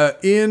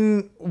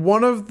 In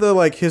one of the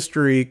like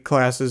history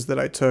classes that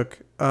I took,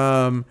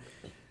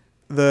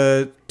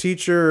 the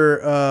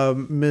teacher,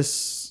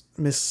 Miss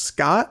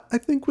Scott, I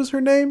think was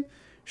her name.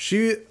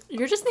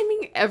 You're just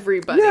naming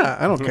everybody. Yeah,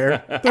 I don't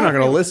care. They're not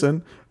gonna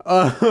listen.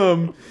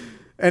 And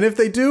if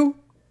they do,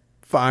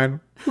 fine.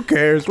 Who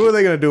cares? What are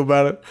they gonna do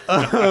about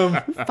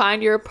it?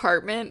 Find your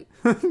apartment,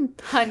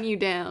 hunt you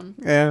down.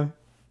 Yeah,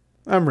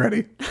 I'm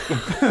ready.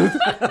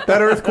 That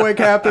earthquake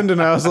happened,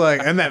 and I was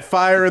like, and that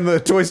fire in the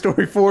Toy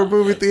Story 4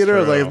 movie theater. I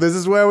was like, if this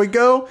is where we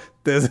go,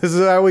 this is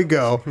how we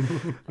go.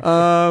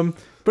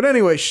 But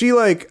anyway, she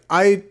like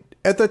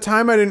at the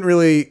time I didn't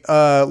really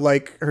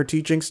like her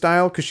teaching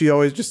style, because she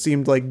always just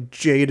seemed like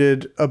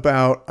jaded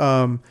about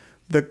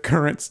the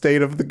current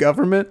state of the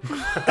government.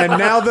 And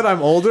now that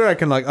I'm older, I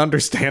can like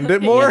understand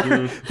it more.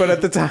 But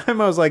at the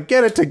time I was like,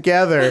 get it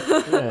together.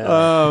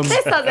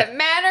 This doesn't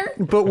matter.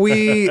 But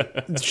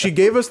she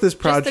gave us this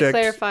project. Just to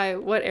clarify,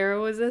 what era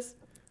was this?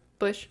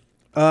 Bush?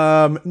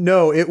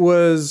 No, it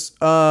was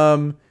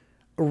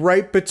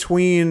right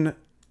between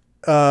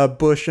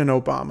Bush and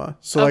Obama.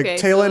 So Okay, like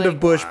tail so, end like- of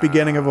Bush,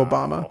 beginning of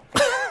Obama.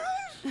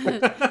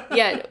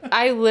 Yeah,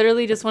 I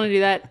literally just want to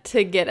do that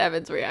to get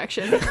Evan's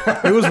reaction.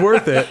 It was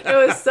worth it.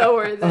 It was so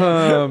worth it.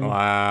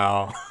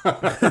 Wow.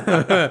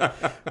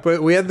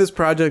 But we had this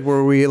project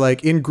where we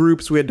like in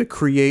groups we had to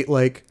create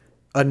like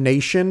a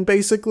nation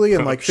basically,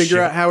 and like figure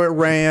shit. out how it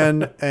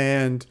ran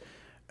and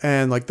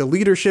like the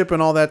leadership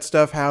and all that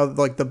stuff, how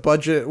like the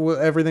budget,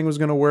 everything was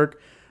going to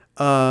work.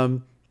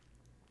 And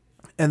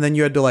then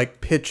you had to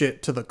like pitch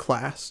it to the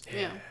class.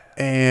 Yeah,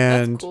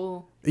 And that's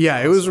cool. Yeah,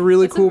 it was a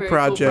really It's a cool very cool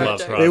project.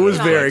 project. It was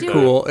Yeah. very Do it.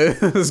 cool.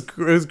 It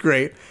was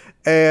great.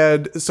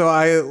 And so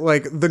I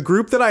like the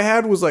group that I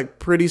had was like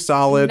pretty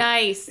solid.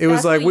 Nice. It was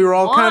That's like what we you were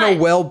all kind of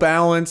want. well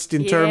balanced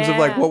in terms of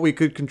like Yeah. what we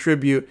could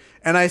contribute.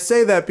 And I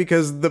say that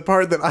because the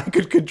part that I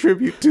could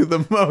contribute to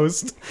the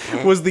most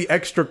was the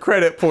extra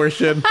credit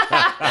portion,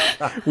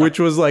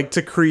 which was like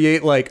to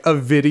create like a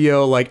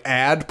video like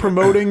ad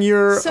promoting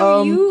your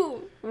So you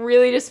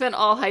really just spent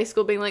all high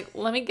school being like,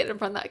 let me get in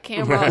front of that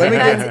camera. Let and me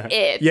that's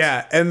it.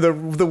 Yeah, and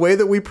the way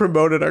that we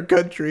promoted our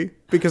country,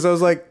 because I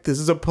was like, this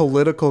is a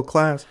political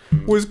class,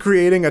 was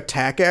creating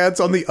attack ads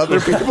on the other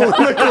people in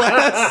the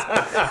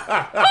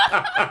class.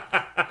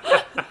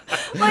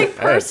 Like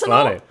That's personal.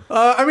 funny.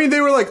 I mean,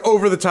 they were like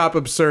over the top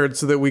absurd,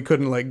 so that we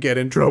couldn't like get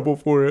in trouble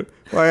for it.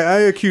 I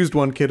accused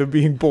one kid of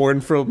being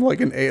born from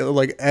like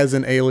as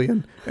an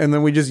alien, and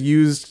then we just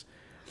used.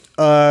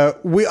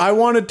 I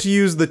wanted to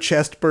use the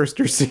chest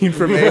burster scene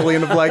from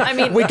Alien of like, I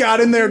mean, we got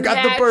in there,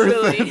 got the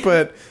naturally.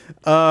 birth,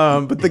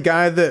 but the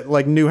guy that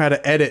like knew how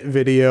to edit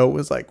video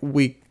was like,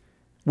 we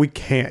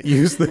can't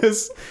use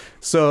this.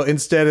 So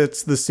instead,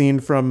 it's the scene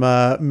from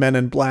Men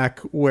in Black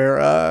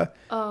where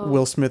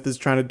Will Smith is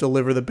trying to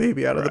deliver the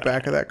baby out of the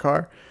back of that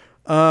car.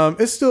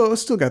 It's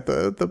still got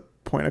the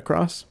point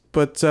across,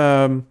 but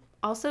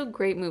Also,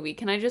 great movie.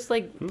 Can I just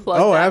like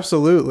plug oh, that?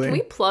 absolutely. Can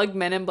we plug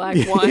Men in Black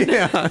 1?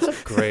 Yeah,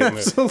 Great movie.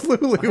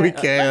 absolutely we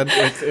can.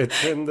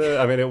 It's in the.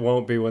 I mean, it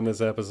won't be when this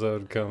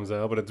episode comes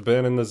out, but it's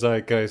been in the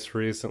zeitgeist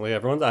recently. I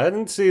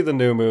didn't see the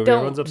new movie. Don't-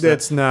 Everyone's upset.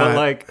 It's not. But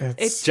like,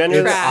 It's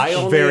genuinely, trash. I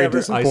only Very I saw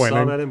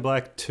disappointing. Men in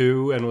Black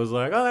 2 and was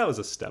like, oh, that was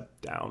a step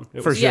down.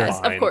 It For was sure. Yes,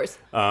 of fine. course.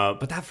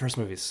 But that first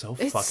movie is so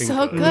It's fucking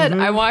so good.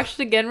 I watched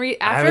it again I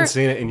after. haven't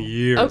seen it in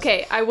years.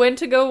 Okay, I went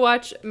to go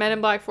watch Men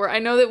in Black 4. I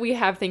know that we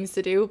have things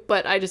to do,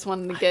 but I just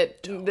wanted to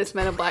get this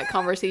Men in Black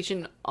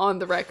conversation on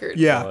the record.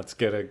 Yeah. Let's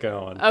get it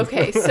going.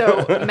 Okay,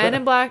 so Men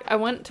in Black. I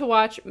went to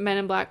watch Men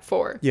in Black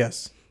 4.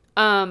 Yes.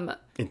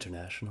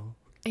 International.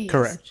 Yes.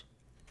 Correct.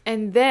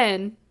 And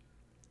then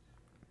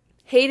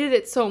hated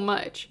it so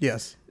much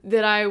Yes.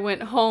 that I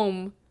went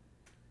home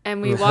and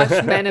we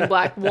watched Men in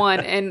Black 1.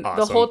 And the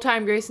Awesome. whole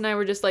time, Grace and I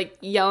were just like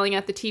yelling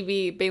at the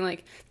TV, being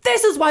like,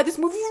 this is why this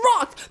movie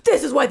rocked.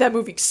 This is why that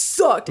movie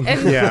sucked.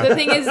 And Yeah. the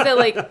thing is that,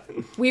 like,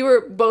 we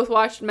were both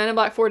watched Men in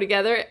Black 4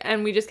 together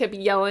and we just kept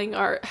yelling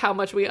how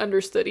much we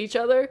understood each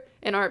other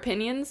and our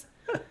opinions.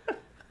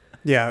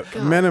 Yeah.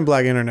 Men in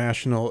Black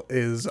International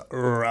is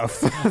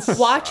rough.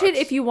 Watch it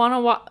if you want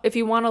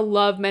to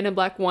love Men in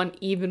Black 1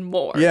 even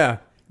more. Yeah.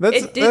 That's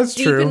It did that's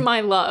deepen true.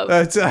 my love.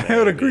 I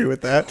would agree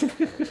with that.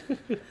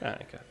 I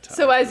got time.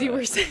 So as you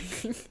were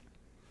saying,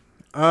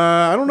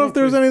 I don't know if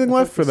there was anything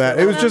left for that.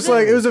 It was just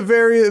like it was a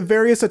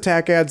various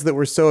attack ads that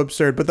were so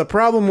absurd. But the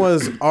problem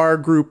was our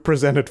group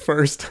presented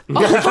first.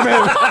 Oh,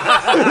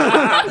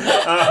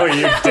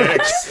 you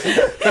dicks.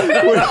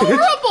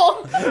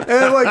 horrible.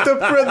 And like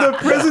the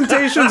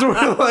presentations were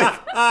like,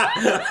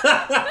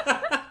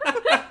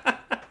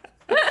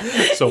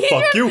 So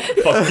fuck you,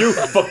 fuck you,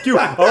 fuck you.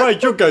 All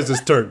right, your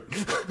guys' turn.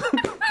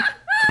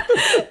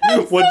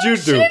 What'd you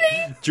do?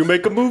 Did you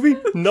make a movie?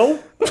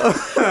 No.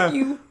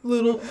 You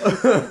little.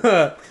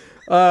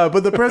 but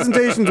the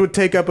presentations would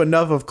take up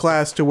enough of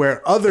class to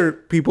where other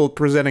people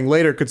presenting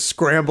later could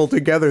scramble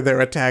together their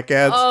attack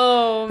ads.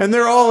 Oh, And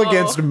they're all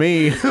against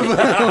me.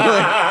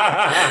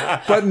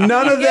 But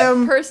none of you get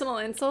them. personal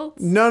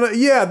insults.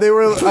 Yeah, they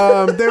were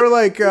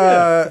like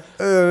I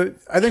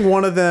think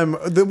one of them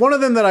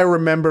that I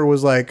remember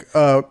was like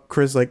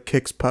Chris like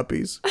kicks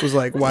puppies, was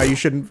like why you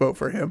shouldn't vote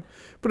for him.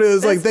 But it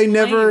was like That's they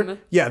never lame.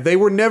 they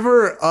were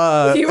never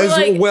You were as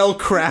like- well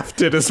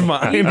crafted as You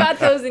mine. got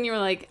those and you were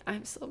like,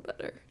 I'm so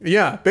better.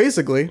 Yeah,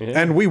 basically.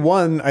 And we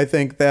won, I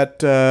think we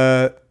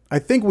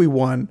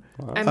won.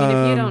 I mean,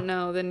 if you don't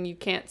know, then you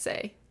can't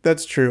say.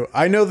 That's true.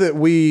 I know that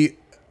we,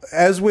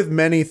 as with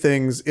many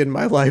things in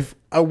my life,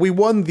 we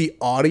won the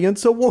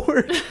audience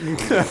award.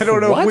 I don't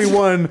know if we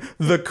won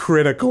the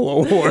critical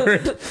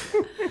award.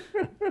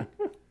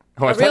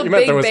 Oh, I A thought real you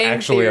meant there Big was Bang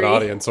actually an Theory.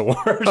 audience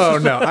award. Oh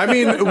no! I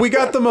mean, we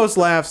got the most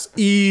laughs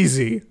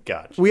easy.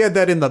 Gotcha. We had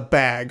that in the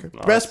bag.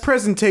 Best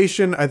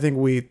presentation, I think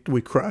we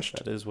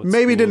crushed. That is what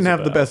Maybe school didn't is have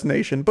the about. best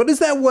nation, but is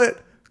that what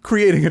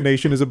creating a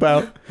nation is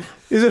about?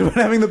 Is it about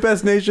having the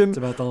best nation? It's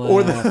about the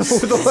or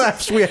laughs. or the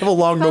laughs we have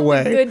along the About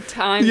way. the good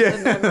times and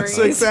Yes, memories.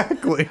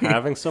 exactly.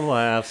 Having some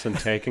laughs and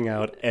taking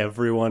out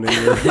everyone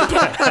in your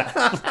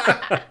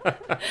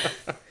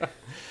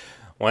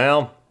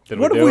Well, did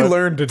What we have do we it?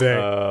 learned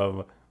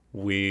today?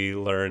 We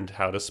learned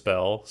how to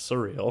spell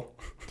surreal.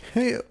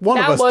 Hey, one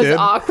That of us was did.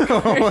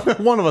 awkward.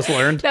 One of us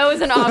learned. That was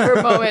an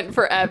awkward moment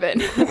for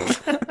Evan.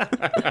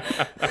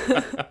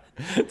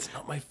 It's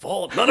not my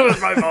fault. None of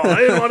it's my fault. I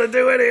didn't want to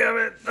do any of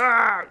it.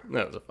 Ah!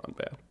 That was a fun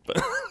band.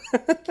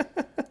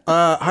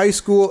 But High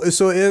school.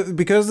 So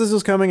because this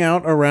is coming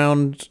out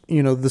around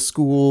the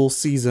school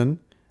season,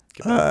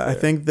 I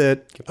think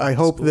that I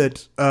hope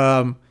that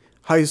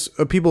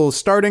people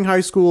starting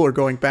high school or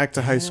going back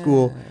to high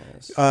school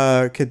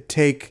could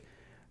take,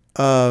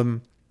 I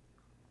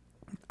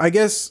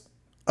guess,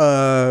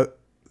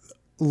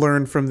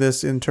 learn from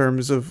this in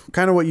terms of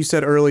kind of what you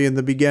said early in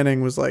the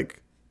beginning was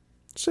like,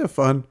 just have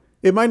fun.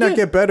 It might not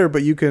get better,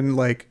 but you can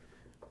like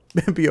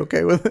be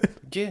okay with it.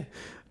 Yeah.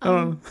 I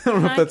don't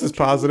know if that's as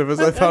positive as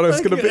I thought it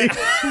was going to be.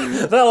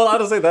 No,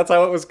 honestly, that's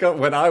how it was.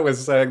 When I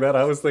was saying that,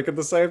 I was thinking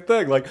the same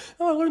thing. Like,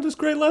 oh, I learned this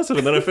great lesson,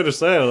 and then I finished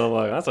saying it. And I'm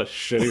like, that's a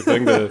shitty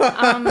thing to put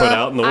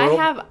out in the world.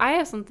 I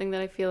have something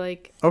that I feel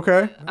like.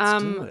 Okay.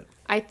 Let's do it.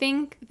 I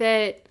think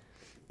that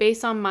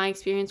based on my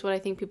experience, what I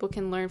think people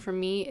can learn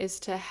from me is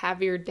to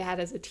have your dad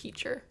as a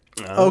teacher.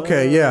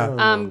 Okay, yeah.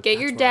 Get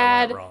your where I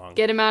dad, went wrong.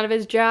 get him out of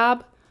his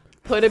job,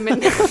 put him in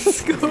that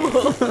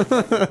school.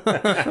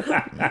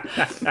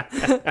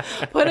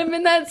 Put him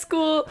in that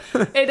school.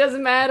 It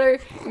doesn't matter.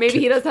 Maybe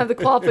he doesn't have the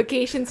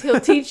qualifications. He'll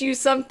teach you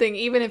something,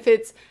 even if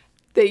it's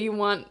that you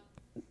want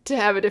to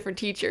have a different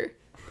teacher.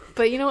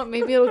 But you know what?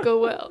 Maybe it'll go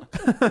well.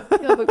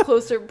 You'll have a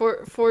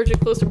forge a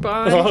closer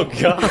bond. Oh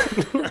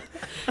God!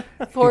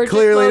 Forge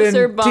Clearly a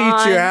closer didn't bond.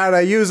 teach you how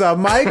to use a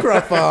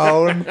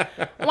microphone.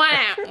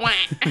 Wah, wah.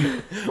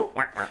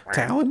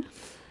 Talon?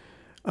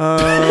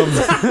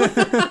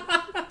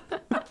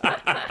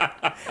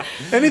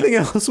 Anything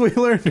else we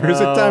learned, or is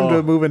it time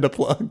to move into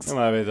plugs? It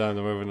might be time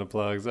to move into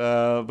plugs.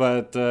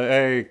 But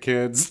hey,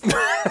 kids,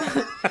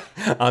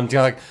 I'm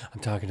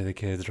talking to the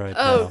kids right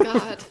Oh,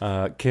 now.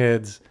 God.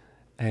 Kids,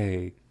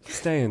 hey,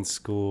 stay in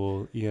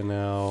school. You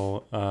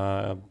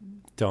know,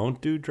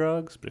 don't do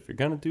drugs. But if you're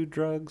gonna do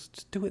drugs,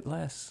 just do it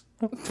less.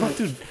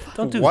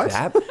 Don't do What?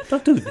 that.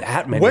 Don't do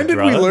that many. When did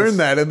we drugs. learn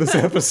that in this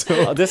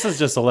episode? This is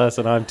just a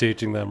lesson I'm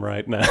teaching them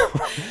right now.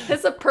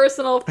 It's a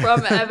personal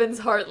from Evan's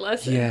heart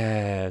lesson.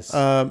 Yes.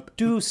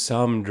 Do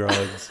some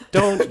drugs.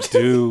 Don't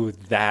do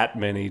that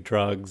many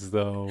drugs,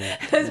 though.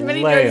 As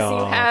many Lay drugs you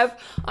off. have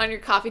on your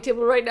coffee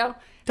table right now,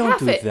 Don't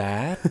half do it.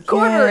 that.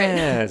 Quarter it.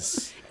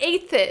 Yes.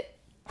 Eighth it.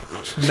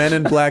 Men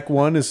in Black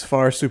 1 is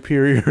far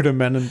superior to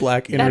Men in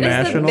Black That is the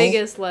International.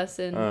 biggest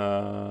lesson.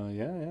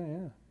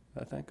 Yeah.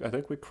 I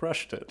think we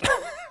crushed it.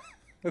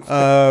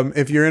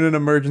 If you're in an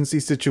emergency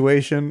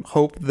situation,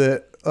 hope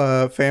that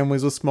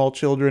families with small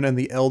children and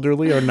the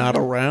elderly are not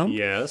around.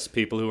 Yes,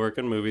 people who work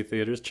in movie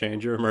theaters,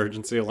 change your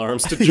emergency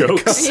alarms to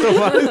jokes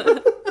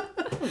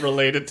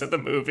related to the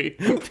movie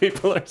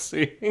people are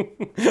seeing.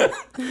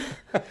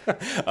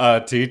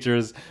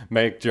 Teachers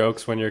make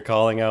jokes when you're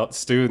calling out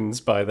students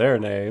by their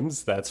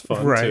names. That's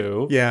fun Right.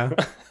 too. Yeah.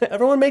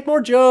 Everyone make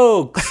more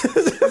jokes.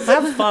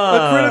 Have fun.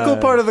 A critical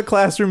part of the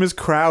classroom is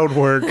crowd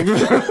work.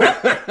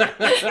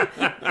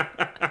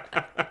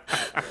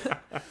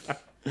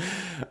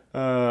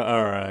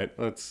 All right,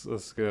 let's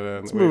get in.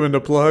 Let's move into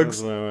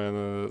plugs. I've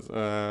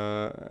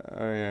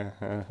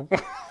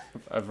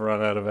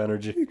run out of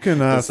energy. You can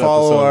This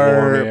follow episode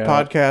wore our me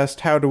out. podcast,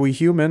 How Do We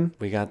Human?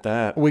 We got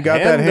that. We got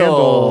that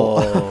handle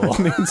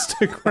on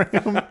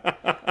Instagram.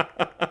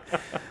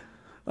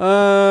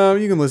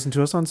 You can listen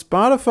to us on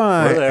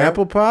Spotify, We're there.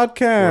 Apple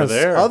Podcasts, We're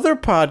there. other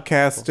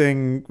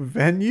podcasting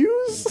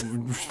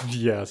venues,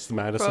 Yes,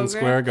 Madison Program?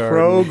 Square Garden.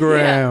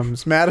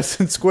 programs,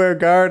 Madison Square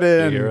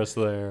Garden. You hear us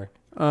there.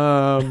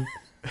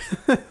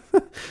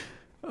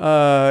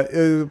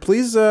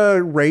 Please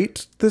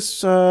rate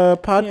this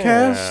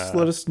podcast. Yeah.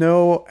 Let us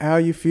know how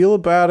you feel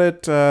about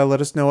it. Let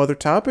us know other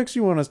topics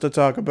you want us to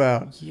talk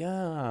about.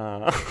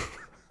 Yeah.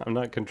 I'm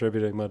not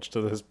contributing much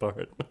to this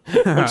part.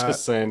 I'm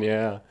just saying,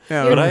 yeah.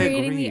 Yeah, You're But I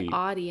creating agree. the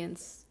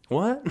audience.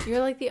 What?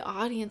 You're like the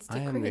audience to I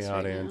am Chris the right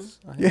audience.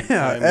 I am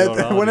yeah.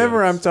 your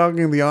Whenever I'm audience.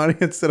 talking, the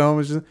audience at home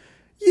is just,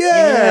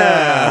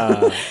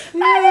 Yeah.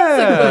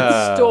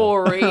 now. Good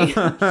story.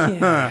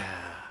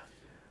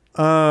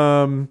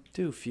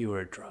 Do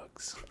fewer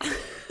drugs.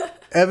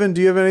 Evan,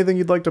 do you have anything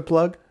you'd like to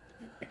plug?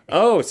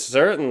 Oh,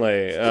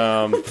 certainly.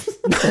 I'm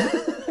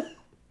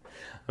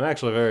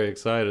actually very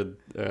excited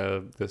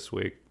this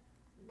week.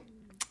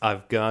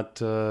 I've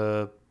got,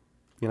 our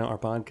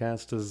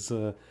podcast is,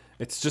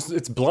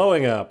 it's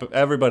blowing up.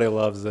 Everybody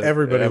loves it.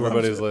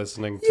 Everybody's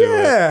listening to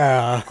it.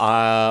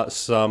 Yeah.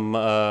 Some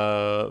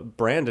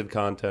branded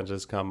content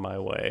has come my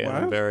way. And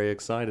I'm What? very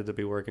excited to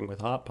be working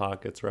with Hot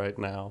Pockets right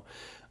now.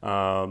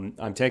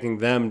 I'm taking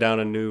them down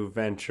a new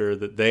venture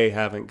that they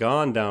haven't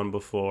gone down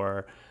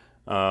before.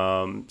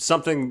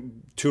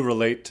 Something to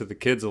relate to the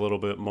kids a little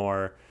bit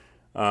more.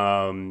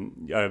 Are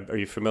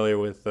you familiar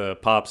with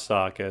pop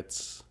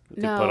sockets that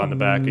you No. put on the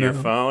back of your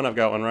No. phone? I've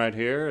got one right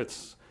here.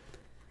 It's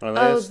one of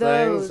Oh, those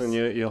things, those. and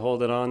you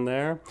hold it on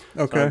there.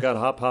 Okay. So I've got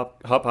Hot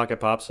Pocket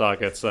pop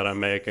sockets that I'm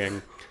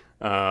making.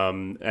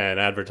 And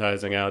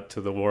advertising out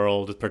to the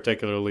world,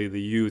 particularly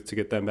the youth, to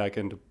get them back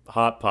into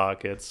Hot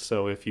Pockets.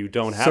 So if you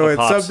don't have So a it's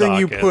pop something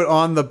you socket, put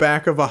on the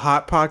back of a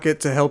hot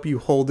pocket to help you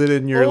hold it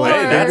in your Or-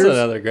 hey, that's fingers?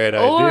 another great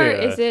Or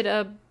idea. is it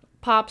a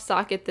pop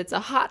socket that's a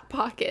hot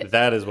pocket?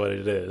 That is what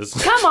it is.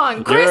 Come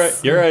on,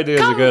 Chris. Your idea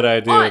is a Come good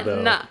idea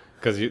on. though,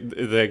 because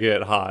they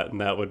get hot,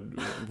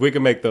 and we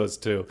can make those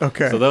too.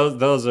 Okay. So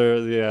those are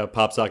the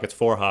pop sockets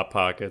for Hot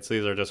Pockets.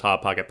 These are just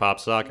Hot Pocket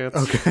pop sockets.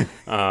 Okay.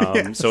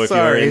 So if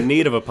sorry. you're in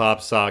need of a pop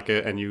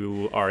socket and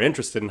you are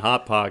interested in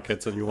Hot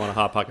Pockets and you want a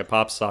Hot Pocket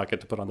pop socket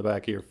to put on the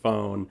back of your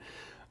phone,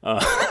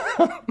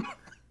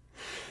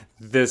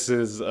 this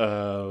is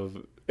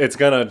it's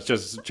gonna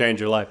just change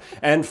your life.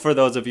 And for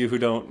those of you who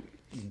don't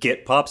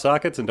get pop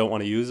sockets and don't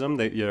want to use them,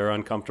 that you're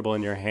uncomfortable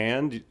in your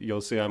hand,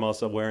 you'll see I'm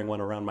also wearing one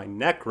around my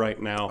neck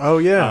right now. Oh,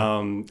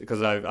 yeah.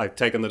 Because I've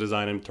taken the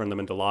design and turned them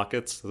into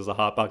lockets. This is a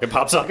Hot Pocket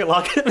pop socket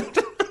locket.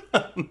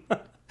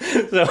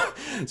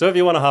 So if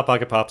you want a Hot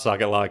Pocket pop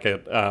socket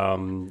locket,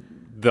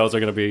 those are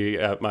going to be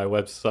at my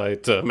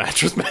website,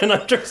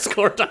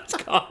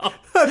 mattressman_.com.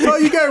 I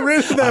thought you got rid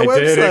of that I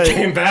website. did. It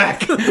came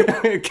back.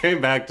 It came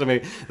back to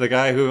me. The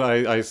guy who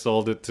I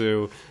sold it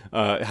to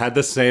had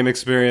the same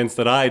experience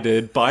that I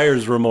did,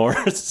 buyer's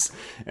remorse.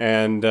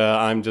 And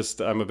I'm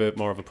a bit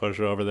more of a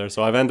pusher over there.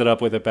 So I've ended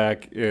up with it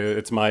back.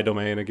 It's my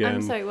domain again.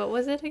 I'm sorry, what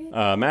was it again?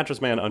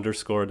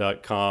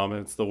 Mattressman_.com.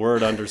 It's the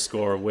word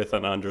underscore with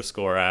an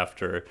underscore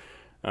after.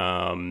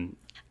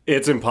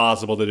 It's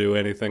impossible to do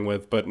anything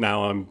with, but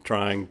now I'm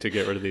trying to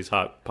get rid of these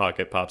Hot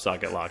Pocket pop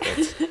socket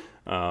lockets.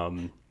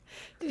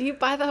 Did you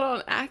buy that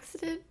on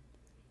accident?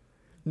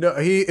 No,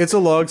 it's a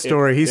long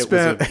story. He it was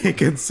spent a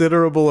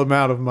considerable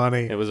amount of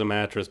money. It was a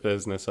mattress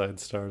business I'd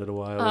started a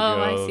while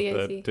Oh, ago I see.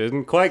 that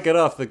didn't quite get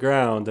off the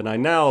ground, and I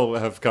now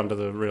have come to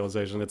the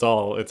realization it's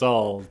all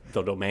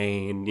the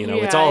domain. You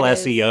know, it's Yeah, all it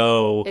is.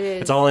 SEO. It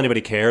is. It's all anybody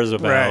cares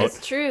about. Right.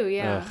 It's true,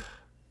 yeah. Ugh.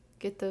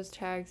 Get those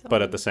tags on.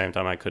 But at the same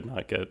time, I could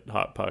not get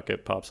Hot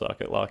Pocket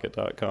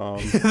popsocketlocket.com.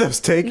 That was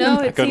taken. No,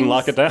 I couldn't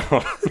lock it down.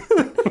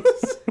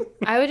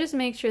 I would just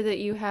make sure that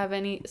you have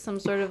some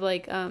sort of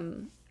like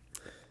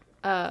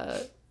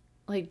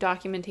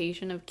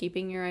documentation of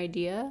keeping your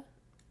idea.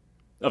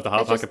 Of the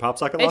Hot It Pocket just- pop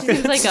socket It locket?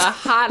 just seems like a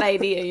hot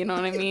idea, you know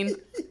what I mean?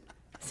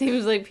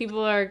 Seems like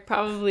people are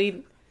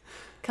probably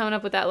coming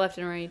up with that left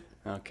and right.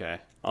 Okay.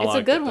 It's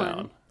a good it one.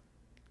 down.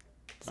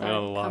 Sorry, I'm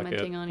gonna lock it.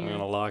 commenting on I'm your...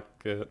 gonna lock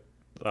it.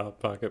 Hot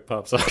Pocket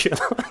pop socket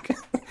locket.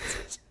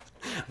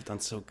 I've done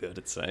so good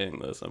at saying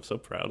this. I'm so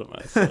proud of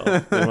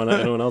myself.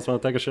 Anyone else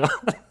want to take a shot?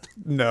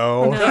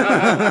 No.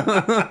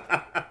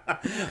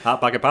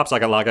 Hot Pocket pop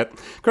socket locket.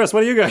 Chris,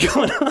 what do you got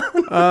going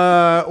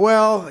on?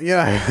 Well,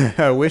 yeah,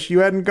 I wish you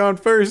hadn't gone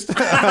first.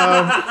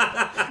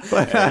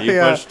 But You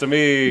pushed to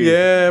me.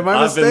 Yeah,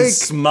 my I've been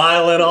mistake.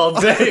 smiling all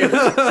day.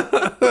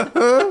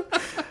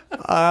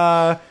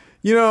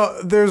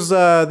 There's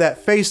that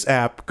Face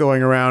app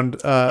going around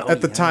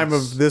at the time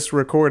of this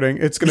recording.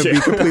 It's going to be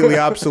completely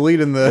obsolete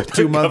in the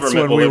 2 months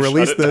Government when we will have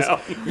release shut it this.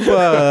 down.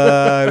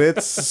 But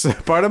it's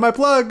part of my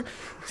plug.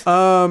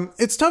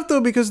 It's tough,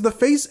 though, because the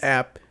Face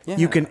app,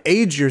 you can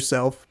age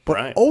yourself, but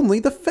Right. only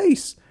the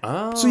face.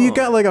 Oh. So you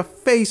got like a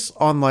face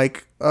on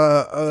like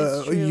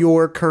It's true.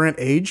 your current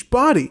age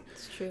body.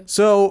 It's true.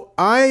 So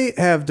I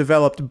have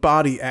developed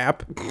Body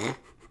App.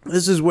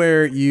 This is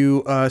where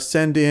you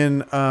send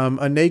in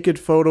a naked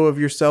photo of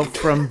yourself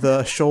from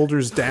the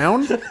shoulders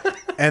down,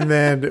 and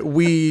then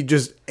we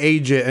just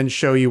age it and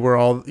show you where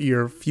all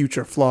your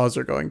future flaws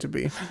are going to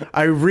be.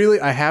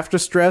 I have to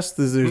stress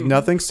that there's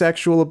nothing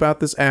sexual about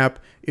this app.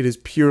 It is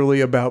purely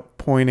about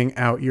pointing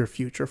out your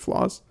future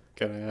flaws.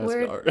 Can I ask?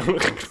 Where-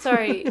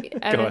 Sorry,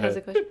 Evan has a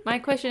ahead. question. My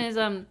question is,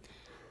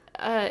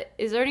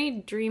 is there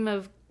any dream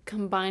of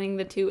combining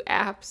the two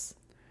apps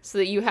so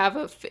that you have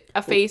a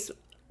face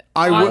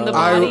on the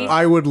body?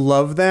 I would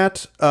love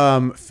that.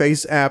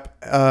 Face app,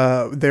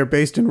 they're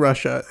based in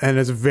Russia, and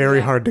it's very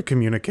Yeah. hard to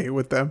communicate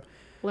with them.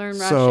 Learn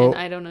So-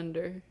 Russian. I don't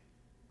under.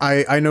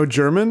 I know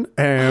German,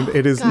 and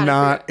it is God, I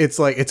not. forgot. It's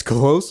like it's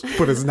close,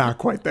 but it's not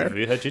quite there.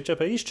 Wie hätte ich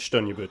aber ich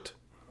stönjebüt?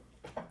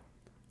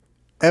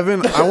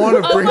 Evan, I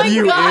want to Oh bring my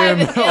you God!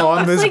 in It on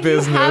looks this like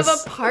business. You have a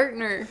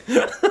partner.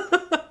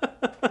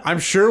 I'm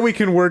sure we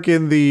can work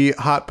in the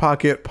Hot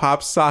Pocket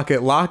pop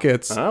socket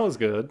lockets. That was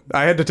good.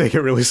 I had to take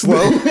it really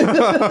slow.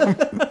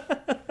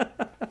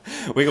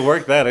 We can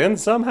work that in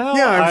somehow.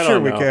 Yeah, I'm I sure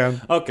don't we know.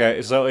 can.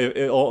 Okay, so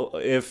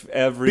if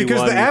everyone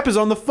Because the app is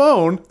on the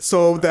phone,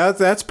 so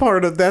that's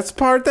part of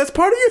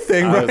your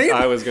thing, right?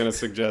 I was gonna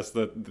suggest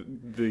that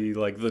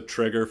the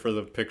trigger for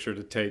the picture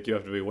to take, you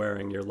have to be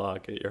wearing your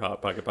locket, your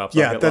Hot Pocket pop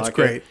socket Yeah, that's locket,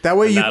 great. That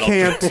way and you that'll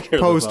can't trigger the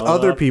post phone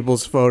other up.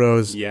 people's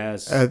photos.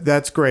 Yes.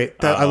 That's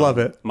great. I love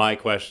it. My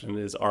question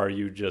is, are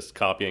you just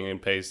copying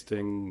and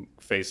pasting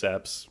Face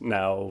App's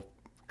now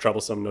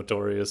troublesome,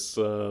 notorious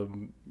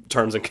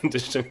terms and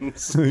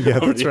conditions Yeah,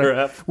 over that's to your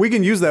right. app? We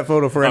can use that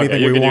photo for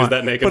anything you we can use want.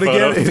 that naked but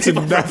photo again, of it's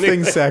people for nothing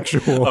anything.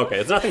 sexual. Okay,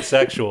 it's nothing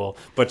sexual,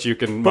 but you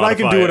can. But I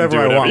can modify do it and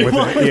whatever I want you with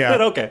want it. Yeah.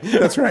 Okay,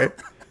 That's right.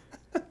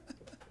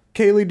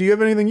 Kaylee, do you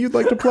have anything you'd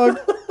like to plug?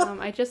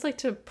 I just like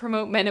to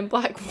promote Men in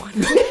Black 1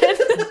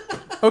 again.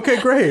 Okay,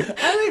 great.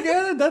 I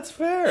think that's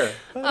fair.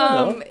 I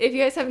don't know. If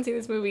you guys haven't seen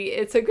this movie,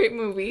 it's a great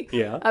movie.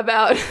 Yeah.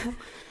 About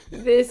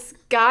this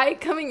guy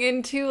coming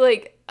into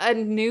like a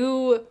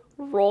new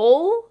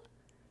role.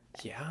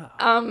 Yeah.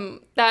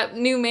 That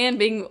new man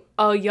being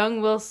a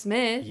young Will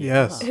Smith.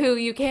 Yes. Who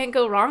you can't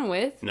go wrong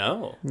with.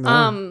 No.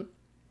 And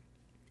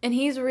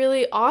he's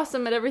really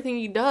awesome at everything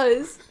he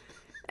does.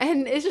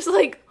 And it's just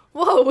like,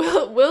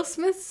 Whoa, Will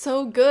Smith's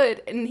so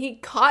good, and he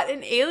caught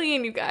an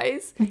alien, you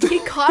guys. He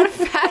caught a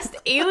fast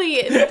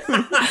alien.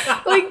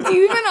 Like, do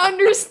you even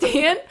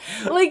understand?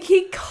 Like,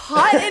 he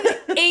caught an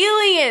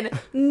alien.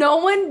 No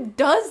one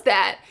does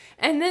that.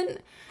 And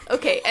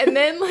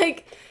then,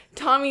 like,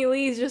 Tommy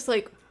Lee's just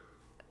like,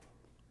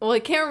 well, I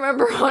can't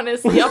remember,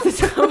 honestly, off the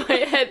top of my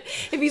head.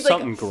 If he's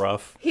Something like,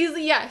 gruff. he's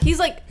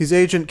like, He's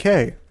Agent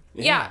K.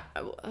 yeah.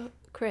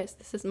 Chris,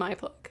 this is my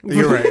plug.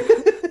 You're right.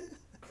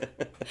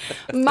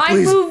 My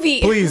movie.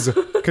 Please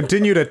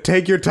continue to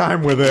take your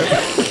time with it.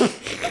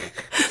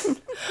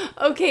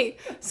 Okay,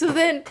 so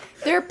then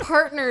they're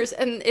partners,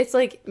 and it's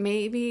like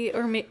maybe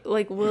or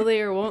like will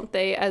they or won't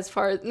they? As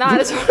far as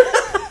not as far.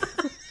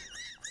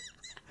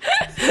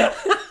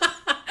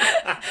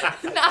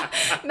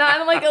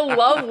 not in like a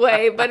love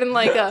way, but in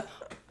like a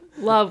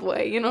love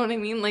way. You know what I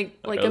mean? Like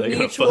a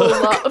mutual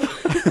love.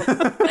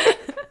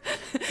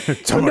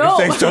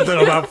 Somebody say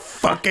something about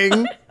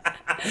fucking.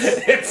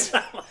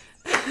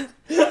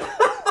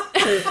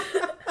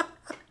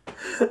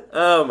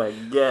 Oh my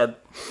god.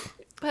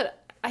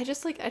 But I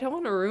just like I don't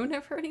want to ruin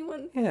it for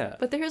anyone. Yeah.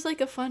 But there's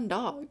like a fun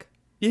dog.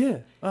 Yeah.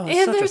 Oh,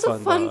 And such there's a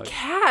fun dog.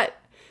 cat.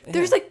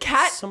 There's a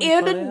cat some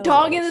and fun a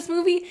dog in animals. this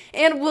movie,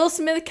 and Will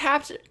Smith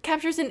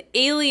captures an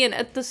alien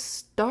at the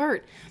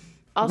start.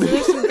 Also,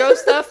 there's some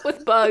gross stuff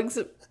with bugs,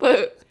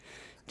 but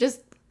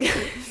just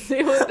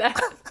deal with that.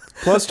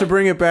 Plus, to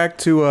bring it back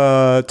to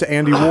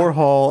Andy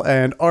Warhol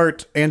and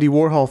art, Andy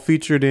Warhol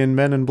featured in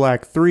Men in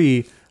Black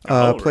 3,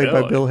 played by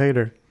really? Bill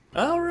Hader.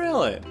 Oh,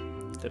 really?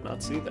 Did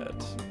not see that.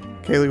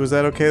 Kaylee, was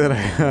that okay that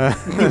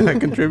I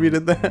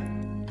contributed that?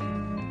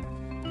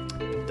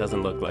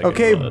 Doesn't look like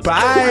Okay, it was.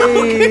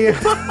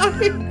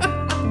 bye.